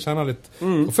Chirag, som jeg kjenner litt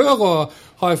fra før, og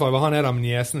high five, han der med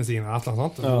niesene sine, et eller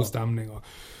annet, god stemning, og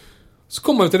Så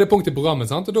kommer vi til det punktet i programmet,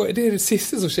 sant? Og det det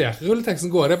siste som skjer.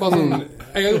 Rulleteksten går, det bare sånn,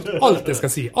 jeg har gjort alt jeg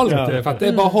skal si. Alt fett,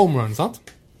 det bare home run, sant?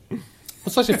 Og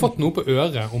så har jeg ikke fått noe på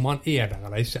øret om han der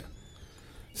eller ikke.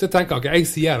 Så jeg tenker, ok, jeg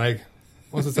sier deg.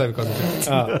 Og så ser vi hva som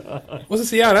skjer. Og så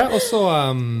sier jeg det, og så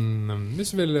hvis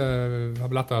du vil ha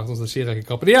billetter sånn som Chirag i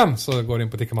Carpe Diem, så går du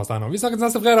inn på Ticketmaster. Vi snakkes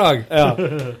neste fredag!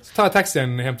 Så tar jeg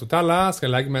taxien hjem til hotellet, skal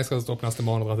jeg legge meg, skal stå opp neste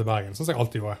morgen og dra til Bergen, sånn som jeg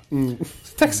alltid var.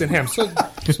 Så taxien hjem, så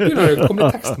begynner det å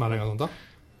komme tekstmeldinger og sånt da.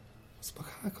 Så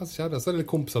bare, hva skjedde? Så er det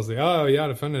litt kompiser som sier, ja,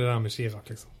 det funnet det der med Chirag,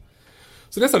 liksom.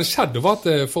 Så det som hadde skjedd var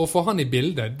at for å få han i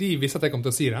bildet, de visste at jeg kom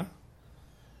til å si det.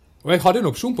 Og jeg hadde en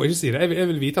opsjon på å ikke si det. Jeg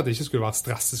ville vite at det ikke skulle være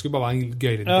stress. Det skulle bare være en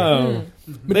gøy liten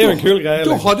ting. Men det er jo en kul greie.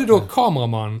 Da hadde da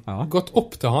kameramannen gått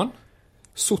opp til han,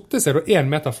 suttet seg da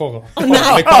 1 meter foran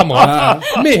med kameraet,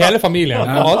 med hele familien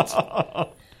og alt.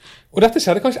 Og dette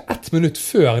skjedde kanskje 1 minutt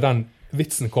før den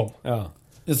vitsen kom. Ja,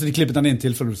 så de klippet den inn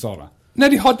til før du sa det?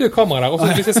 Nei, de hadde kamera der, og så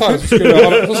hvis jeg sa det, så skulle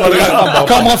det være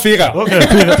kamera 4.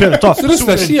 Så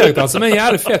det er Chirag, som er en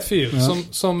jævlig fet fyr,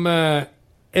 som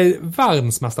er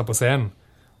verdensmester på scenen.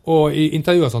 Og i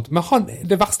intervjuer og sånt. Men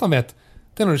det verste han vet,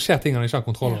 det når det skjer ting han ikke har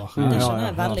kontroll over. Det skjønner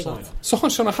jeg veldig godt. Så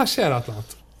han skjønner, her skjer det et eller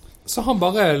annet. Så han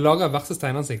bare lager verste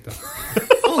steinansiktet.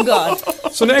 Oh god.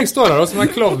 Så når jeg står der da, som en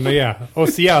klovn nøye,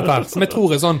 og sier dette her, som jeg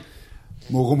tror er sånn,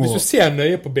 hvis du ser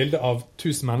nøye på bildet av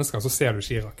 1000 mennesker, så ser du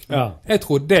Chirag. Jeg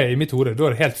tror det i mitt hode, da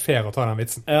er det helt fair å ta den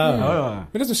vitsen.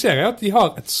 Men det som skjer er at de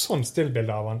har et sånn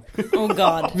stillbilde av han. Oh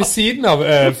god. Ved siden av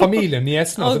familien,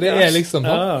 niesen, så det er liksom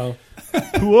sånn.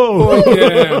 Wow.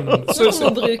 Så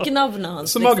må bruke navnet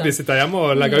hans. Så Magdi sitter hjemme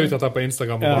og legger ut dette på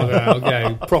Instagram og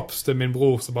bare, props til min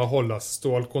bror som bare holder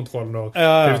stålkontroll når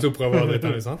TV2 prøver å drite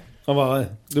den, sant?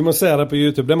 Du må se det på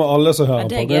YouTube. Det må alle som hører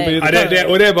på.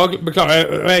 Og det er bare,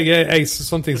 beklager, jeg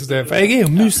sånne ting som det, for jeg er jo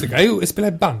musiker, jeg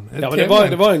spiller i band. Ja, men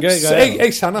det var en gøy greie. Så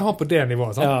jeg kjenner han på det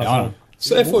nivået, sant?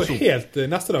 Så jeg får helt,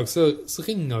 neste dag så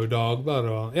ringer jo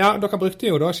Dagbladet og, dere brukte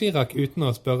jo da Chirag uten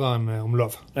å spørre han om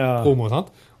lov. Promo,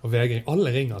 sant? Og VG,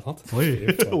 alle ringer, sant? Oi.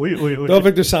 Da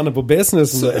fikk du kjenne på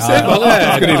businessen. Så jeg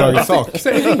bare, så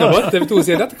jeg ringer bare til TV2 og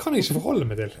sier, dette kan jeg ikke forholde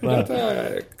meg til.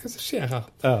 Hva som skjer her?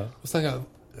 Og så tenker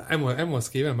jeg må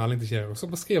skrive en melding til Chirag. Så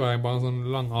skriver jeg bare en sånn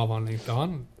lang avhandling til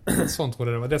han. Sånn tror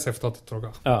jeg det var, det som jeg fortalte til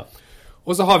dere.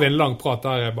 Og så har vi en lang prat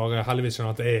der jeg bare heldigvis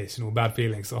skjønner at det er ikke noe bad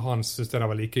feelings, og han synes det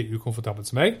var like ukomfortabelt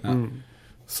som meg.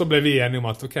 Så ble vi enige om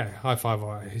at, ok, high five,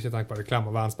 og ikke tenk på det, klem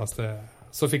og verdens beste.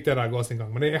 Så fikk det der gå sin gang.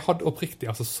 Men jeg hadde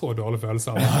oppriktig så dårlig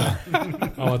følelse av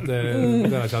at det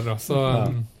der skjedde. Så,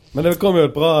 men det kom jo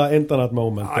et bra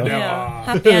internet-moment. Ja, det var...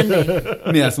 Happy ending.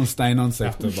 Med sånn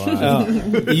steinansikt og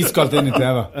bare iskaldt inn i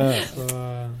TV. Så,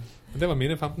 det var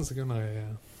mine 15 sekunder i...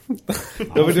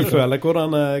 Da vil du føle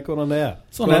hvordan det er.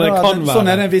 Sånn er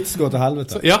det en vits går til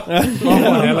helvete. Ja.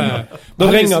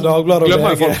 Da ringer Dagbladet og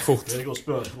glemmer folk fort. Jeg går og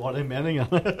spør, hva er det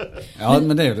meningen? Ja,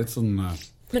 men det er jo litt sånn...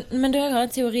 Men du har en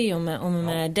teori om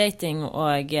dating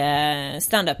og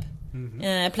stand-up.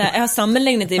 Jeg har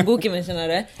sammenlignet det i boken min,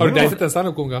 skjønner du? Har du datet en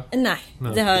stand-up-konger? Nei,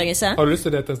 det har jeg ikke. Har du lyst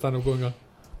til å date en stand-up-konger?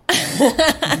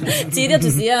 Tidlig at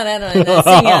du sier det når en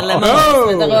singel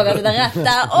Roger sitter rett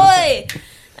der. Oi!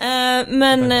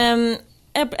 Men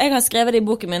jeg har skrevet det i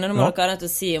boken min, og nå må dere ha nødt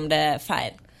til å si om det er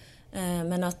feil.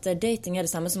 Men at dating er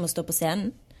det samme som å stå på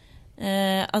scenen.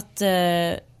 At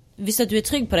hvis du er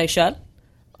trygg på deg selv,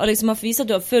 og liksom viser at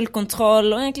du har full kontroll,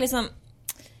 og egentlig liksom,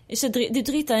 du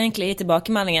driter egentlig i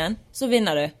tilbakemeldingen, så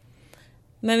vinner du.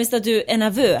 Men hvis du er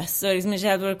nervøs, og liksom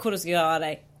ikke helt hvor du skal gjøre av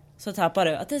deg, så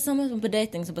taper du. At det er samme som på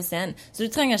dating som på scenen. Så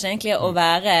du trenger ikke egentlig å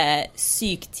være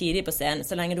sykt tidlig på scenen,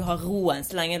 så lenge du har roen,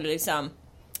 så lenge du liksom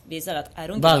viser at I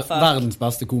don't give a fuck. Verdens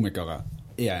beste komikere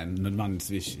er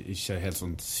nødvendigvis ikke helt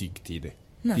sånn sykt tidlig.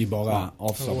 Nei. De bare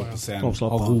avslapper på scenen,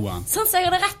 har roen. Sånn så jeg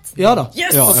har det rett. Ja da.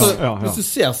 Yes! Hvis du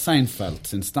ser Seinfeld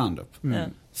sin stand-up,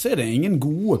 så er det ingen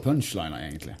gode punchliner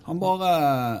egentlig. Han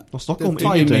bare snakker om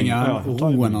timingen og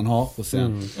roen han har på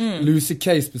scenen. Lucy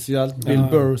Kay spesielt, Bill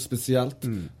Burr spesielt.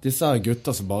 Disse her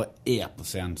gutter som bare er på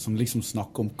scenen, som liksom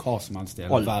snakker om hva som helst i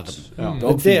hele verden.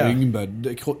 Dagfinn Yngve,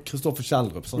 Kristoffer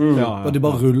Kjeldrup, og de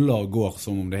bare ruller og går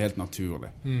som om det er helt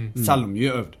naturlig. Selv om de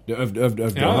er øvd. Det er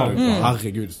øvd.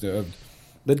 Herregud, det er øvd.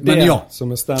 Det er det som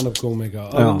er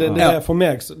stand-up-komiker. For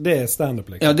meg, det er stand-up.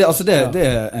 Liksom. Ja, det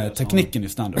er teknikken i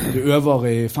stand-up. Du øver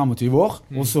i 25 år,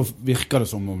 og så virker det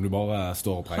som om du bare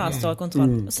står og preger. Har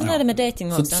stålkontroll. Sånn er det med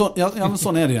dating også. Men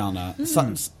sånn er det gjerne.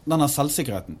 Denne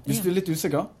selvsikkerheten. Hvis du er litt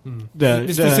usikker,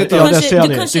 det ser de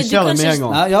med en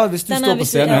gang. Ja, hvis du står på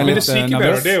scenen og er litt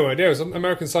nervøs. Det er jo sånn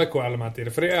American Psycho-element i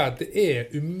det, for det er at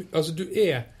du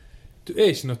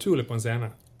er ikke naturlig på en scene.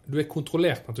 Du er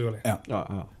kontrollert naturlig. Ja.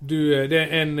 Det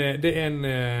er en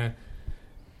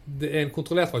det en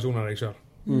kontrollert versjon av deg selv.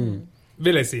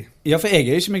 Vil jeg si. Ja, for jeg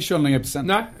ikke meg selv når jeg på scenen.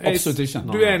 Nei, absolutt ikke.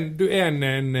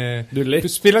 Du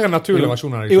spiller en naturlig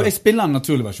versjon av deg selv. Jo, jeg spiller en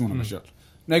naturlig versjon av meg selv.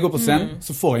 Når jeg går på scenen,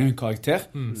 så får jeg en karakter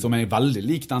som er veldig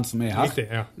lik den som er her. Riktig,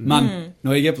 ja. Men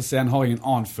når jeg på scenen, har jeg en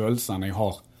annen følelse enn jeg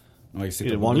har når jeg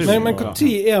sitter på scenen. Men hvor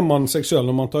tid er man seg selv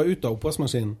når man tar ut av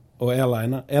oppvaskmaskinen og er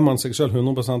alene? Er man seg selv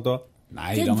 100% da?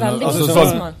 Nei, det er et veldig godt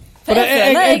spørsmål.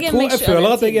 Jeg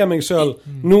føler at jeg er meg selv.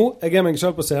 Nå jeg er meg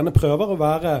selv på scenen. Prøver å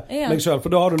være meg selv,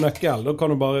 for da har du nøkkel. Da kan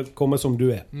du bare komme som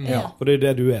du er. For det er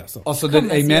det du er. Så. Altså,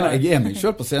 jeg mener jeg er meg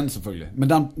selv på scenen selvfølgelig.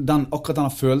 Men akkurat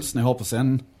denne følelsen jeg har på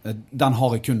scenen, den har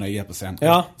jeg kun når jeg er på scenen.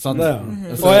 Ja, det er.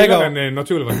 Så jeg har en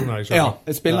naturlig versjon av deg selv. Ja,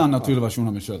 jeg spiller en naturlig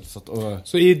versjon av meg selv.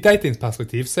 Så i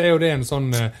datingsperspektiv så er jo det en sånn...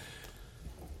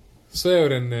 Så er jo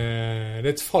det er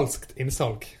et falskt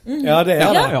innsalg. Ja, det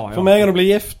er det. For meg når du blir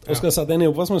gift og skal sette inn i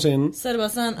oppvaskmaskinen, så er det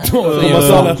bare sånn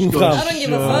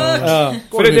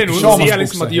For det er noen som sier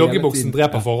liksom at joggebuksen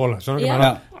dreper forholdet. Skjønner du hva jeg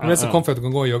mener? Det er så comfort å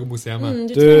kan gå i joggebukse hjemme.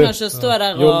 Du trenger ikke å stå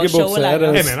der og showe deg.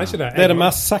 Jeg mener ikke det. Det er det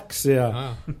mest sexy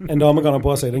en dame kan ha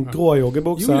på seg. Den grå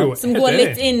joggebukse. Som går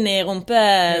litt inn i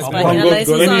rumpesprekken. Eller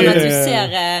sånn at du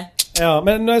ser... Ja,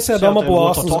 men når jeg ser damer på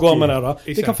Oasen som går med det da,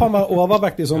 de kan faen være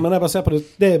overvektige sånn, men jeg bare ser på det,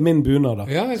 det er min bunad da.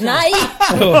 Nei,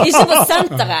 ikke på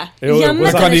senteret.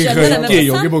 Hjemme kan de røyke i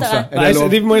joggebukse. Nei,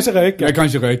 de må ikke røyke. Jeg kan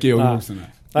ikke røyke i joggebuksene.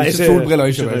 Ikke solbriller,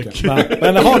 ikke røyke.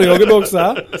 Men har du joggebukse,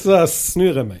 så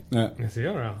snur jeg meg. Jeg sier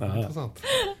det, ja. Interessant.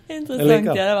 Interessant,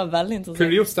 ja, det var veldig interessant.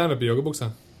 Kunne du gjort stand-up i joggebukse?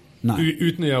 Nei.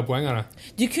 Uten å gjøre poeng av det?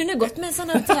 Du kunne gått med en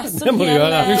sånn test. Det må du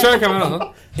gjøre. Du skjønner hva jeg mener,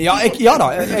 sant? Ja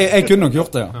da, jeg kunne nok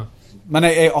gjort det, ja. Men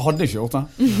jeg hadde ikke gjort det.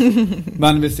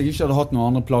 Men hvis jeg ikke hadde hatt noen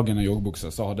andre plagg enn en joggebukse,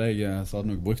 så hadde jeg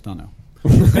nok brukt den, ja.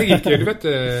 Jeg gikk, du vet,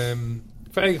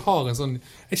 for jeg har en sånn,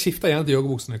 jeg skifter gjerne til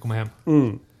joggebuksen når jeg kommer hjem.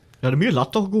 Ja, det er mye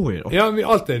lettere å gå i da. Ja,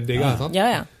 alt er digger, sant?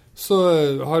 Ja. Så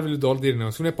hadde vi litt dårlig tid nå.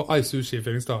 Skulle ned på iSushi i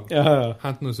Fyllingsdalen.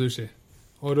 Hente noe sushi.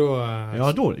 Og da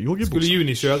skulle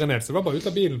Juni kjøre ned, så det var bare ut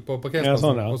av bilen på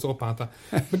parkeringsplassen, og så opp og hente.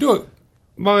 Men da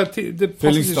var det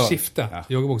faktisk å skifte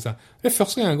joggebukse. Det er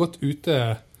første gang jeg har gått ute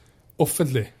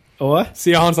offentlig.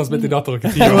 Sier han som har spilt i datarock i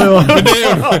 10 år. Men det er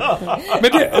jo men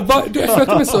jeg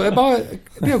følte meg så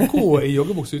det å gå i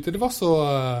joggebukse ute, det var så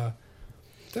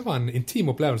det var en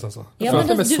intim opplevelse altså. Ja, men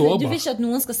du vil ikke at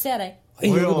noen skal se deg.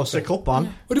 Se kroppen.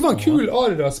 Og det var en kul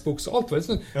Adidas-buks og alt var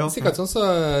sånn, sikkert sånn så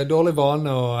dårlig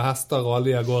vane og hester og alle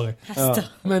de jeg går i. Hester.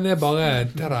 Men det er bare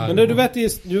det der. Men du vet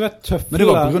tøffe. Men det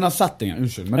var på grunn av settingen,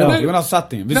 unnskyld. Men det var på grunn av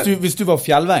settingen. Hvis du var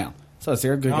Fjellveien, så er det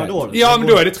sikkert greit. Ja, men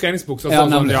da er det treningsbukser.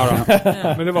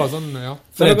 Men det var sånn, ja.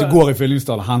 For du går i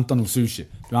Fyllingsdal og henter noe sushi.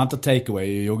 Du henter takeaway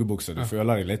i joggebukser. Du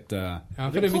føler deg litt... Ja,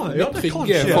 for det er mitt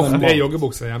trygge form. Det er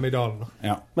joggebukser hjemme i dalen.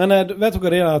 Ja. Men vet du hva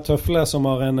de der tøflene som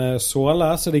har en såle?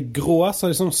 Så de grå, så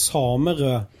er de sånn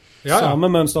samerød.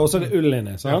 Samemønster, og så er det ull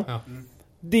inni, sant?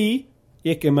 De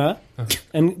gikk jeg med.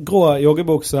 En grå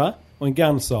joggebukse og en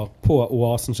genser på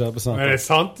Oasen kjøpesenter. Er det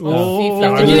sant? Fy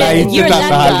flate. You're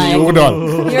that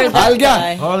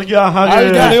guy.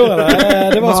 Helge.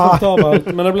 Det var spontabelt,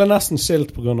 men det ble nesten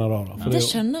skilt på grunn av det. Det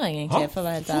skjønner jeg egentlig, for å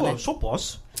være helt ærlig. Såpass?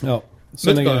 Ja.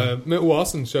 Vet du hva, med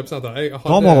Oasen kjøpesenter,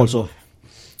 damer altså.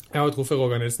 Jeg har jo truffet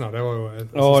Roger Nilsen her, det var jo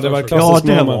det var et klassisk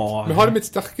moment. Men jeg hadde mitt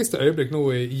sterkeste øyeblikk nå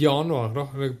i januar da,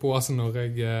 på Oasen,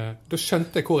 da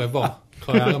skjønte jeg hvor jeg var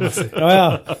karrieremessig.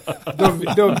 Da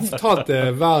fortalte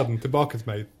verden tilbake til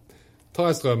meg.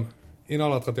 Tarjei Strøm, i en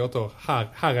alder av 38 år,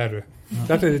 her er du.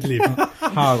 Dette er ditt liv.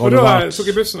 Og da tok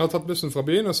jeg tatt bussen fra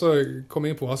byen, og så kom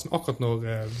jeg inn på Oasen akkurat når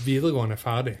videregående er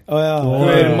ferdig. Det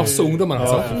er masse ungdommer der,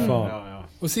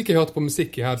 og så gikk jeg hørte på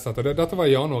musikk i headset, og dette var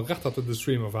i januar, rett etter The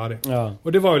Stream var ferdig.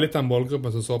 Og det var jo litt den målgruppen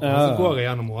som så på, og så går jeg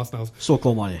gjennom Oasen her. Så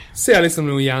kommer de. Ser liksom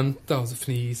noen jenter, og så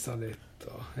fniser litt.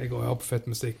 Jeg går jo på fett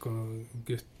musikk og noen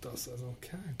gutter, så ok,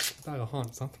 der er han,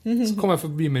 sant? Så kommer jeg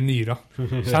forbi med ny da.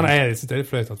 Kjenner jeg synes det er litt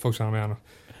fløyt at folk kjenner meg igjen.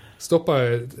 Stopper,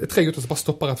 3 gutter som bare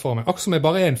stopper rett for meg. Akkurat som jeg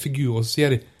bare er en figur, og så sier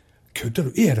de, kødder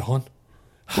du, er det han?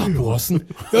 Her på Oasen?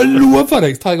 Jeg lover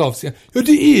deg, tar jeg av, sier ja,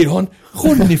 det er han,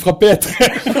 Ronny fra P3.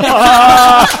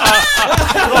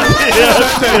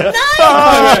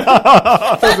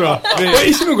 Det er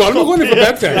ikke noe galt med Ronny fra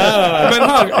P3, men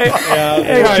her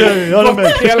jeg har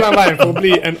gått hele veien for å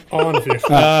bli en annen fyr.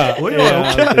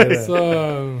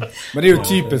 Men det er jo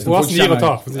typisk når folk kjenner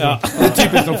det er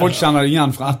typisk når folk kjenner det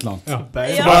igjen fra et eller annet.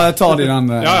 Så bare tar de den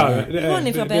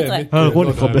Ronny fra P3.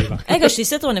 Jeg har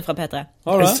kysset Ronny fra P3.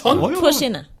 Er det sant? På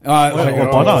skinnet. Det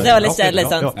var litt kjedelig,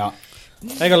 sant? Ja.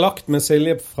 Jeg har lagt med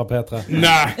Silje fra P3.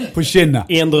 Nei, på skinnet.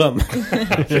 I en drøm.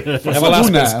 Jeg var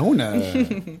lesbisk. Hun er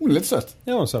litt søt.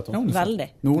 Ja, hun er søt. Veldig.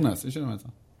 Nordnes, ikke det hun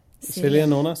heter? Silje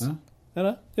Nordnes. Er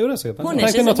det? Jo, det er sikkert. Hun er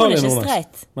ikke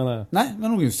streit. Nei, men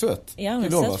hun er jo søt. Ja, hun er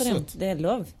søt for dem. Det er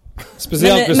lov.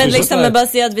 Spesielt men liksom jeg bare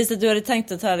sier at hvis du hadde tenkt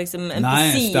å ta liksom en på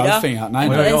si da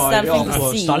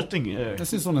stelting jeg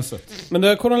synes hun er søt men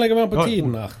hvordan legger vi den på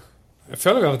tiden her? Jeg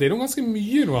føler vi har vært innom ganske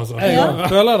mye nå altså.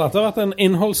 Jeg føler at det har vært en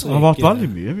innholdsrik det har vært veldig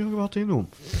mye vi har vært innom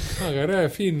her er det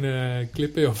fin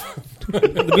klippejobb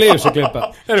det blir jo ikke klippe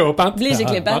er det åpent? Blir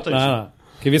ikke klippe? Nei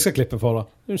Hva vi skal klippe for da?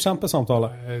 Det er en kjempesamtale.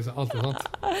 Alt er sant.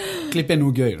 Klipp er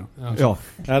noe gøy da.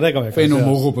 Ja, det kan vi. For noe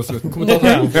moro på slutten.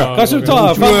 Kanskje du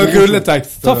tar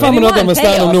rulletekst. Ta 5 minutter med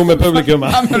stand-up nå med publikummet.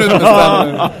 5 minutter med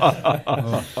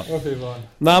stand-up.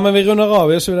 Nei, men vi runder av.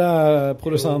 Vi er ikke det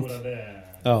produsent.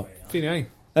 Ja. Fin gjeng.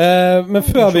 Men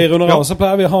før vi runder av så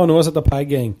pleier vi å ha noe som heter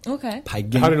pegging.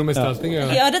 Pegging? Har du noe med stelting?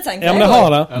 Ja, det tenker jeg. Ja, men det har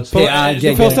det.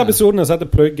 De første episodene så heter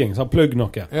plugging, så plugg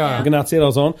noe. Noen nettsider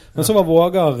og sånn. Men så var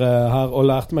Vågar her og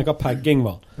lærte meg hva pegging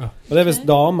var. Og det er hvis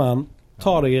damen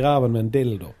tar deg i ræven med en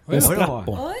dildo. Med en strepp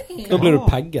på. Da blir du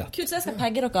pegget. Kult, så jeg skal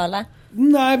pegge dere alle.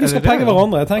 Nei, vi skal pegge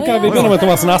hverandre. Jeg tenker vi begynner med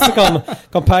Thomas Neste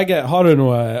kan pegge. Har du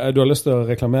noe du har lyst til å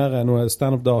reklamere? Noe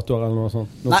stand-up-datoer eller noe sånt?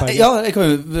 Nei, ja,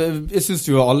 jeg synes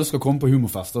jo alle skal komme på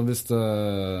humorfest hvis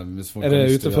folk er det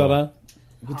ute før det?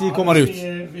 Når kommer det ut?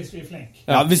 Hvis vi er flink.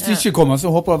 Ja, hvis de ikke kommer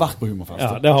så håper jeg har vært på humorfest.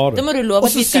 Ja, det har du. Da må du love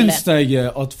at vi skal det. Og så synes jeg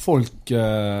at folk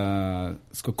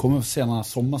skal komme og se denne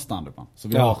sommerstandupen. Så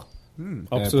vi har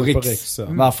på Riks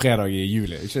hver fredag i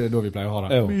juli. Ikke da vi pleier å ha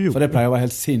det. For det pleier å være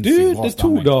helt sinnssykt bra stemning. Det er 2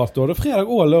 datoer. Det er fredag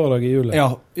og lørdag i juli. Ja,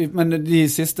 men de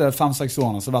siste 5-6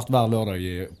 årene så har det vært hver lørdag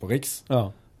på Riks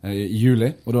i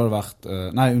juli. Og da har det vært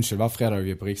hver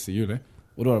fredag på Riks i juli.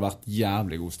 Og da har det vært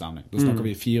jævlig god stemning. Da snakker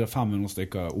vi 400-500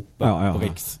 stykker oppe på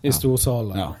Riks. I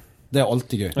storsalen. Ja. Det er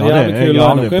alltid gøy. Ja, det er jævlig kul.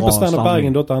 Gå inn på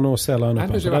standupbergen.no og se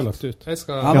line-upen. Det er lagt ut.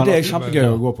 Ja, men det er kjempegøy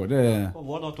å gå på. Det er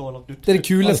det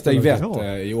kuleste jeg vet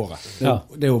i året.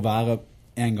 Det er å være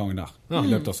en gang der i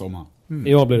løpet av sommeren.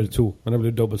 I år blir det 2, men det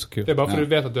blir dobbelt så kult. Det er bare fordi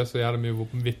du vet at du er så jævlig mye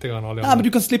vittigere enn alle andre. Nei, men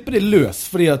du kan slippe det løs,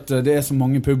 fordi at det er så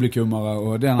mange publikummere,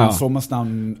 og det er en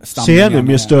sommerstemning. Scenen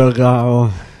blir større,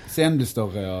 Scenen blir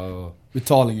større, og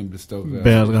betalingen blir større.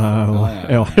 Bedre,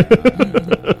 ja.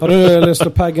 Har du lyst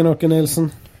til å pegge noe, Nilsen?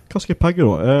 Hva skal jeg pegge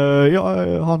da? Ja,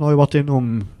 han har jo vært innom...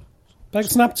 Pegg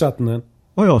Snapchatten din.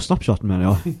 Ja, Snapchatten min,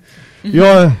 ja.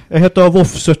 Ja, jeg heter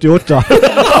Voff78.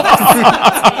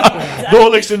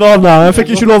 Dårligste navn der, jeg fikk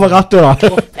ikke lov å rette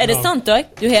det. Er det sant også?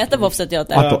 Du heter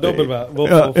Voff78? Ja, W.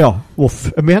 Ja, Voff.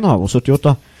 Jeg mener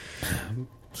Voff78.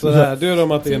 Så du da,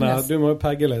 Martine, du må jo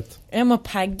pegge litt. Jeg må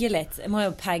pegge litt. Jeg må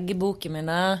jo pegge boken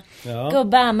min. Go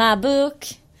buy my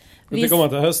book. Det kommer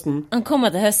til høsten. Han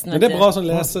kommer til høsten. Men det er bra sånn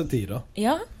lesetid da.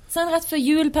 Ja, sånn rett før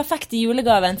jul. Perfekte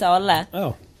julegaven til alle.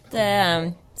 Ja. Det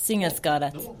er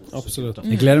singelskadet. Absolutt.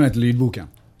 Jeg gleder meg til lydboken.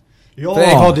 For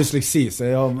jeg har dysleksi, så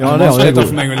jeg har slett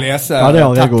for meg å lese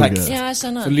tekst. Ja, jeg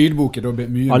skjønner. Så lydboken da blir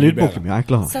mye bedre. Ja, lydboken blir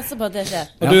enklere. Satser på at det skjer.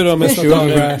 Og du da,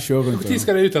 Hvor tid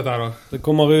skal det ut dette her da? Det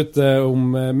kommer ut om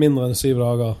mindre enn 7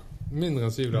 dager. Mindre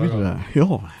enn 7 dager?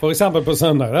 Ja. For eksempel på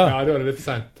søndag da. Ja, da er det litt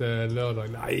sent lørdag.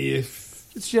 Nei,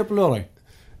 det skjer på lørdag.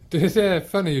 Det er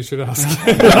funny you should ask.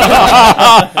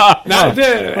 Nei,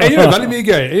 jeg gjør veldig mye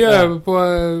gøy.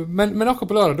 Men akkurat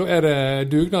på lørdag, da er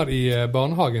det dugnad i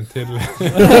barnehagen til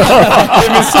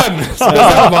min sønn.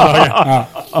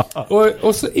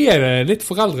 Og så er det litt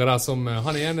foreldre der som,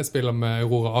 han ene spiller med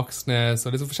Aurora Aksnes,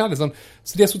 og litt så forskjellig sånn,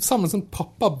 så de har stått sammen en sånn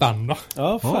pappaband da.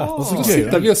 Ja, fett. Og så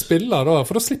sitter vi og spiller da,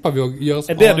 for da slipper vi å gjøre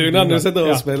sånn. Er det dugnaden du sitter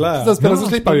og spiller? Så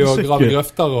slipper vi å grave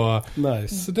grøfter og...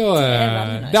 Nice. Så da,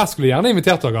 der skulle jeg gjerne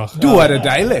invitert dere. Da er det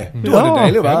deilig. Da er det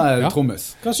deilig å være trommis.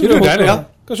 Kanskje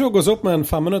du går opp med en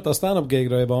 5 minutter stand-up-gig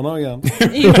da i barnehagen?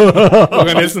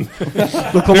 Åge Nilsen.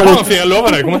 Du har 4 lover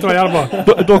deg, kommer til å være hjelp.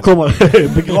 Da kommer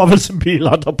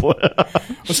begravelsebiler etterpå.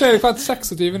 Og så er det kvart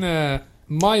 26.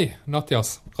 mai,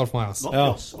 Nattjazz, Ralf Meyers.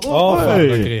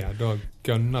 Da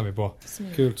gønner vi på.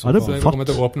 Kult. Så vi kommer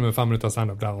til å åpne med 5 minutter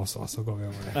stand-up der også, så går vi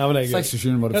over det.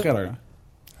 26. var det fredag?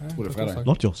 Jeg tror det er fredag.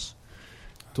 Nattjazz.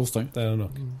 Torsdag. Det er det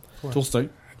nok. Torsdag.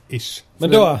 Ish.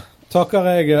 Men da takker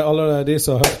jeg alle de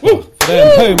som har hørt på. For det er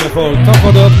en høy med folk. Takk for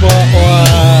at du hørte på, og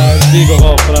vi går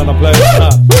av for den applausen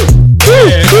her.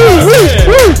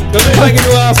 Skal du legge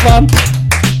noe her, Sven?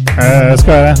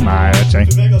 Skal jeg det? Nei, jeg vet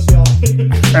ikke.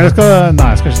 Jeg skal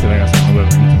ikke til Vegas.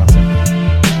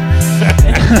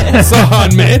 Så han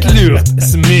med et lurt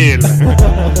smil.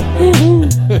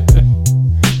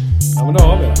 Ja, men da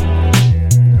har vi det.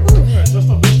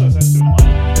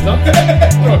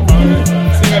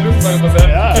 Singer du som er på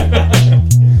scenen?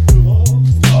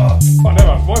 Faen, det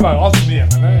må jo være alt mye,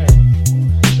 men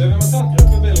det vil man ta en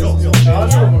gruppebilde. Ja,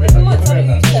 det må vi ta en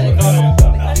gruppebilde.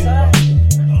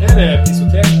 Er det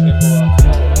pisoteket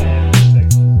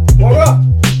på...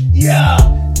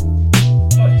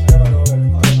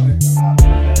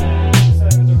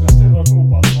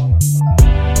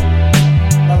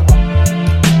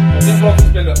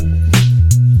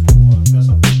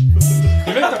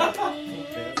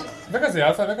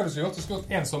 vet hva du skulle gjort? Du skulle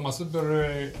gjort en sommer, så bør du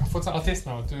fått sånn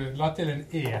artistnavn at du la til en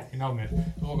E i navnet.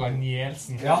 Roger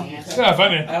Nielsen. Ja. Det er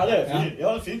funny. Ja, det er fint. Ja,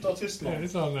 det er fint artistnavn. Det er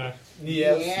litt sånn...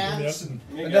 Nielsen.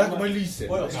 Men det kommer i lyset.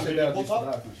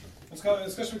 Skal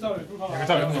ikke vi ta det ut? Vi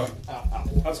tar det ut nå.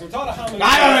 Skal vi ta det her?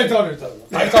 Nei, ta det ut.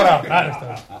 Nei, vi tar det her.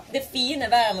 Det fine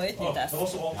været må utnyttes. Og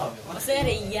så er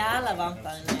det jævla varmt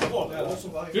der inne.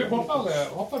 Du,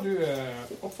 håper du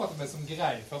oppfattet meg som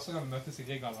grei første gang vi møttes i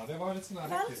Grieghallen. Det var litt sånn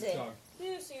elektrisk slag. Du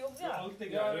er så jobbig. Alltid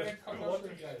grei. Det kan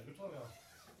kanskje grei. Du tror det, ja.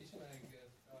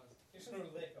 Ikke når du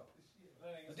drikker.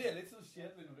 Det er litt sånn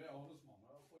kjedelig når det er avholdsmann.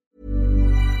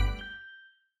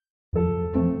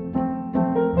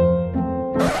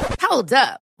 Hold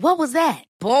up. What was that?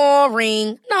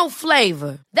 Boring. No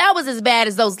flavor. That was as bad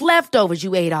as those leftovers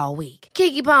you ate all week.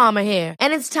 Keke Palmer here,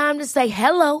 and it's time to say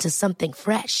hello to something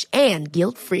fresh and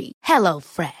guilt-free. Hello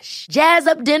Fresh. Jazz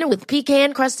up dinner with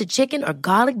pecan-crusted chicken or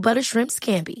garlic butter shrimp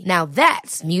scampi. Now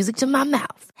that's music to my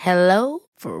mouth. Hello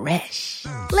Fresh.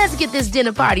 Let's get this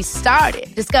dinner party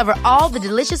started. Discover all the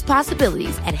delicious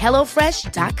possibilities at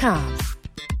hellofresh.com.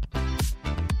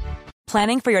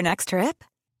 Planning for your next trip?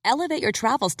 Elevate your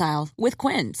travel style with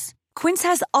Quince. Quince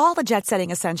has all the jet-setting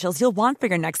essentials you'll want for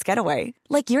your next getaway,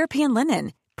 like European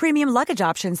linen, premium luggage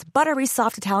options, buttery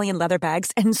soft Italian leather bags,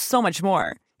 and so much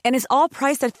more. And is all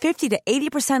priced at 50 to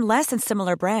 80% less than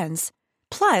similar brands.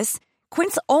 Plus,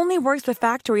 Quince only works with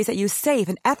factories that use safe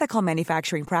and ethical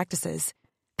manufacturing practices.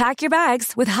 Pack your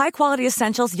bags with high-quality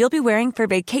essentials you'll be wearing for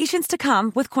vacations to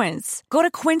come with Quince. Go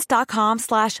to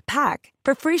quince.com/pack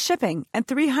for free shipping and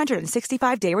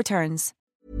 365-day returns.